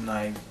only reason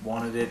I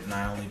wanted it, and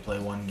I only play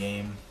one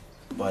game.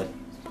 But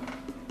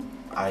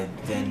I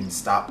then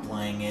stopped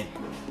playing it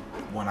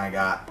when I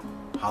got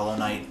Hollow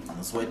Knight on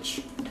the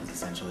Switch, because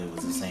essentially it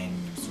was the same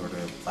sort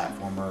of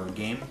platformer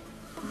game.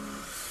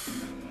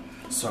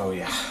 So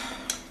yeah.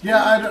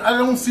 Yeah, I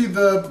don't see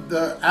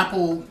the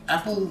Apple.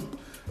 I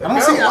don't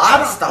got see a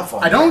lot of stuff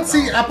on I don't there,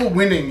 see though. Apple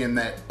winning in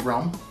that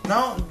realm.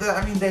 No,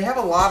 I mean they have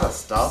a lot of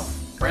stuff,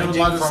 They have a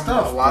ranging lot of from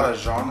stuff, a lot but- of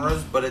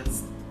genres, but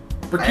it's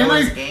But can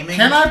iOS gaming?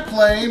 can I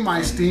play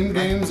my Steam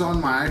games on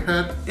my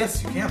iPad?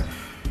 yes, you can.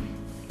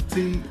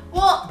 See,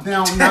 Well,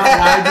 now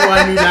why do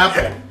I need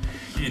Apple?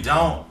 You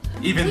don't,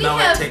 even We though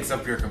have- it takes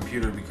up your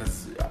computer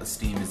because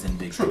Steam is in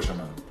big True. picture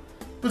mode.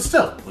 But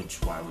still, Which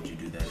why would you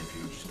do that if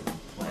you were just going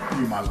to play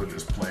it? you might as well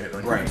just play it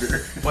on your Right.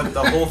 computer. But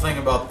the whole thing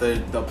about the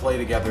play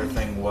together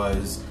thing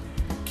was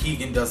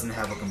Keegan doesn't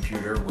have a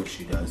computer, which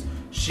she does.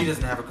 She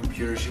doesn't have a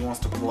computer. She wants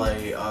to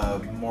play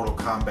Mortal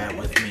Kombat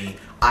with me.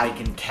 I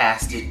can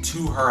cast it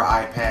to her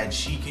iPad.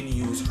 She can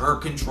use her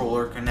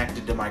controller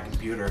connected to my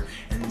computer,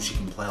 and then she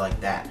can play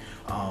like that.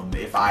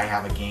 If I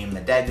have a game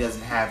that Dad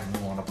doesn't have and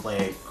we want to play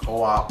it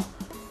co-op,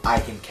 I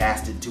can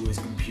cast it to his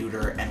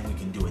computer, and we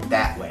can do it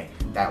that way.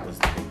 That was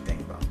the big thing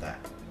about that.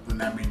 Then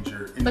that means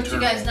you're. but you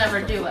guys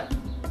never do it.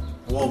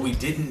 Well, we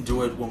didn't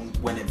do it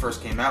when it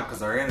first came out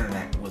because our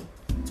internet was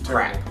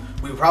crap. Terrible.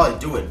 We would probably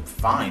do it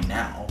fine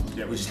now.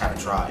 Yeah, we just haven't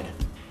tried.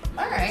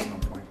 All right. No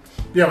point.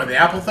 Yeah, but the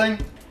Apple thing.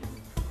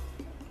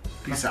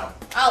 Peace out.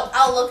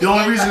 I'll look. The only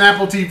again, reason but-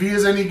 Apple TV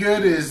is any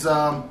good is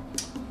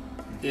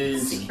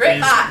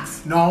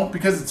BritBox. no,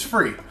 because it's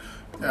free.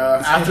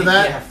 After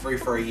that, yeah, free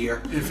for a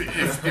year.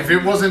 if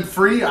it wasn't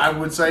free, I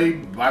would say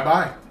bye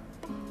bye.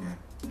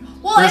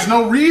 Well, There's and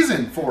no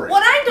reason for it.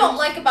 what I don't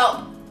like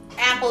about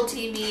Apple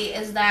TV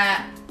is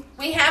that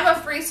we have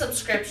a free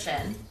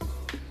subscription.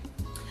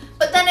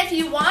 But then if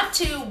you want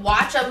to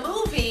watch a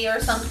movie or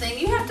something,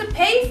 you have to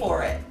pay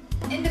for it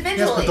individually.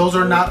 Yes, but those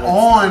are not It's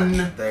on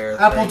not their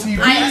Apple thing.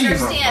 TV. I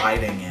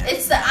Providing understand. it.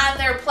 It's on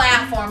their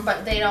platform,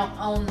 but they don't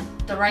own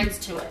the rights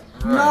to it.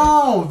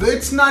 No,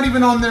 it's not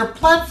even on their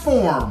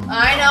platform.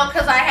 I know,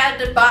 because I had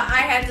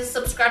to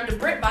subscribe to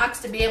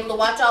BritBox to be able to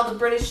watch all the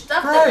British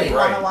stuff that we Right.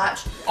 want to Right. watch.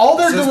 All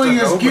they're It's just doing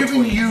a is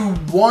giving go-between. you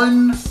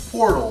one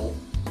portal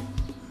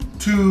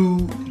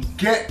to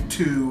get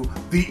to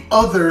the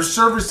other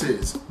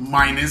services,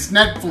 minus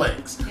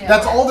Netflix. Yeah.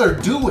 That's all they're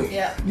doing.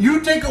 Yeah. You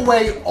take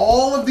away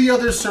all of the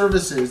other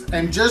services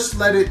and just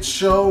let it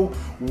show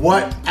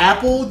what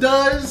Apple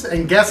does,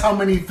 and guess how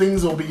many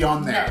things will be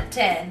on there. No,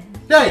 10.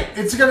 Yeah,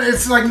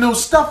 it's like no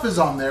stuff is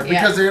on there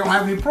because Yeah. they don't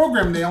have any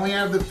program. They only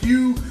have the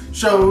few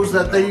shows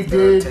that they There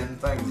are did. 10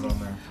 things on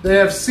there. They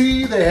have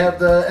C, they have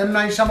the M.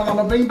 Night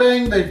Shyamalan Bing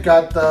Bang, they've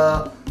got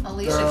the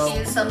Alicia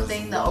Keys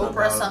something, the There's one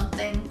Oprah about-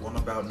 something. One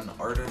about an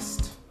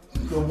artist.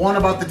 one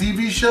about the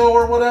TV show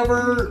or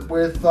whatever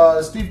with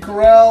Steve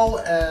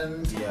Carell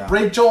and Yeah.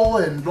 Rachel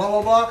and blah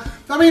blah blah.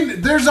 I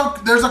mean, there's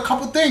a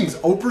couple things.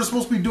 Oprah's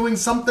supposed to be doing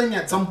something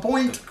at some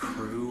point.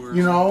 Crew or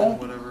You know? something,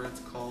 whatever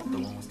it's called. The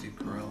one with Steve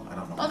Carell. I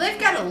don't know. Oh, they've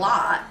got a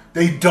lot.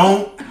 They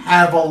don't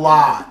have a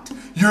lot.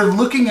 You're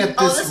looking at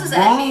Oh, this this is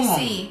wrong.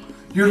 NBC.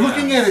 You're Yeah,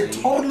 looking at it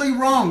see? totally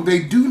wrong. They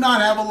do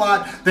not have a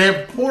lot. They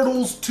have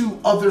portals to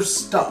other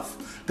stuff.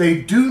 they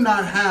do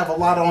not have a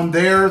lot on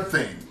their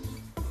thing.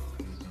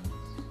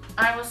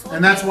 I was looking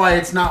And that's why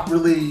it's not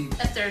really...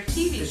 at their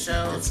TV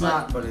shows. It's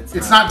not, but it's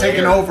it's not not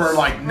taking theirs. over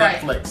like Right.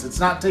 Netflix. It's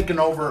not taking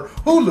over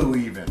Hulu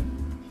even.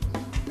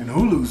 And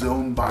Hulu's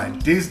owned by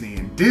Disney,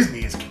 and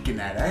Disney is kicking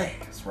that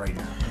ass right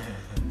now.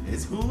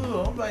 Is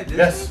Hulu owned by Disney?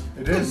 Yes,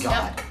 it is.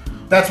 God.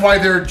 That's why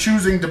they're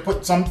choosing to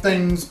put some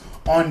things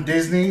on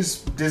Disney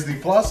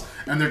Plus,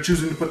 and they're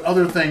choosing to put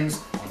other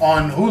things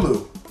on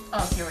Hulu.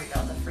 Oh, here we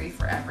go. The free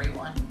for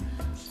everyone.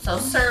 So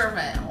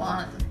Servant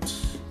one.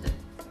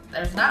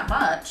 There's not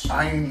much.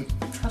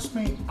 Trust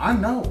me, I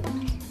know.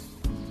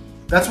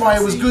 That's why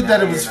it was See, good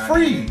that now it was you're not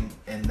free. even-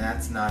 and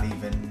that's not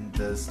even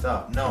the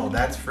stuff. No,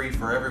 that's free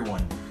for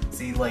everyone.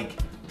 See, like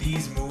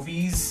these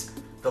movies,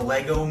 the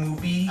Lego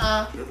movie,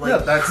 Yeah,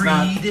 that's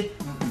Creed.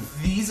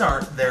 These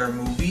aren't their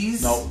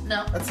movies. No.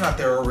 No. That's not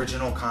their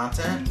original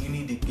content. You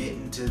need to get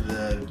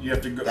into You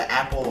have to go. the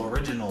Apple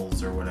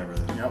Originals or whatever.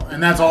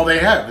 And that's all they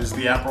have is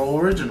the Apple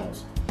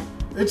Originals.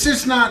 It's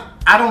just not.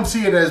 I don't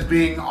see it as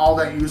being all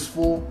that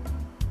useful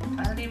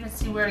I don't even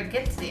see where to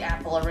get to the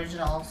Apple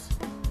Originals.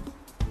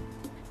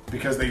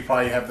 because they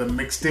probably have them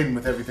mixed in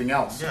with everything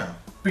else. Yeah.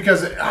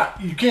 Because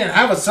you can't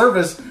have a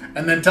service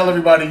and then tell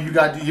everybody you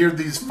got to hear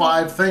these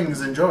 5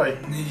 things. Enjoy.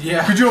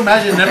 Yeah. Could you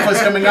imagine Netflix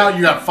coming out?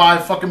 You got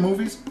 5 fucking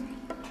movies.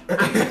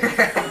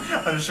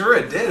 I'm sure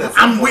it did.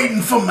 I'm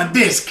waiting for my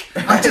disc.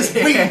 I'm just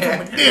waiting for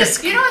my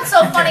disc. You know what's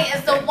so funny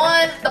is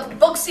the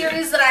book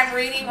series that I'm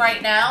reading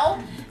right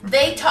now,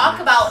 they talk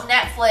about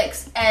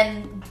Netflix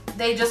and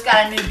they just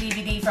got a new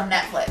DVD from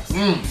Netflix.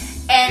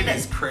 And It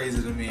is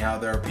crazy to me how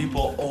there are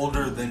people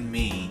older than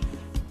me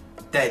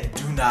that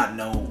do not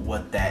know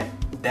what that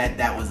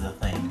was a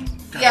thing.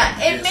 yeah,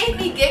 it made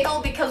me giggle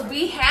because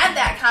we had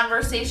that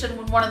conversation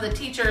when one of the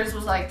teachers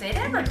was like, they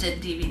never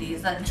did DVDs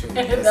on Yes,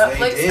 Netflix.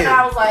 they did. And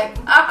I was like,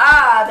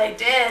 aha, they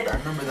did. I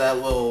remember that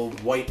little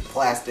white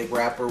plastic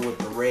wrapper with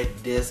the red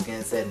disc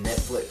and it said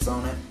Netflix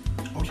on it.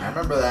 I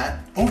remember that.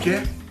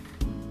 Okay.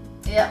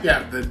 Yeah.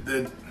 Yeah.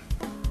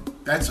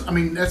 That's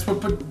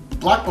what put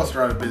Blockbuster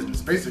out of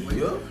business, basically.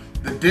 Yup.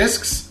 The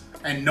discs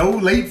and no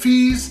late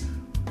fees.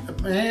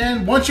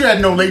 Man, once you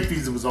had no late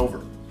fees, it was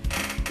over.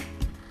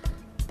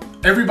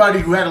 Everybody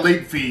who had a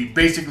late fee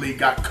basically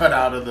got cut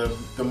out of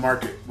the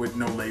market with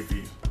no late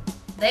fees.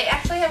 They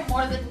actually have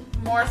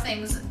more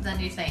things than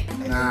you think. I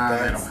think Nah, they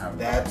that's- don't have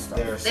That's that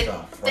their They,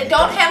 stuff. they right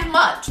don't there. have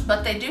much,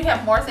 but they do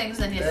have more things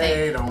than you think.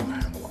 They don't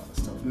have a lot of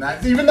stuff.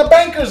 Not even the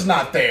banker's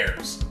not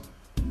theirs.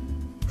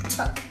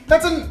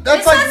 That's It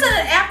like says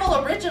an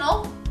Apple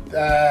original.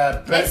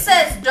 but- It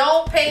says,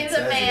 don't pay the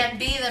says man,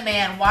 be the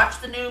man,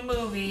 watch the new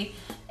movie,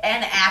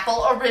 an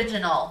Apple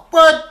original.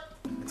 what?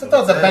 I what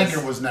thought it the says.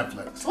 banker was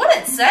Netflix. That's what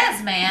it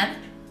says, man.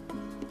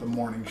 The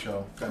morning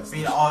show. That's I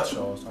mean, the all-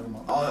 show I was talking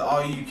about.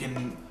 All you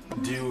can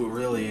do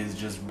really is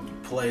just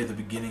play the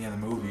beginning of the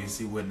movie and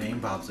see what name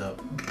pops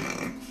up.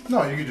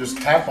 No, you could just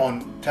tap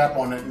on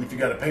it, and if you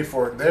got to pay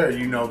for it there,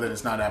 you know that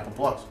it's not Apple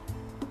Plus.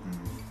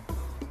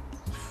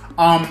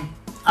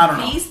 I don't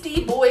know.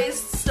 Beastie Boys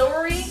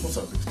story. What's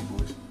up, Beastie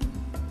Boys?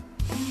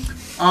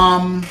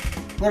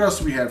 What else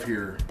do we have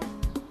here?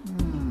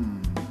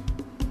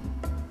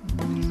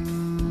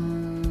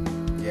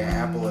 Yeah,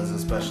 Apple is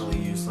especially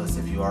useless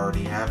if you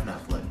already have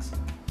Netflix.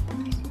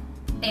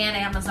 And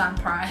Amazon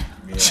Prime.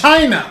 Yeah.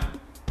 China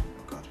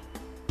God.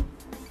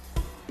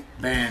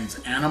 bans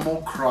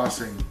Animal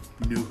Crossing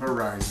New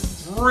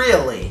Horizons.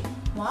 Really?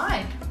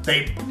 Why?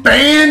 They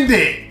banned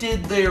it.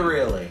 Did they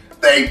really?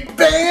 They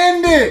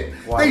banned it.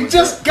 Why They was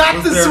just there- got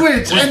was the there-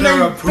 Switch was and there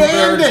they a Pooh Bear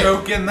banned it.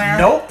 joke in there?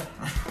 Nope.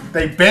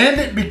 They banned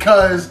it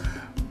because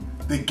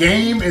the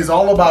game is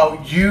all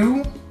about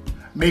you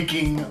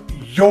making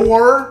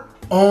your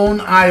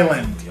own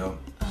island. Yup.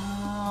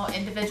 Oh,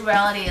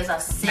 individuality is a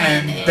sin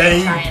And in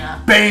they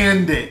China.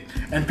 banned it.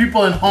 And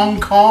people in Hong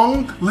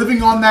Kong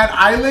living on that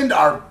island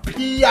are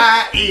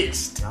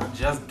pissed. Y'all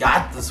just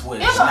got the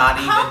Switch. Yeah, but not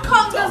even Hong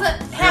Kong a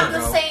doesn't year have the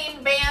ago.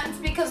 same bans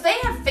because they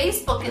have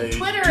Facebook and They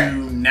Twitter.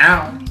 do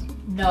now.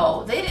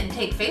 No, they didn't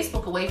take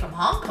Facebook away from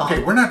Hong Kong.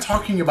 Okay, we're not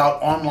talking about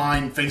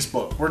online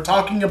Facebook. We're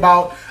talking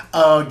about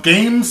a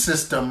game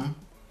system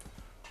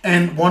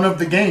and one of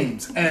the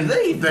games. And Do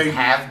they even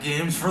have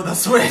games for the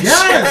Switch?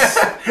 Yes,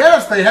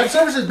 yes, they have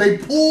services. They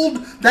pulled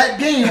that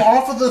game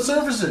off of the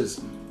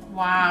services.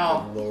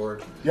 Wow.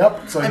 Lord.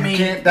 Yep. So you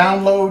can't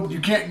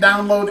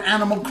download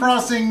Animal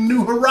Crossing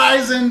New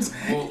Horizons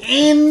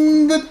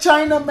in the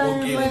China We'll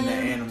get into mainland.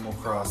 Animal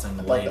Crossing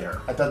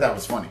later. I thought that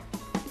was funny.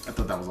 I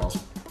thought that was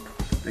awesome.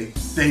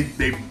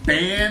 They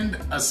banned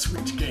a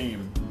Switch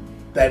game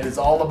that is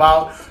all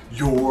about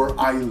your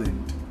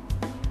island.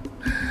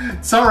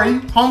 Sorry,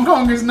 Hong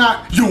Kong is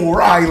not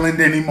your island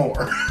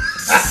anymore.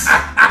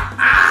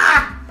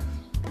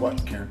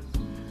 What, Karen?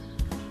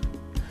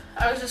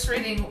 I was just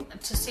reading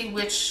to see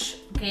which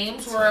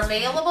games were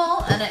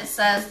available, and it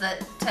says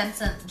that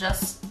Tencent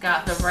just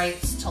got the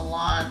rights to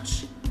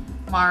launch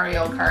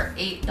Mario Kart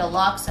 8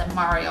 Deluxe and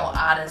Mario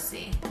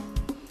Odyssey.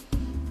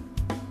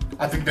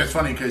 I think that's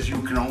funny because you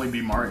can only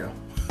be Mario.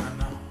 I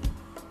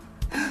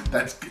know.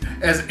 That's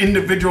as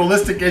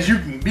individualistic as you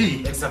can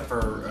be. Except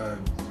for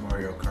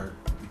Mario Kart.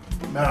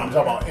 No, I'm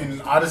talking about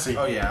in Odyssey.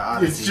 Oh yeah,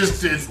 Odyssey.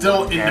 It's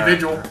still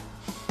individual. Character.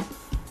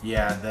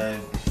 Yeah,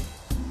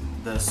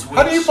 the Switch.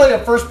 How do you play a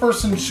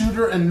first-person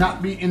shooter and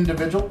not be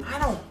individual? I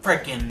don't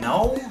freaking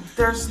know.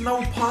 There's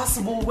no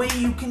possible way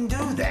you can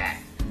do that.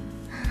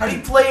 How do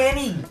you play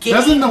any game?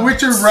 Doesn't The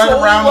Witcher run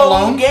around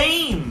alone?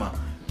 Game.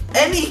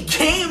 Any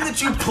game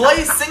that you play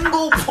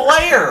single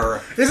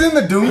player. Isn't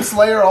the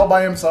Doomslayer all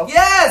by himself?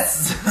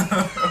 Yes.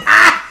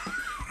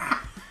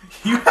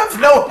 You have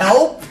no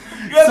help.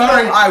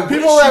 Sorry,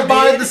 people that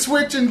buy the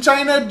Switch in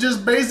China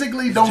just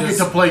basically don't get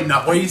to play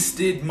nothing.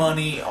 Wasted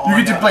money on.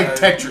 You get to play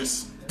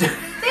Tetris. They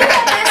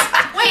had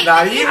this. Wait,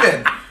 Not you-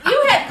 even.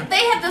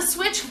 They had the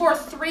Switch for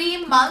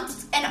 3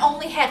 months and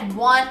only had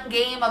one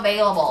game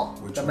available.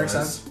 Which That makes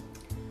sense.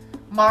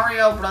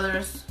 Mario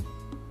Brothers.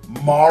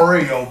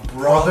 Mario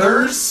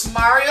Brothers?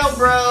 Mario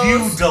Bros.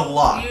 U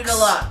Deluxe. U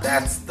Deluxe.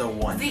 That's the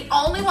one. The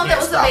only one that Can't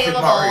was stop at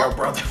available. Mario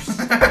Brothers.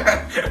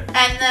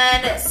 And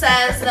then it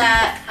says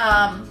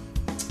that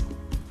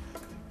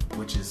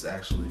Which is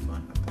actually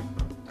fun.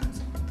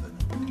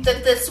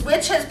 that the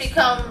Switch has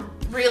become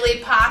really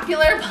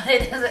popular, but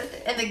it doesn't,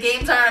 and the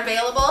games aren't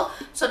available.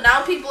 So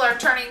now people are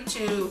turning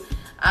to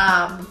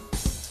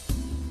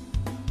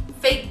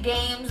fake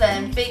games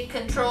and fake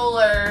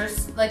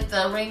controllers, like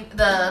the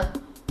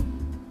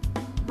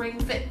Ring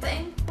Fit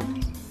thing,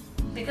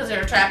 because they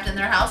were trapped in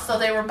their house. So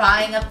they were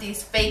buying up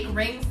these fake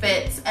Ring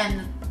Fits,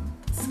 and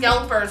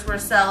scalpers were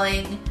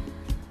selling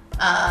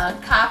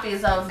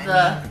copies of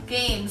the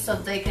game so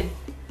they could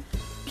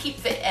keep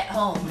fit at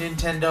home.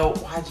 Nintendo,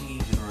 why'd you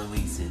even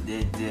release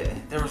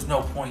it? There was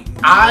no point in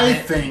doing I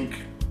it. think,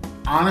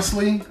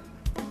 honestly,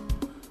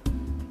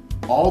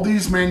 all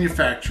these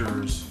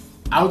manufacturers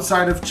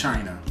outside of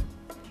China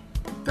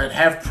that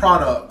have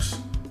products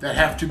that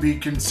have to be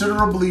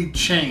considerably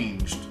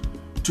changed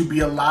to be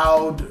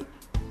allowed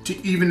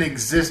to even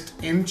exist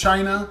in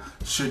China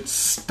should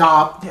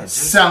stop Yeah,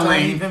 just selling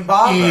don't even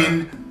bother.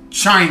 in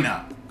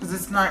China. Because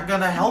it's not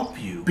gonna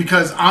help you.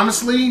 Because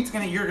honestly,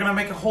 You're gonna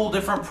make a whole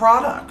different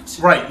product.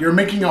 right, you're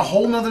making a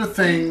whole nother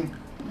thing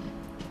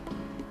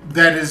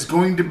that is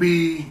going to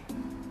be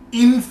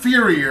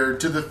inferior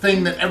to the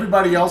thing that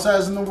everybody else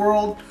has in the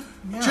world.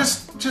 Yeah.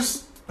 Just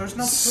There's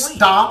no point.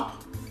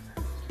 stop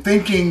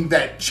thinking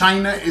that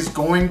China is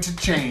going to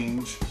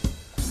change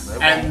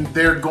and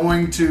they're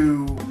going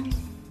to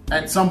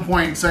at some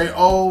point say,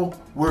 "Oh,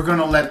 we're going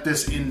to let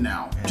this in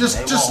now." And Just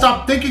they just won't.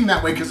 stop thinking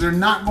that way, because they're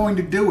not going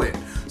to do it.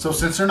 So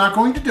since they're not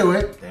going to do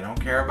it, They don't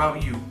care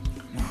about you.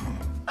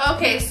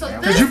 Okay, so Yeah.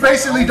 because this you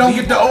basically don't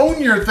get to own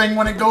your thing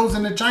when it goes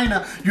into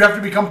China. You have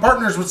to become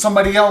partners with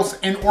somebody else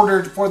in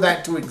order for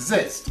that to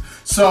exist.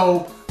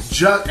 So,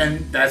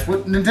 and that's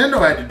what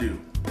Nintendo had to do.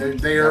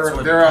 That's They're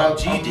what a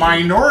PUBG did.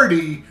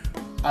 minority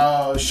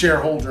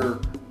shareholder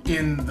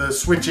in the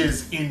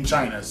Switches in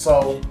China.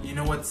 So, You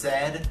know what's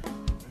sad?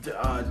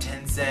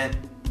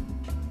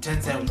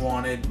 Tencent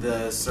wanted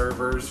the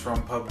servers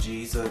from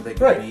PUBG so that they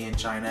could Right. be in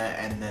China,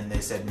 and then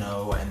they said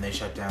no, and they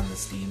shut down the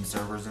Steam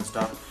servers and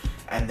stuff.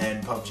 And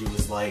then PUBG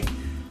was like,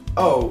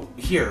 "Oh,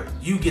 here,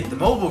 you get the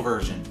mobile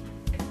version."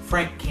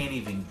 Frank can't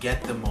even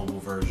get the mobile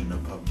version of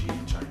PUBG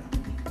in China.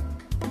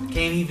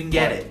 Can't even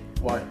get it.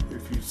 why?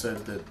 If you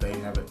said that they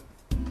have it,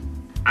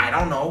 I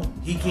don't know.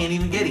 He can't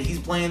even get it. He's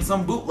playing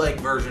some bootleg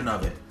version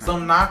of it,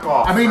 some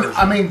knockoff. version.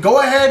 I mean, go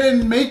ahead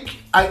and make.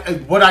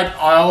 What I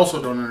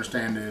also don't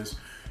understand is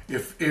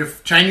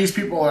if Chinese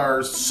people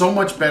are so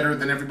much better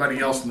than everybody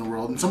else in the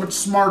world and so much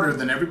smarter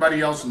than everybody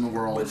else in the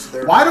world, Which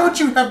they're why not. don't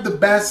you have the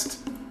best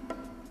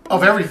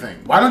of everything?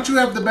 Why don't you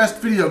have the best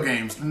video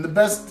games and the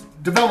best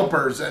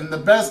developers and the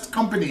best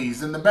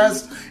companies and the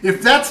best?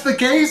 If that's the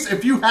case,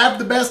 if you have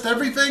the best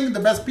everything,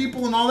 the best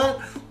people and all that,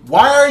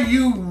 why are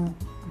you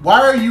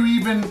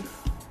even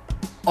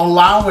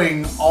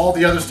allowing all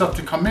the other stuff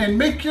to come in?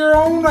 Make your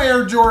own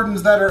Air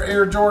Jordans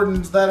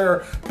that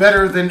are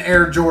better than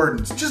Air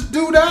Jordans. Just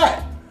do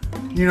that,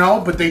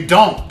 but they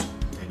don't.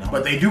 They don't.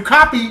 But they do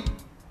copy,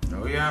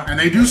 Oh yeah. and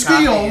they do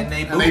steal, copy, and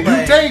they do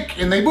bootleg. take,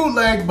 and they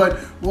bootleg. But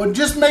well,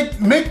 just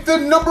make the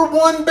number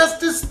one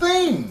bestest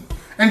thing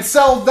and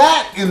sell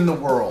that in the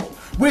world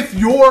with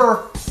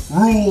your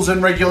rules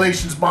and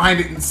regulations behind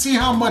it, and see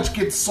how much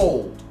gets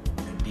sold.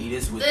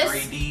 Adidas with This-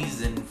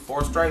 3Ds and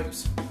 4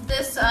 stripes.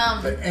 this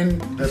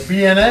And the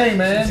BNA,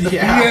 man, the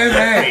Yeah.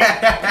 BNA.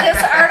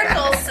 this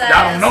article says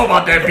I don't know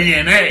about that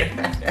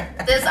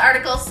BNA. This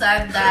article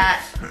says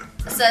that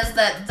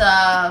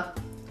the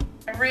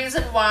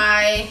reason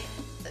why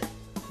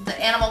the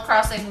Animal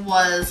Crossing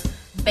was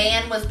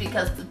banned was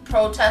because the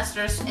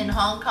protesters in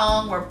Hong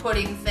Kong were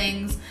putting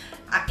things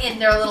in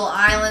their little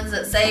islands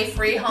that say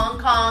Free Hong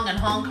Kong and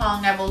Hong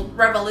Kong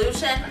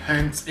Revolution.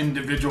 Hence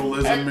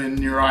individualism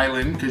in your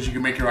island, because you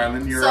can make your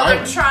island your So island.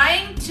 they're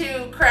trying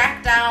to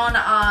crack down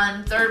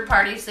on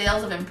third-party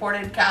sales of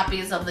imported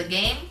copies of the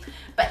game,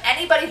 but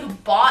anybody who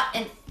bought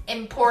an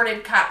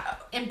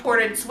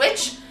imported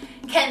Switch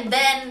can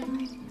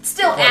then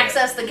still Play it.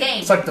 access the game.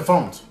 It's like the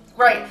phones.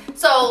 Right.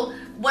 So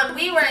when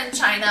we were in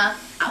China,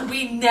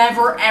 we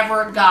never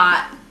ever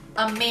got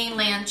a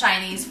mainland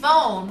Chinese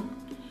phone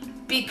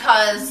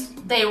because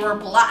they were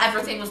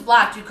everything was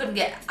blocked. You couldn't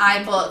get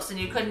iBooks and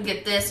you couldn't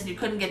get this and you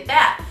couldn't get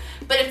that.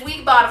 But if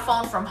we bought a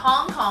phone from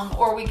Hong Kong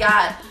or we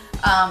got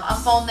a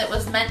phone that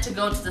was meant to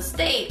go to the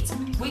States,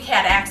 we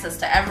had access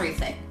to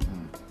everything.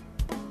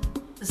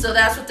 So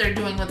that's what they're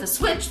doing with the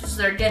Switch. So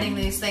they're getting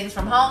these things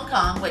from Hong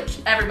Kong, which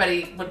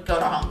everybody would go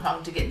to Hong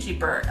Kong to get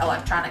cheaper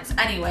electronics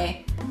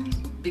anyway,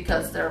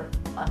 because they're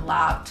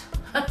unlocked.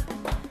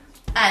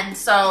 And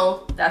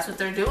so that's what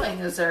they're doing,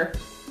 is they're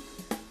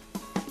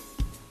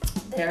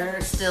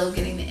still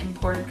getting the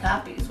imported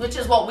copies, which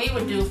is what we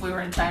would do if we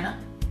were in China.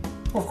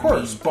 Of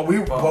course, but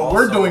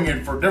we're doing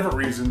it for different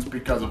reasons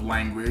because of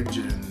language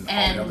and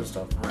all the other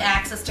stuff. Right.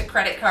 Access to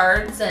credit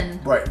cards and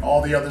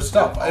all the other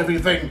stuff,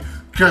 everything.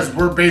 Because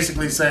we're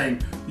basically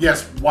saying,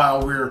 yes,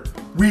 while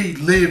we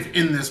live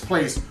in this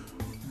place,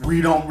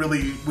 we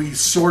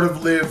sort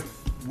of live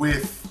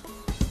with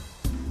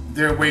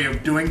their way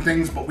of doing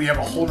things, but we have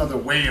a whole other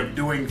way of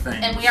doing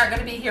things. And we aren't going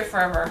to be here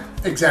forever.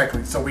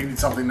 Exactly. So we need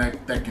something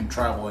that can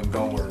travel and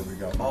go wherever we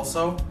go.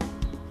 Also,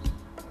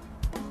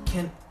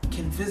 can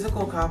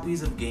physical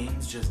copies of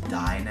games just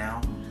die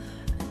now?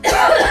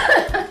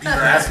 You're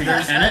asking,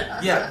 can it?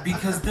 Yeah,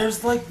 because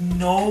there's like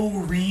no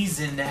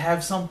reason to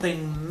have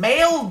something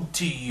mailed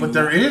to you. But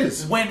there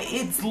is. When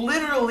it's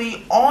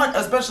literally on,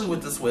 especially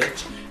with the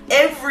Switch,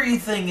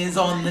 everything is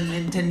on the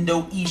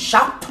Nintendo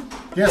eShop.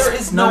 Yes. There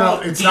is no,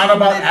 it's not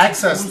about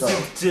access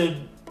though. To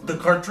the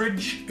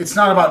cartridge. It's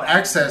not about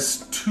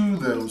access to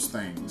those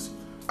things.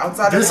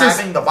 Outside of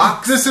having the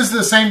box. This is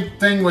the same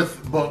thing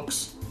with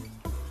books.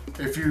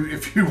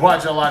 If you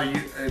watch a lot of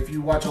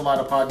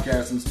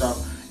podcasts and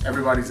stuff,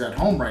 everybody's at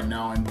home right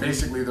now, and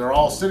basically they're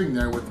all sitting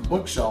there with the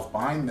bookshelf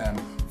behind them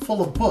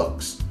full of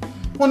books.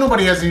 Well,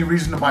 nobody has any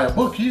reason to buy a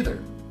book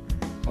either.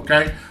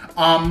 Okay?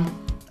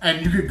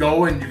 And you could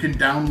go and you can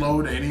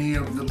download any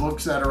of the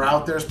books that are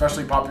out there,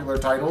 especially popular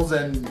titles,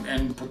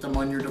 and put them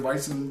on your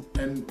device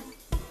but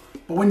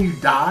when you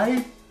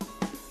die,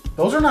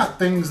 those are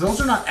not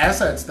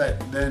assets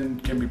that then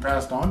can be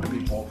passed on to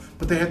people,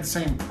 but they had the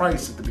same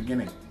price at the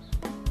beginning.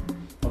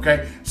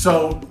 Okay?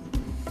 So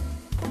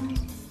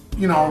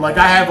like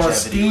I have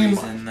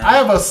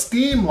a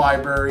Steam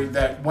library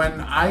that when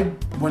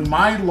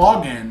my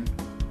login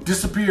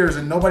disappears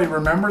and nobody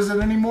remembers it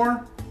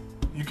anymore,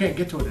 you can't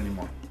get to it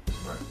anymore.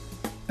 Right.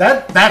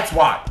 That's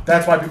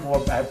why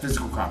people have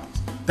physical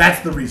copies. That's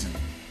the reason.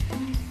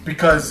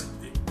 Because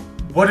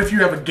what if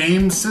you have a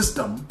game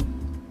system?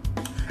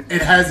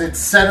 It has its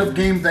set of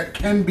games that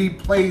can be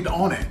played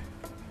on it,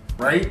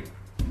 right?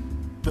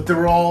 But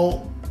they're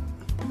all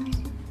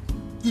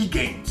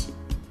e-games.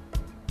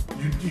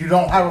 You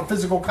don't have a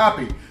physical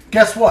copy.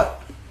 Guess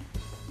what?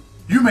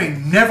 You may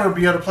never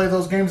be able to play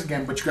those games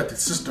again, but you got the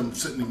system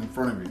sitting in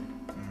front of you.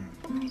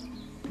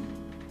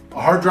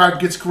 A hard drive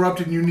gets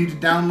corrupted and you need to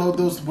download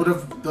those. What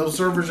if those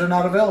servers are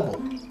not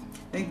available?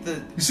 You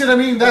see what I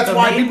mean? That's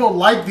why people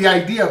like the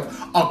idea of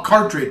a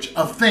cartridge,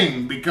 a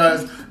thing,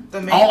 because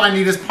all I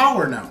need is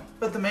power now.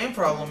 But the main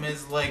problem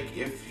is, like,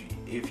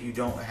 if you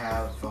don't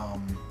have,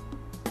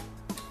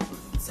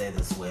 say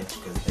the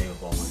Switch, because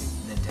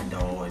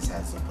Nintendo always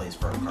has a place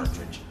for a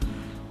cartridge.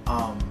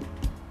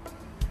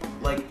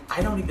 Like,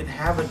 I don't even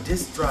have a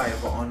disk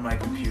drive on my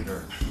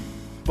computer.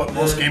 But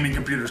most gaming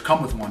computers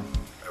come with one.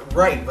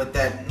 Right, but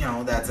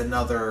that's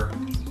another.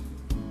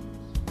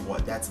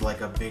 That's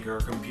like a bigger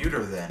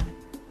computer then.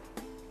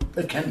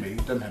 It can be.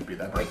 It doesn't have to be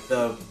that big. Like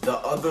the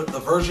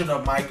version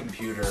of my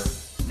computer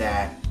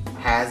that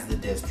has the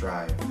disk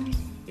drive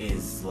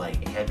is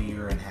like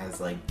heavier and has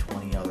like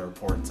 20 other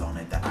ports on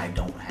it that I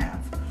don't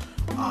have.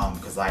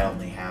 Because I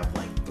only have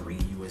like 3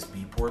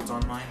 USB ports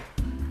on mine.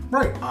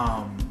 Right.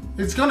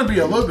 It's going to be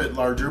a little bit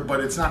larger, but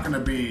it's not going to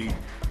be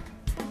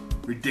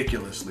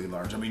ridiculously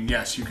large. I mean,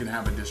 yes, you can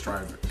have a disk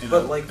drive in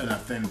a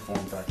thin form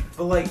factor.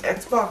 But like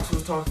Xbox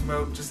was talking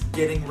about just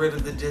getting rid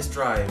of the disk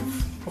drive.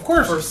 Of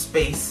course. For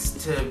space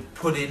to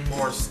put in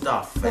more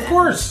stuff. Of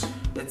course.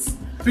 It's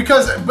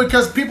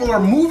because people are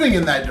moving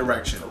in that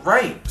direction.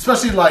 Right.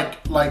 Especially like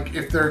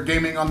if they're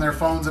gaming on their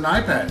phones and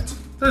iPads.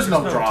 There's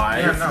no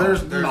drive. Yeah,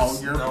 There's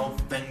no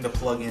thing to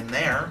plug in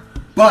there.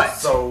 But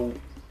so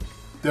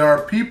there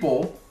are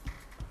people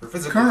where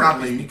physical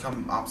copies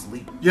become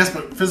obsolete. Yes,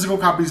 but physical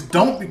copies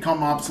don't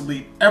become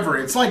obsolete ever.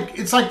 It's like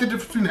the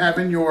difference between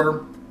having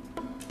your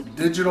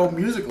digital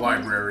music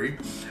library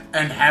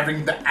and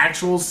having the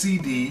actual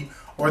CD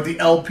or the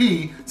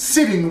LP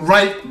sitting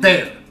right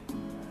there.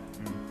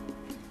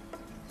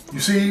 You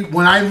see,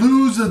 when I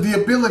lose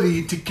the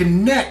ability to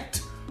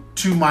connect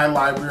to my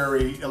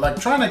library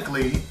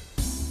electronically,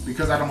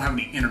 because I don't have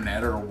any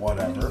internet or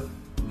whatever,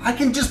 I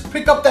can just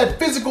pick up that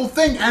physical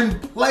thing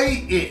and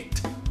play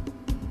it.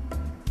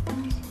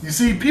 You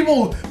see,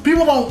 people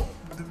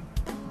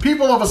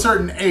of a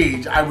certain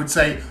age, I would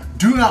say,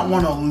 do not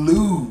want to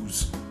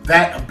lose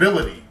that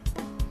ability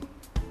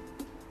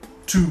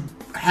to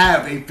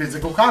have a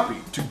physical copy,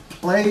 to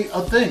play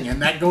a thing, and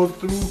that goes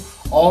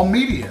through all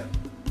media,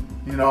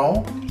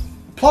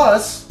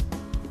 Plus,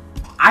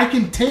 I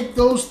can take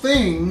those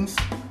things,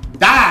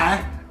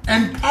 die,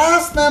 and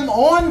pass them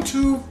on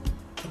to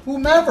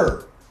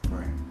whomever.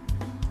 Right.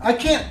 I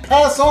can't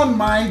pass on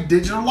my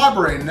digital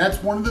library, and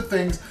that's one of the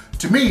things,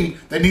 to me,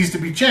 that needs to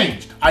be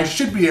changed. I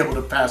should be able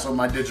to pass on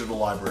my digital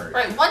library.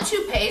 Right. Once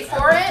you pay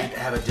for it,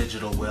 Have a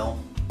digital will.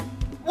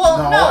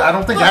 well, No, I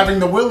don't think look, having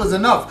the will is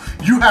enough.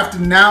 You have to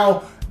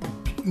now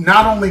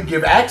not only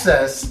give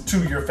access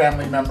to your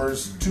family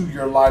members to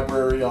your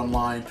library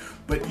online,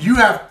 but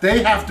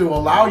they have to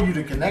allow you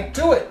to connect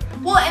to it.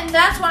 Well, and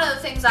that's one of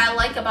the things I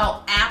like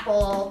about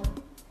Apple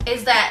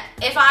is that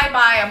if I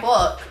buy a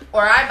book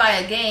or I buy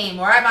a game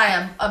or I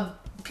buy a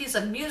piece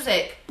of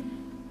music,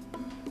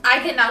 I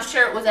can now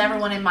share it with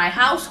everyone in my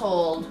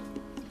household.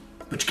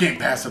 But you can't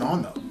pass it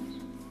on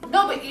though.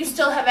 No, but you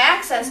still have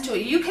access to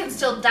it. You can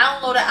still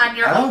download it on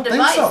your I own don't think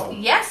device. so.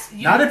 Yes.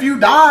 Not if you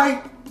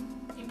die.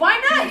 Why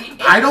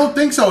not? I don't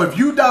think so. If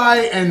you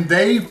die and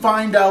they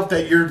find out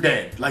that you're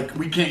dead, like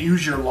we can't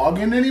use your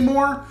login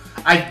anymore,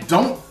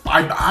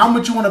 how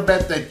much you want to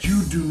bet that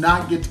you do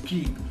not get to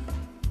keep,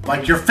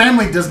 like your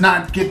family does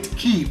not get to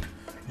keep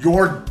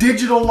your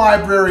digital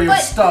library of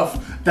But-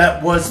 stuff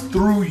that was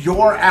through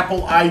your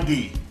Apple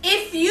ID.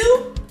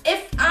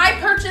 If I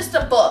purchased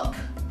a book,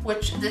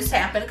 which this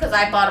happened because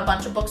I bought a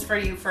bunch of books for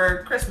you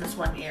for Christmas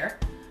one year,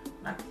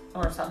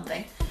 or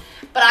something,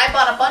 but I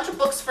bought a bunch of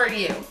books for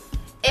you.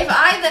 If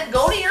I then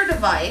go to your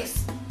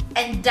device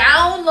and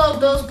download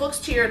those books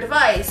to your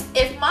device,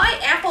 if my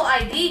Apple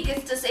ID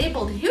gets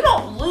disabled, you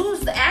don't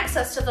lose the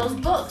access to those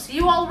books.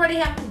 You already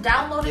have to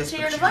download it to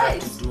your You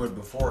device. have to do it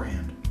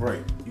beforehand.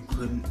 Right. You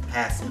couldn't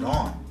pass it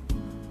on.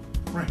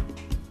 Right.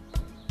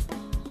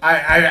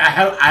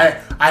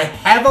 I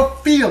have a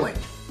feeling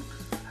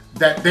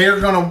that they're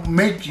gonna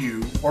make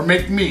you or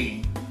make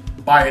me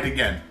buy it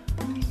again.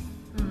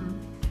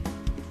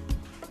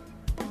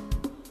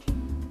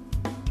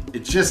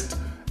 It's just,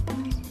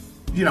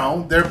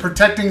 they're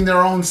protecting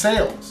their own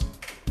sales.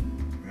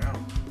 Yeah.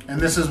 And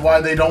this is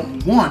why they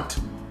don't want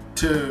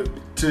to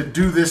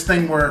do this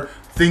thing where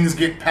things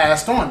get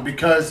passed on.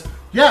 Because,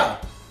 yeah,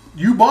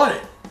 you bought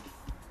it.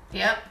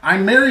 Yep.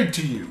 I'm married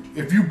to you.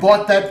 If you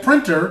bought that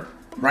printer,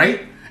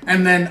 right?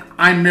 And then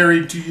I'm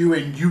married to you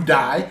and you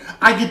die,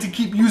 I get to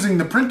keep using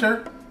the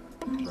printer.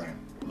 Right.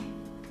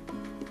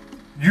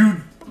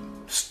 You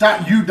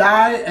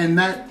die and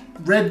that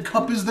red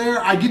cup is there,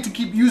 I get to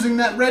keep using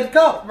that red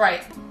cup.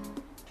 Right.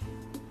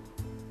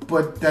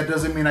 But that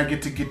doesn't mean I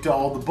get to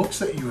all the books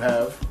that you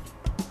have.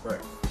 Right.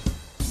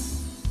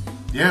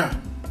 Yeah.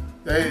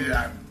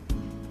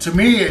 To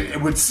me, it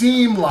would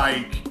seem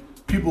like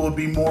people would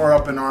be more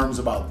up in arms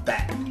about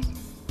that.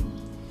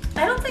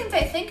 I don't think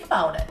they think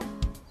about it.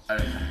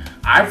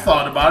 I've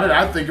thought about it.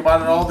 I think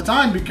about it all the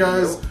time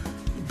because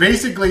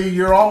basically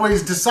you're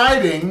always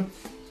deciding,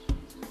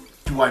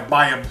 do I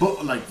buy a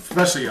book, like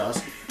especially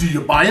us, do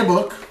you buy a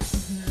book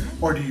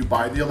or do you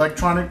buy the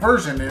electronic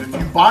version? And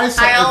if you buy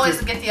something... I always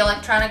get the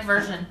electronic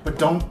version.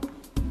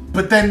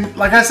 But then,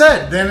 like I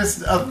said, then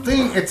it's a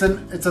thing. It's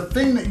a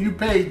thing that you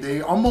paid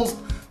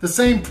the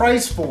same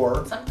price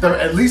for.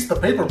 At least the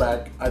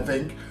paperback, I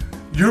think.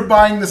 You're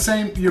paying the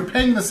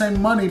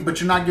same money, but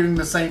you're not getting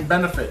the same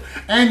benefit,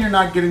 and you're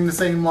not getting the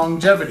same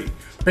longevity.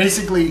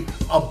 Basically,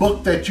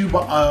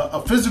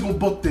 a physical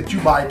book that you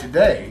buy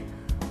today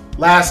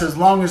lasts as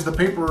long as the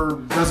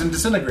paper doesn't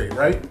disintegrate,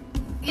 right?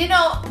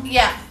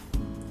 Yeah.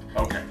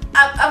 Okay.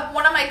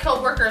 One of my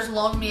coworkers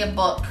loaned me a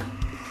book,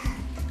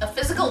 a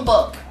physical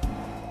book,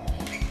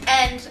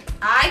 and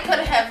I could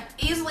have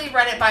easily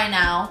read it by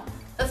now.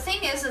 The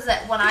thing is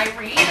that when I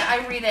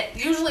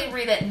usually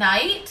read at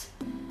night,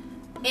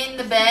 in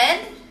the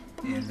bed,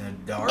 In the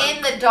dark.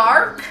 in the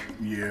dark,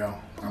 Yeah.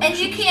 and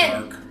you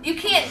can't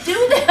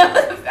do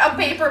that with a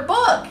paper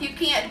book. You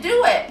can't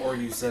do it. Or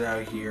you sit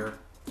out here.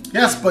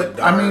 Yes, but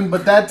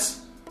but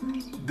that's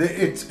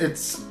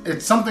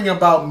it's something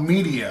about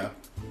media,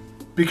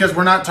 because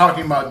we're not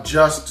talking about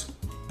just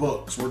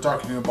books. We're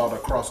talking about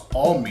across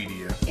all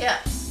media. Yeah.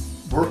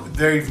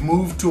 They've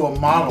moved to a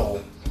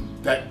model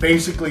that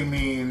basically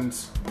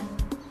means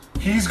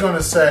he's going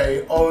to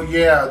say, oh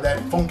yeah, that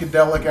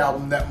Funkadelic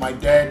album that my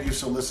dad used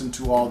to listen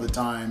to all the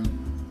time,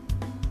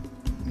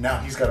 now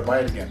he's got to buy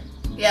it again.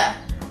 Yeah.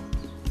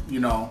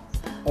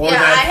 Or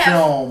that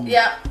film.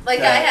 Yeah, I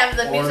have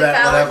the or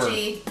that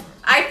Musicology.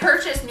 I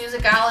purchased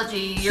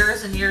Musicology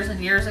years and years and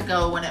years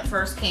ago when it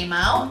first came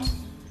out.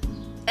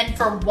 And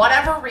for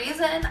whatever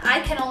reason,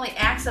 I can only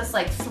access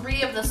like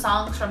 3 of the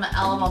songs from the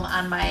album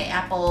on my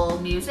Apple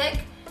Music.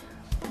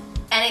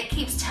 And it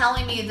keeps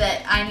telling me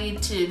that I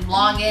need to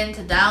log in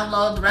to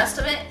download the rest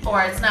of it,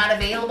 or it's not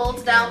available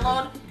to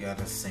download. You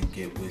gotta sync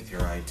it with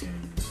your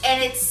iTunes.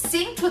 And it's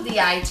synced with the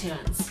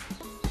iTunes.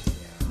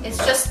 Yeah. It's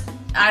just,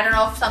 I don't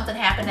know if something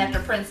happened after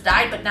Prince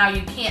died, but now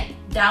you can't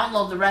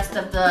download the rest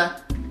of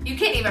you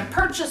can't even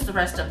purchase the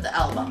rest of the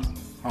album.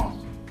 Oh.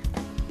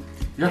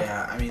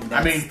 Yeah,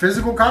 I mean,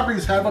 physical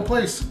copies have a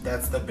place.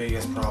 that's the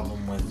biggest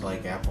problem with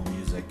like Apple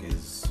Music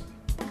is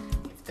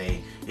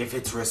if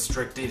it's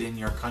restricted in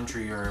your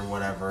country or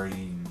whatever,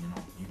 you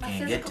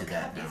can't get to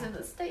that copies now. in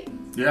the States.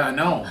 Yeah, I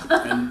know.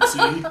 And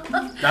see,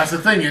 that's the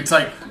thing. It's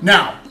like,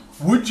 now,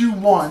 would you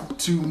want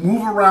to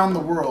move around the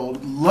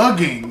world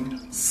lugging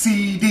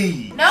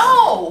CDs?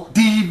 No.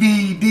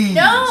 DVDs?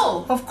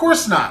 No. Of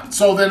course not.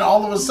 So then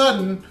all of a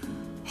sudden,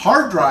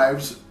 hard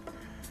drives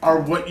are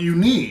what you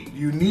need.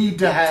 You need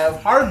to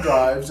have hard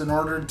drives in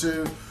order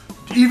to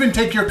even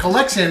take your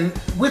collection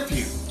with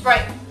you.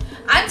 Right.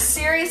 I'm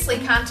seriously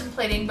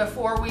contemplating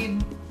before we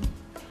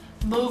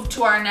move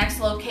to our next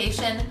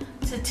location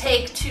to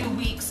take 2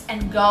 weeks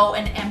and go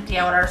and empty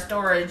out our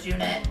storage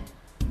unit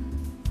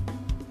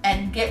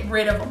and get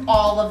rid of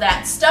all of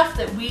that stuff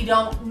that we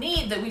don't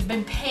need, that we've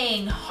been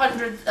paying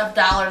hundreds of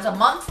dollars a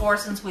month for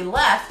since we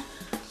left.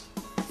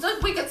 So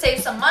we could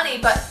save some money,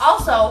 but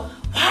also,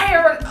 why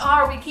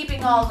are we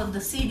keeping all of the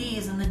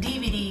CDs and the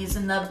DVDs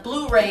and the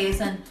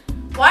Blu-rays, and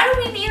why do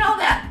we need all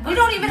that? We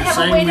don't even have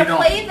a way to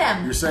play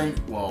them. You're saying,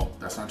 well,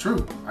 that's not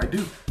true. I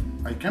do.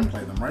 I can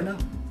play them right now.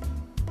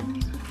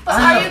 But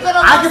are you gonna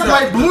I can lug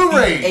play them?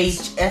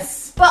 Blu-rays.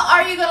 VHS. But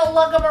are you gonna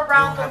lug them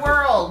around the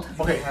world?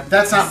 Okay,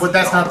 that's not. But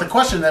that's not the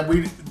question.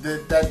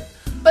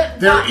 But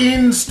They're not-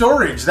 in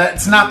storage.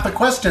 That's not the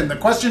question. The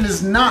question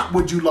is not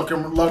would you lug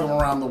them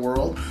around the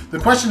world. The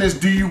question is,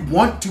 do you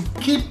want to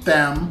keep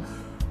them?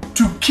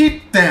 To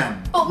keep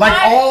them, But like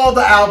why- all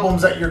the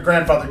albums that your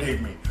grandfather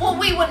gave me. Well,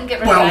 we wouldn't get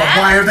rid Well, of that.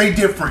 why are they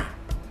different?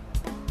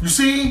 You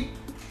see,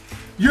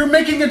 you're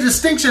making a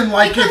distinction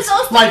like Because it's those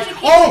things like, you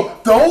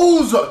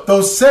keep-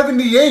 those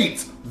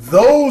 78s,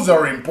 those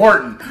are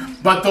important.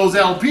 But those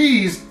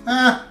LPs,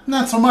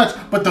 not so much.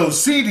 But those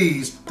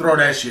CDs, throw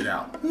that shit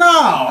out.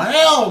 No,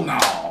 hell no.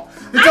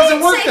 It I doesn't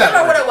didn't work say that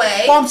throw way. it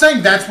away. Well, I'm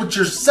saying that's what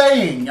you're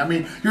saying. I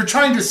mean, you're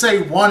trying to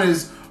say one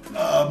is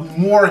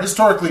more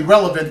historically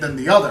relevant than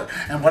the other.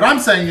 And what I'm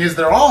saying is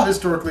they're all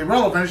historically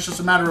relevant. It's just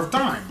a matter of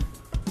time.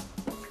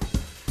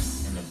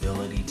 An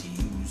ability to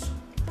use.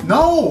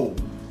 No,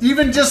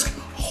 even just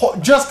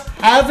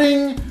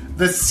having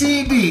the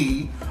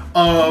CD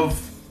of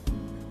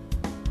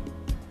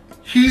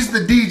He's the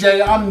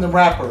DJ, I'm the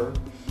Rapper,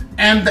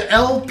 and the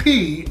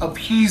LP of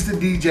He's the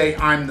DJ,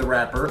 I'm the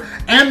Rapper,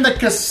 and the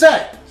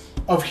cassette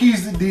of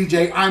He's the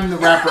DJ, I'm the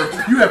Rapper.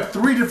 You have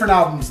 3 different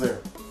albums there.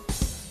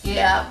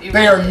 Yeah,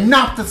 They are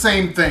not the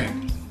same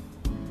thing.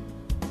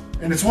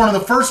 And it's one of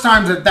the first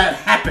times that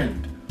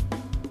happened,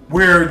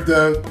 where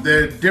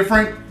the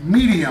different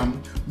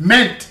medium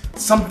meant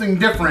something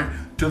different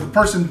to the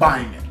person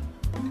buying it.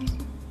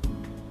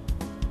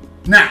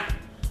 Now,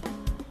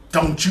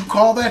 don't you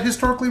call that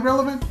historically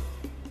relevant?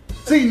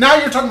 See, now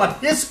you're talking about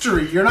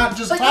history. You're not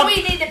just But do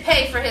talking... we need to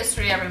pay for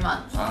history every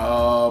month?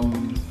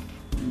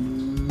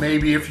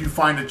 Maybe if you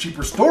find a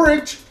cheaper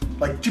storage,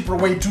 like cheaper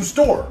way to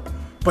store.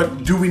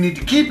 But do we need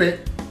to keep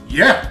it?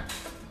 Yeah.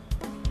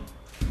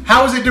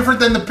 How is it different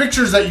than the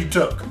pictures that you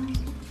took?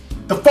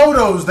 The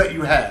photos that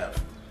you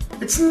have?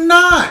 It's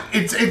not.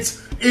 It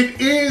is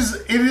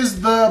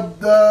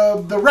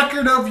the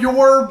record of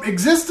your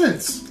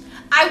existence.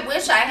 I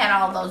wish I had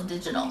all those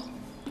digital.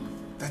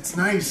 That's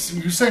nice.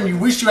 You're saying you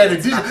wish you had a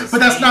digital, not the but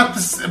that's same. not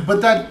the.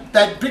 But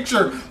that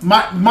picture,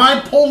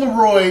 my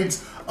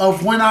Polaroids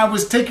of when I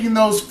was taking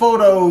those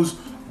photos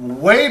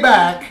way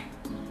back,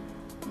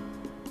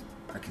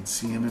 I can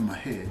see them in my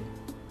head.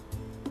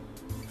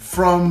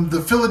 From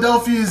the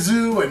Philadelphia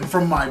Zoo and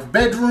from my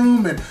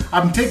bedroom, and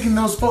I'm taking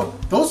those photos.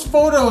 Those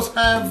photos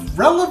have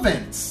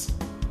relevance.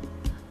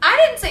 I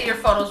didn't say your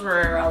photos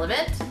were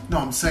irrelevant. No,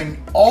 I'm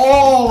saying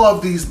all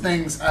of these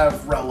things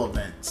have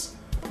relevance.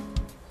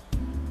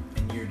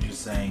 And you're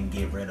just saying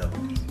get rid of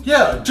them.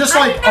 Yeah, just I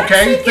like did not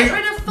okay, say get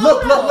rid of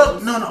look,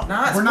 photos. no,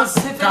 Not we're not.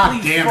 specifically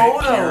God damn it,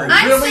 photos. Karen.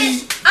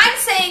 I'm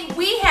saying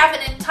we have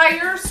an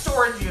entire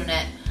storage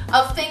unit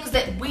of things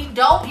that we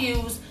don't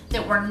use,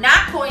 that we're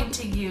not going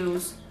to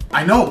use.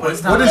 I know, but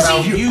It's not what is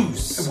about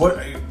use?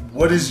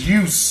 What is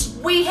use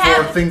We for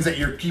have. things that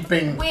you're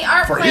keeping We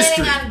aren't for planning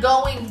history? on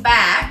going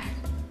back.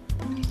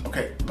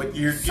 Okay, but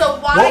you're. So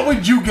why- What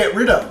would you get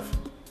rid of?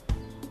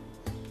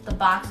 The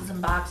boxes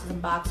and boxes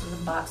and boxes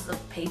and boxes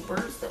of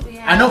papers that we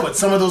have. I know, but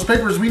some of those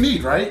papers we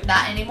need, right?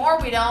 Not anymore.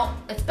 We don't.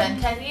 It's been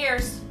 10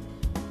 years.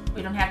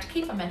 We don't have to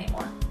keep them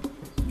anymore.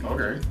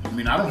 Okay. I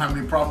mean, I don't have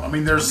any problem. I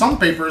mean, there's some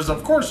papers,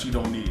 of course, you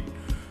don't need,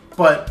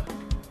 but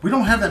we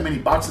don't have that many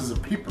boxes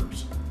of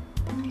papers.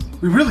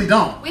 We really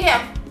don't. We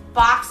have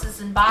boxes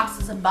and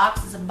boxes and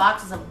boxes and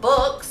boxes of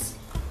books.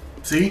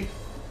 See?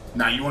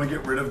 Now you want to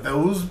get rid of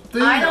those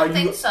things? I Are don't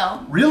think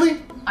so.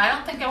 Really? I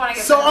don't think I want to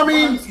get So rid I of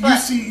mean,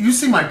 books, but you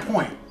see my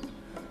point.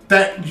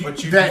 That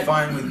But you'd that be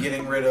fine with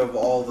getting rid of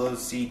all those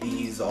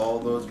CDs, all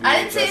those VHS I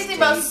didn't say anything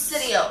about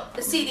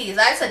tapes. CDs.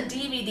 I said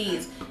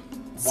DVDs.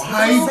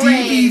 Why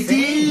Blu-rays,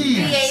 DVDs?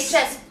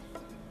 VHS.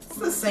 It's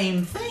the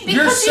same thing.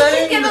 You're Because you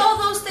saying can get that- all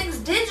those things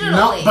digitally.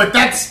 No, but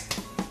that's.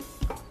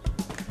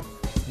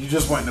 You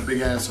just went in a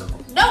big ass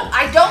circle. No,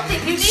 I don't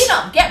think you need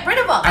them. Get rid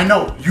of them. I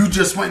know, you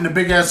just went in a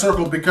big ass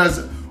circle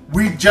because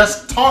we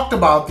just talked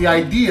about the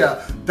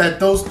idea that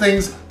those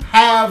things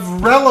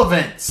have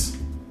relevance.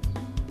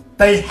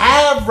 they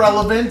have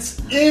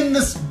relevance in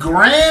this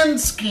grand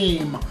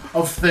scheme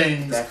of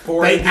things. That They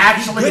 480p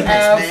actually goodness,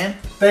 have. man.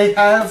 They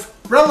have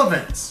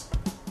relevance.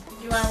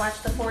 You want to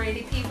watch the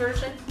 480p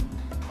version?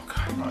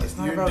 No, it's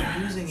not about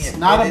using it. It's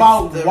not but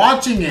about the-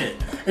 watching it.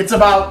 It's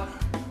about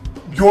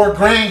your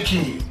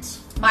grandkids.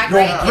 My Your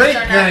grandkids are not going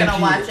to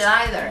great-grandkids. watch it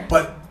either.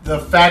 But the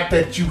fact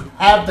that you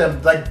have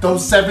them, like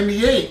those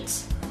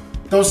 78s.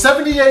 Those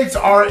 78s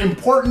are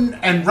important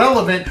and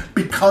relevant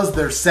because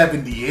they're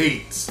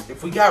 78s.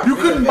 If we got You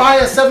rid couldn't of buy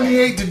a it-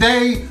 78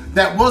 today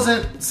that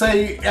wasn't,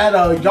 say, at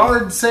a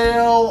yard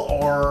sale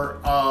or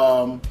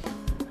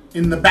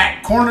in the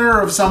back corner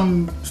of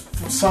some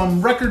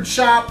record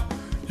shop.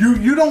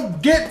 You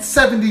don't get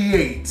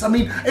 78s. I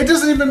mean, it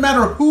doesn't even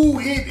matter who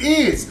it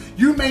is.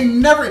 You may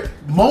never.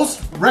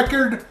 Most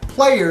record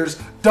players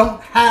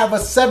don't have a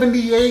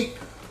 78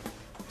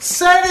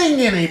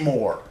 setting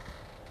anymore.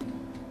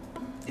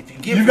 If you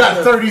get You rid got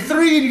of-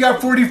 33 and you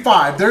got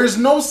 45. There is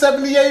no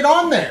 78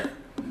 on there.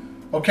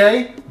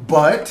 Okay?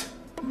 But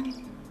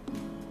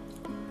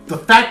the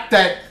fact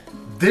that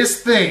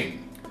this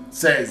thing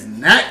says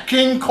Nat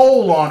King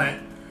Cole on it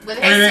With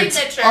his and it's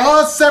signature.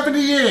 a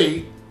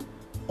 78,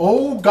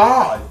 oh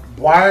God,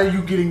 why are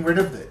you getting rid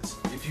of this?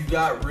 If you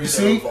got rid You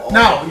see? of all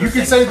Now, the you can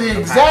things say from the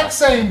exact past.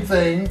 same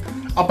thing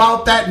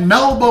about that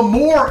Melba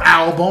Moore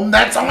album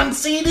that's on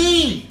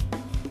CD.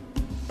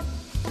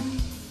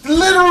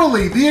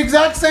 Literally, the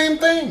exact same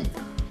thing.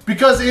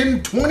 Because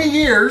in 20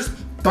 years,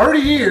 30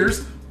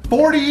 years,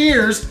 40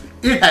 years,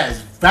 it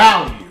has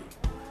value.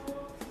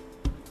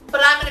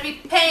 But I'm going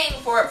to be paying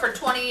for it for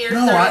 20 years,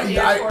 No, 30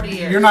 years, 40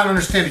 years. you're not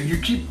understanding. You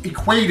keep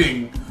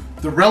equating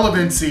the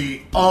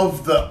relevancy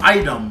of the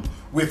item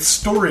with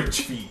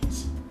storage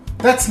fees.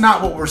 That's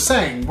not what we're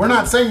saying. We're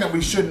not saying that we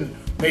shouldn't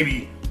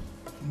maybe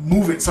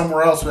move it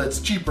somewhere else where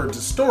it's cheaper to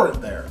store it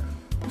there.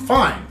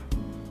 Fine.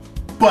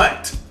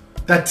 But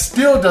that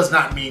still does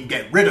not mean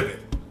get rid of it.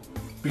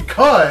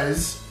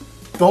 Because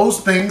those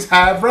things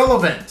have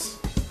relevance.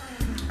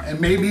 And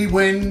maybe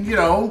when,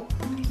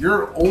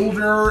 you're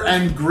older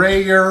and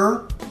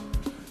grayer,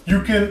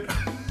 you can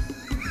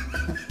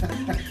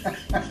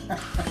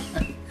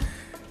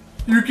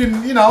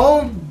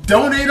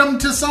donate them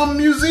to some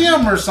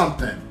museum or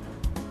something.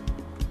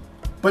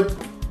 But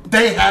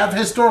they have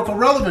historical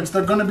relevance.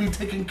 They're going to be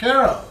taken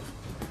care of.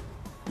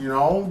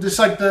 Just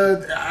like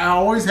I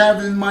always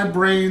have in my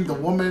brain the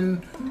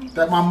woman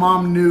that my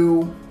mom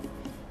knew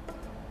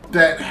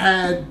that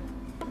had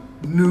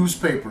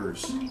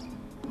newspapers.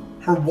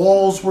 Her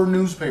walls were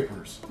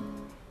newspapers.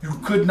 You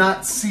could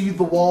not see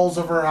the walls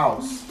of her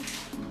house.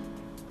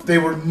 They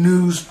were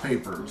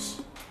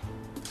newspapers.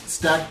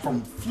 Stacked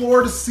from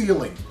floor to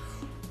ceiling.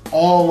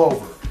 All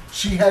over.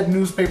 She had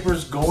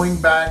newspapers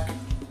going back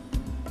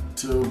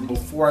to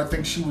before I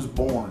think she was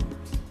born.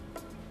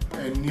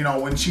 And,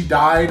 when she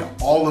died,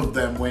 all of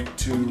them went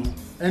to...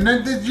 And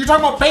then you're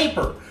talking about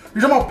paper.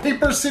 You're talking about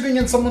paper sitting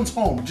in someone's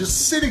home.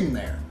 Just sitting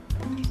there.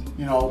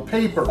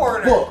 Paper,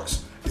 Hoarder.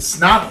 books. It's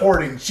not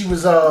hoarding. She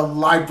was a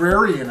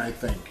librarian, I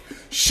think.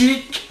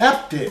 She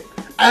kept it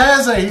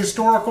as a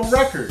historical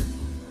record.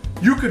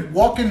 You could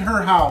walk in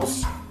her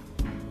house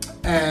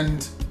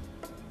and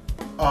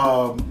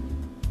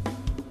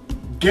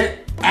get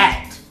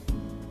at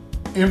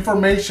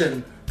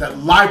information that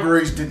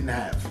libraries didn't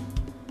have.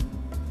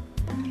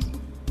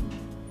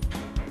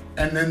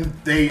 And then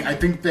I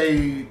think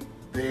they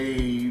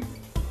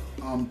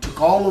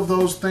took all of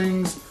those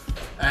things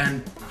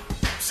and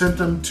sent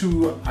them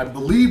to, I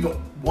believe,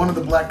 one of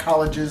the black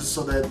colleges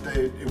so that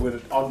it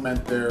would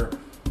augment their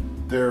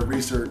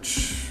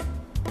research,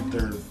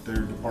 their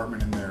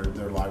department in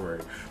their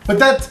library.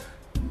 But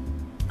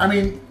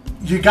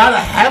you gotta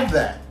have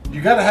that.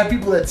 You gotta have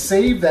people that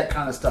save that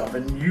kind of stuff.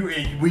 And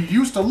we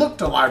used to look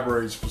to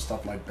libraries for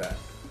stuff like that.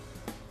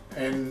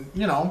 And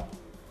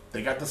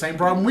they got the same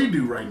problem we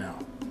do right now.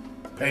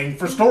 Paying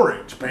for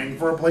storage, paying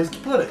for a place to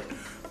put it.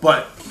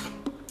 But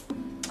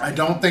I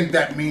don't think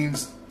that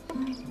means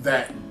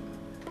that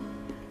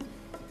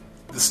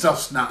the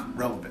stuff's not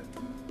relevant.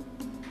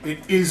 It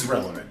is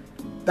relevant.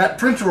 That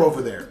printer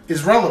over there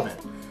is relevant.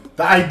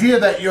 The idea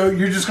that you're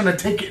just going to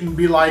take it and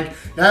be like,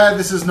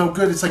 this is no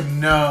good. It's like,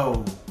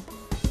 no.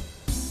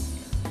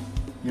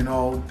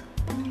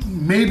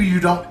 Maybe you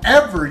don't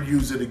ever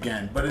use it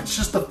again, but it's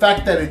just the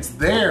fact that it's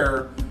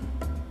there,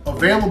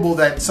 available,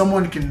 that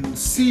someone can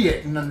see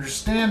it and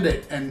understand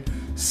it and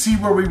see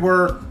where we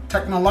were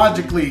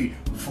technologically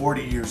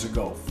 40 years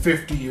ago,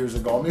 50 years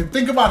ago. I mean,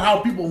 think about how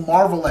people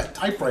marvel at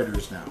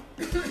typewriters now.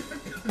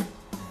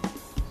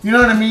 You know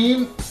what I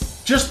mean?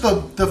 Just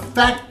the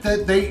fact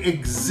that they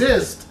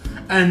exist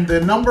and the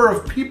number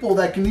of people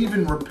that can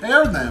even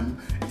repair them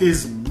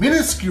is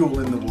minuscule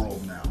in the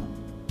world now.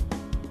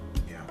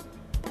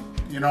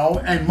 Yeah.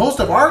 And most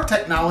of our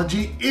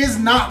technology is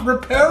not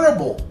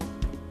repairable.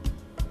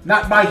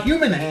 Not by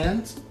human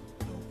hands.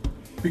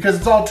 Because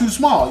it's all too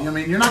small.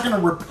 You're not going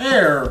to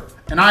repair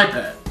an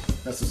iPad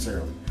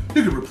necessarily.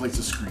 You could replace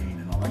a screen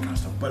and all that kind of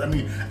stuff. But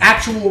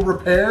actual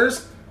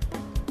repairs,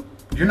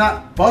 You're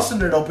not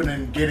busting it open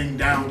and getting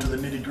down to the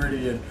nitty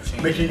gritty and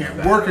Changing making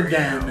the it work battery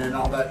again out. and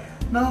all that.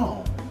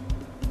 No.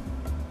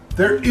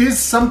 There is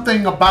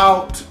something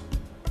about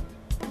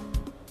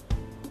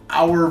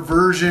our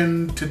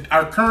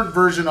current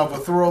version of a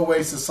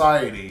throwaway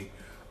society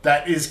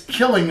that is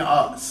killing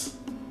us.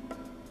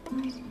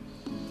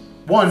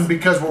 One,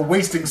 because we're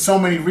wasting so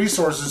many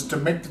resources to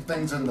make the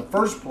things in the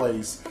first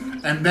place,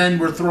 and then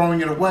we're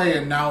throwing it away,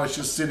 and now it's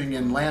just sitting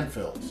in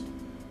landfills.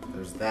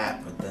 There's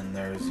that, but then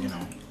there's,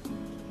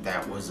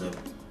 that was a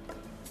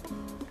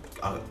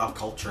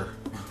culture.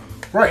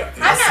 Right. I'm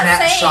not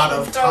snapshot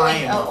saying of throw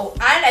it. time. Oh,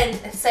 I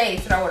didn't say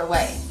throw it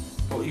away.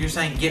 Well, you're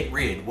saying get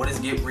rid. What is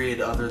get rid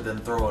other than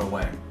throw it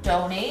away?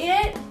 Donate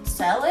it,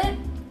 sell it,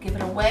 give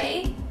it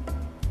away.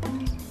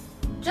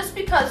 Just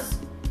because.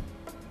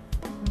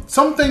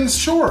 Some things,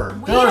 sure.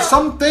 There are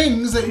some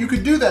things that you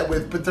could do that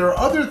with, but there are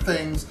other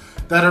things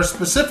that are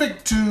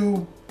specific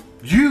to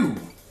you.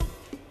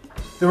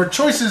 There were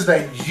choices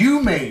that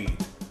you made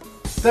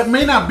that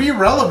may not be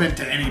relevant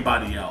to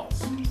anybody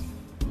else.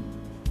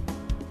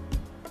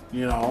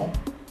 You know?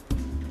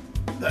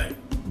 Like,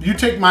 you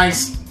take my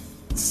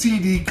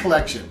CD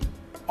collection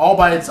all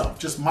by itself.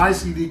 Just my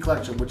CD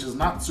collection, which is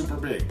not super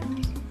big.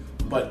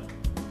 But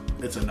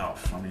it's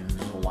enough. I mean,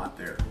 there's a lot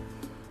there.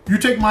 You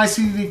take my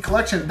CD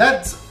collection,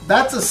 that's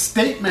a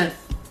statement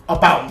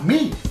about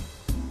me.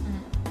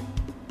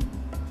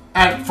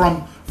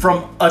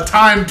 From a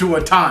time to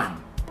a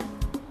time.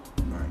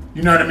 Right.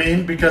 You know what I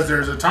mean? Because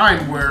there's a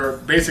time where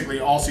basically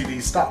all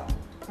CDs stop.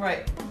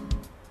 Right.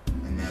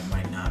 And that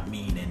might not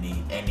mean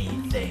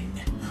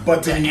anything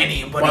But to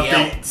anybody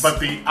else. But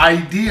the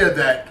idea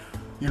that,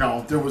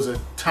 there was a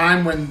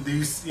time when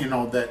these,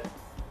 that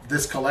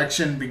this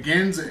collection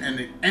begins and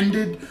it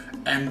ended,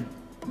 and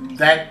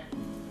that,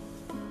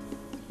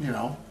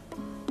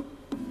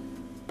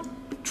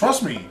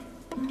 trust me.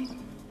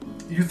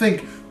 You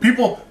think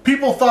people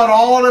thought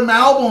all them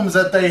albums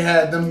that they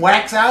had, them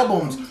wax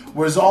albums,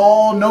 was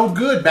all no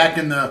good back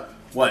in the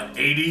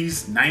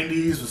 80s,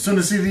 90s. As soon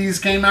as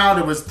CDs came out,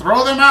 it was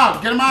throw them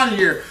out, get them out of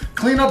here,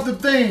 clean up the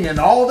thing, and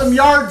all them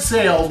yard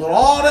sales with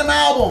all them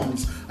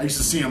albums. I used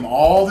to see them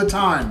all the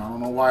time. I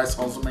don't know why I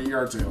saw so many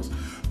yard sales,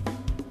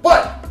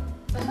 but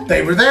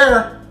they were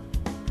there.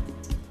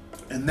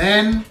 And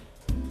then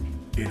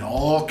it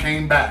all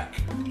came back,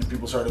 and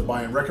people started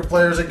buying record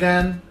players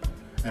again,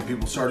 and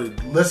people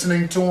started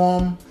listening to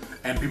them,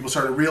 and people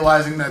started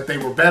realizing that they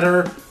were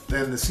better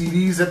than the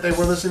CDs that they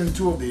were listening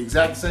to of the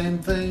exact same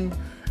thing.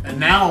 And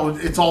now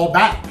it's all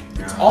back.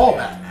 It's all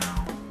back.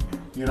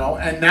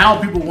 And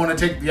now people want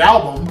to take the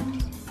album,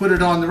 put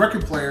it on the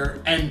record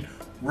player, and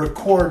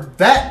record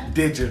that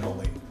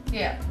digitally.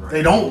 Yeah. Right.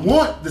 They don't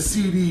want the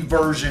CD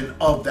version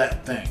of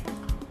that thing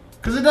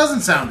because it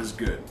doesn't sound as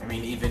good. I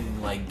mean,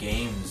 even like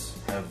games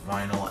have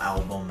vinyl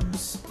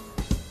albums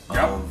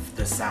Yep. of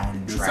the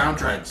soundtrack, The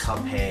soundtracks.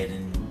 like Cuphead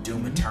and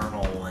Doom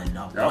Eternal and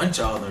a bunch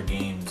of other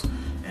games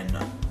and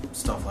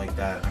stuff like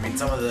that. I mean,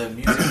 some of the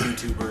music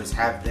YouTubers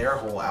have their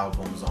whole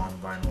albums on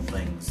vinyl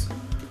things.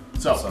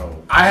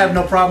 So I have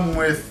no problem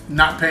with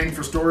not paying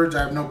for storage. I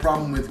have no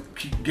problem with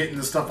getting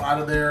the stuff out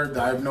of there.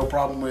 I have no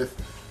problem with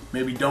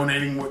maybe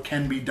donating what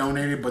can be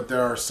donated. But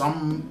there are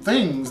some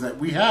things that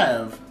we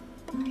have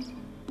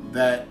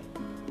that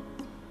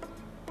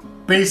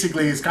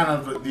basically is kind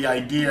of the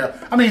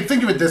idea. I mean,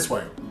 think of it this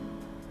way.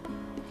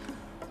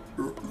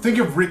 Think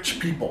of rich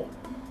people.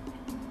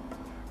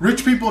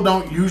 Rich people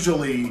don't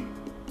usually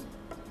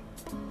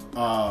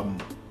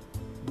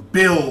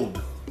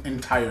build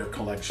entire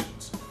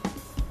collections.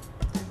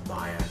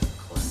 Buy a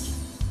collection.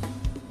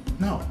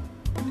 No.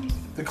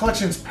 The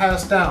collection's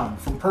passed down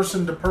from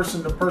person to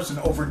person to person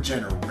over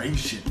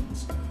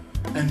generations.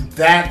 And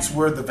that's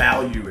where the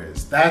value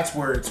is. That's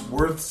where it's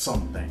worth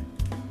something.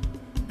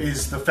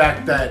 Is the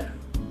fact that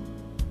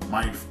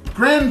my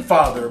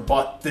grandfather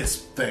bought this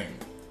thing.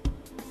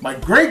 My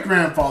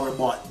great-grandfather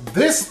bought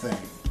this thing.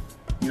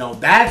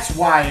 That's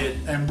why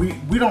and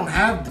we don't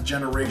have the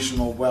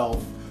generational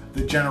wealth,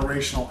 the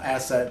generational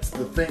assets,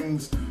 the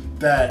things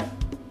that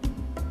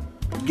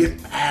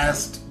get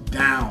passed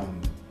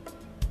down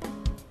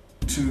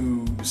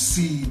to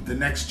see the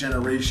next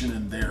generation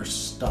and their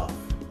stuff.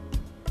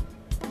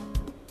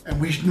 And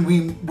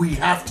we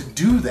have to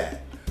do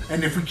that.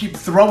 And if we keep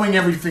throwing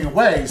everything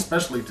away,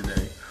 especially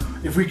today,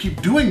 if we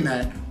keep doing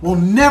that, we'll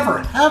never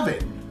have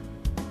it.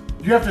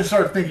 You have to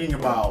start thinking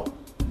about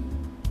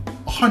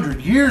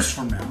 100 years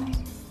from now.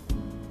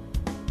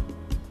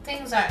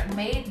 Things aren't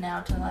made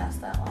now to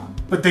last that long.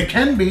 But they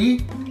can be.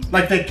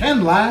 Like, they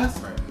can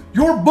last. Right.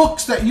 Your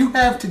books that you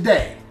have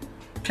today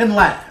can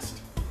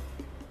last.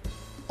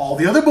 All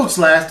the other books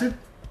lasted.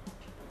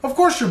 Of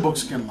course your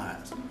books can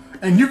last.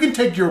 And you can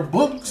take your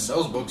books,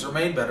 Those books are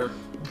made better.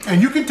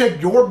 and you can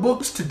take your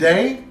books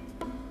today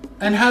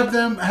and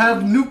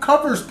have new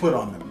covers put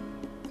on them.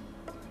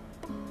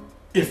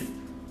 If,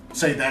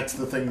 say, that's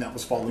the thing that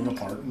was falling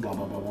apart and blah,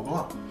 blah, blah, blah,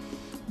 blah.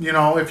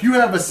 If you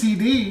have a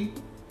CD,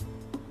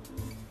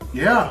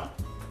 yeah,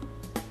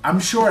 I'm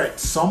sure at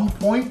some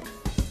point,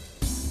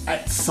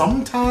 at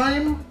some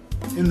time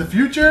in the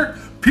future,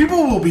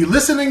 people will be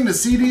listening to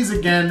CDs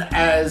again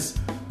as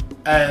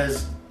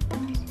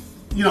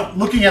you know,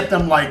 looking at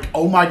them like,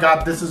 oh my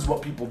God, this is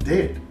what people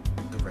did.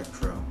 The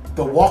retro.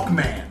 The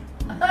Walkman.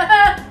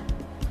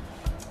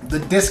 The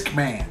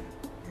Discman.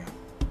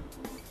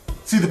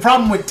 See, the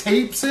problem with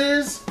tapes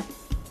is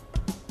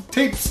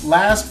tapes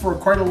last for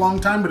quite a long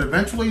time, but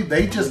eventually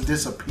they just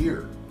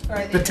disappear.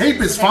 Right, The tape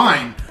is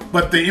fine,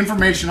 but the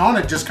information on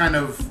it just kind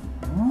of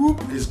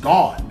is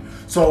gone.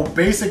 So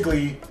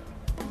basically,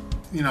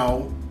 you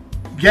know,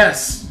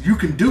 yes, you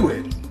can do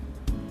it,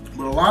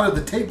 but a lot of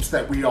the tapes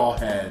that we all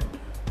had,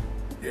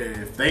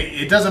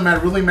 it doesn't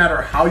really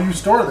matter how you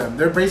store them,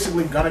 they're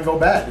basically gonna go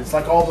bad. It's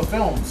like all the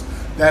films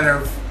that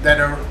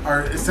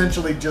are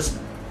essentially just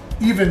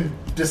even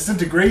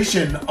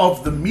disintegration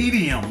of the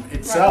medium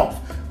itself.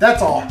 Right.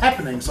 That's all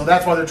happening, so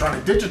that's why they're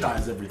trying to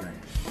digitize everything.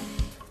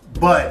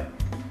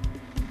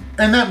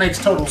 And that makes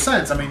total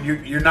sense. I mean,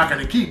 you're not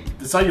going to keep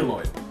the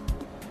celluloid.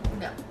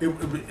 No.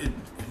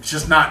 It's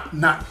just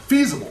not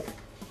feasible.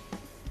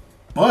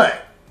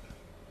 But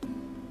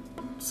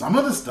some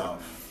of the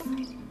stuff,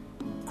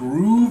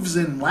 grooves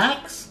and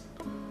wax,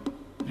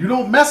 you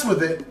don't mess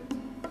with it,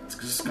 it's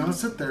just going to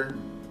sit there.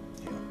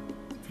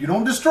 If you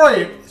don't destroy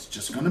it, it's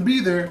just going to be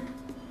there,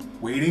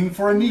 waiting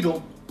for a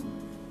needle.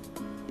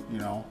 You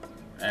know,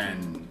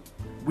 and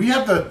we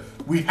have to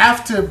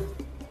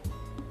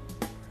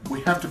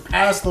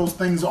pass those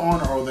things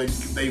on, or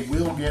they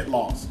will get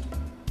lost.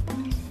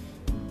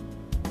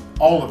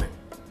 All of it.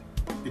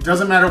 It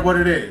doesn't matter what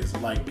it is.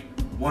 Like,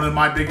 one of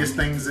my biggest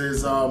things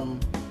is the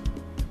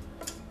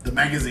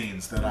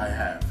magazines that I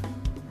have.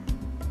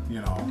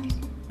 You know,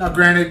 now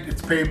granted,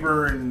 it's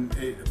paper,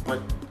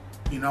 but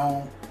you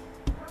know,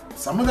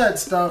 some of that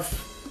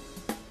stuff,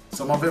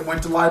 some of it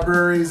went to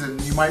libraries,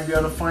 and you might be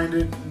able to find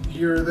it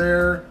here or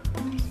there.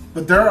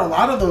 But there are a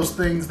lot of those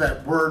things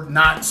that were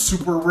not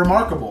super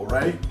remarkable,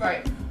 right?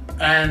 Right.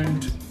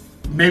 And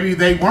maybe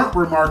they weren't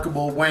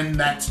remarkable when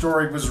that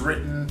story was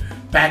written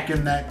back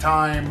in that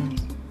time.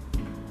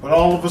 But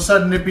all of a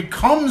sudden it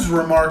becomes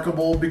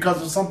remarkable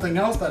because of something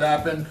else that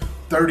happened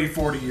 30,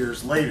 40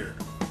 years later.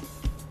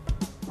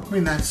 I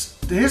mean, that's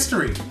the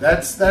history.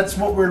 That's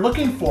what we're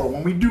looking for.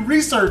 When we do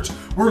research,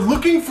 we're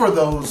looking for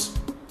those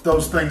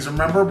things.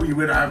 Remember, we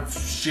would have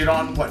shit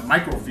on,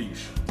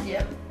 microfiche.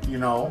 Yep. You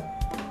know?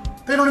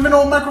 They don't even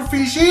know what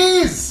microfiche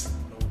is.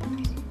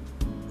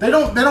 They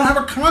don't have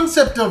a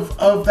concept of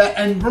that.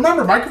 And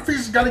remember, microfiche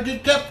has got to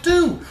get kept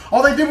too.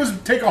 All they did was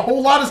take a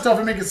whole lot of stuff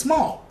and make it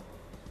small.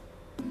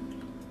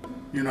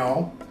 You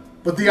know?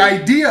 But the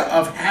idea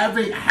of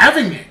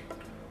having it,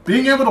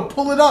 being able to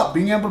pull it up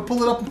and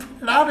put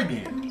it out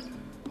again,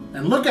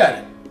 and look at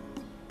it,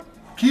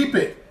 keep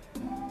it,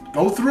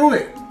 go through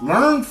it,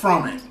 learn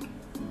from it.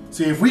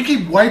 See, if we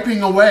keep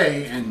wiping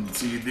away, and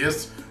see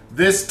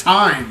this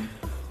time,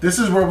 this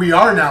is where we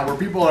are now, where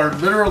people are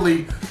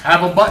literally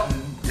have a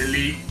button,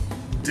 delete,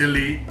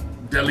 delete,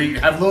 delete,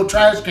 have little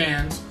trash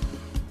cans,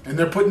 and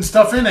they're putting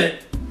stuff in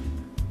it,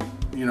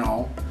 you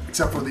know,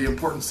 except for the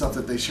important stuff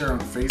that they share on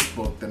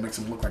Facebook that makes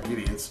them look like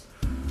idiots.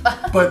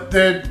 But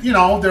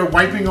they're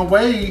wiping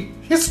away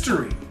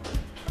history.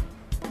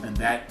 And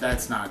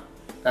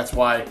that's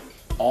why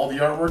all the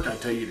artwork, I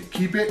tell you to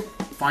keep it,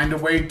 find a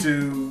way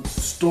to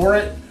store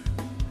it,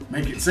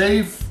 make it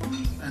safe,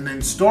 and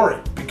then store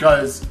it,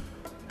 because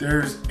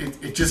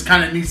it just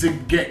kind of needs to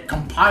get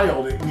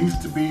compiled. It needs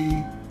to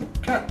be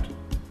kept.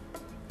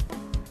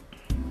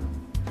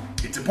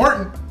 It's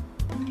important.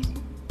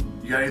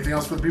 You got anything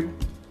else for the people?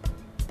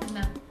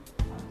 No.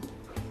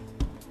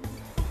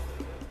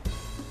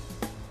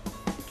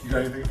 You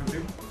got anything for the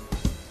people?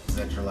 Is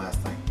that your last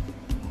thing?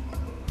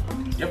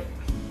 Yep.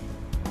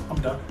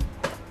 I'm done.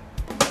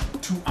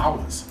 2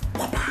 hours.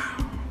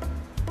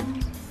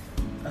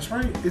 That's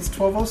right. It's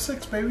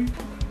 12:06, baby.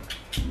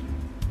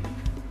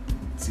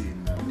 See,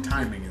 now the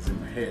timing is in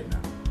my head now.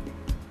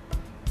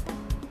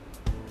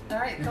 All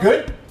right. You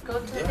good? Go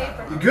to the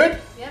paper. You good?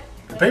 Yep.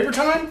 The paper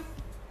time?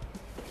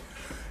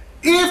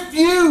 If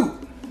you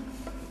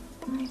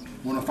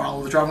want to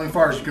follow the Traveling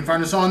Fars, you can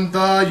find us on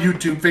the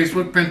YouTube,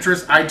 Facebook,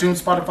 Pinterest, iTunes,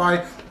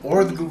 Spotify,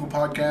 or the Google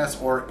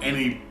Podcasts, or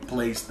any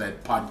place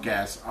that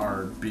podcasts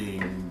are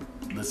being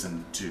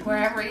listened to.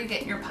 Wherever you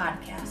get your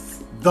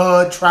podcasts.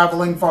 The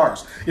Traveling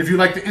Fars. If you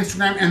like the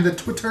Instagram and the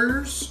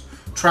Twitters,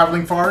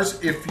 Traveling Fars.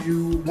 If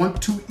you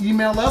want to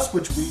email us,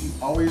 which we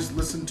always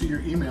listen to your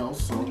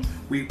emails, so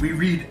we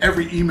read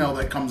every email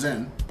that comes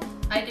in.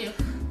 I do.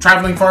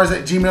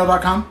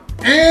 travelingfars@gmail.com,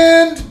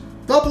 and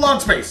the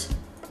blog space,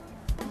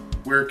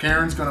 where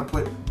Karen's going to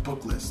put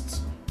book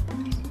lists.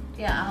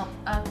 Yeah,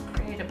 I'll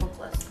create a book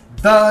list.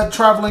 The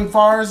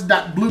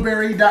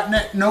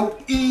travelingfars.blueberry.net. No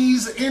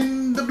E's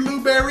in the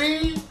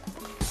blueberry.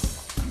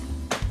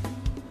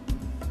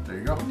 There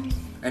you go.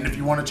 And if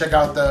you want to check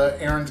out the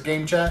Aaron's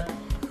Game Chat,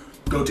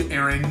 go to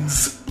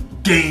Aaron's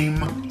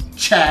Game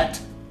Chat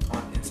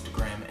on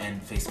Instagram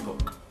and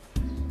Facebook.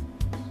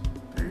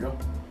 There you go.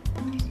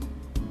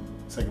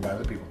 Say goodbye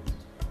to the people.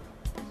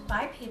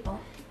 Bye, people.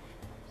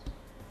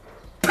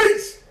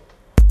 Peace!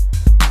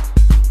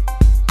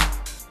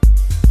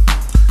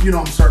 You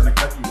know I'm starting to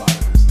cut you out.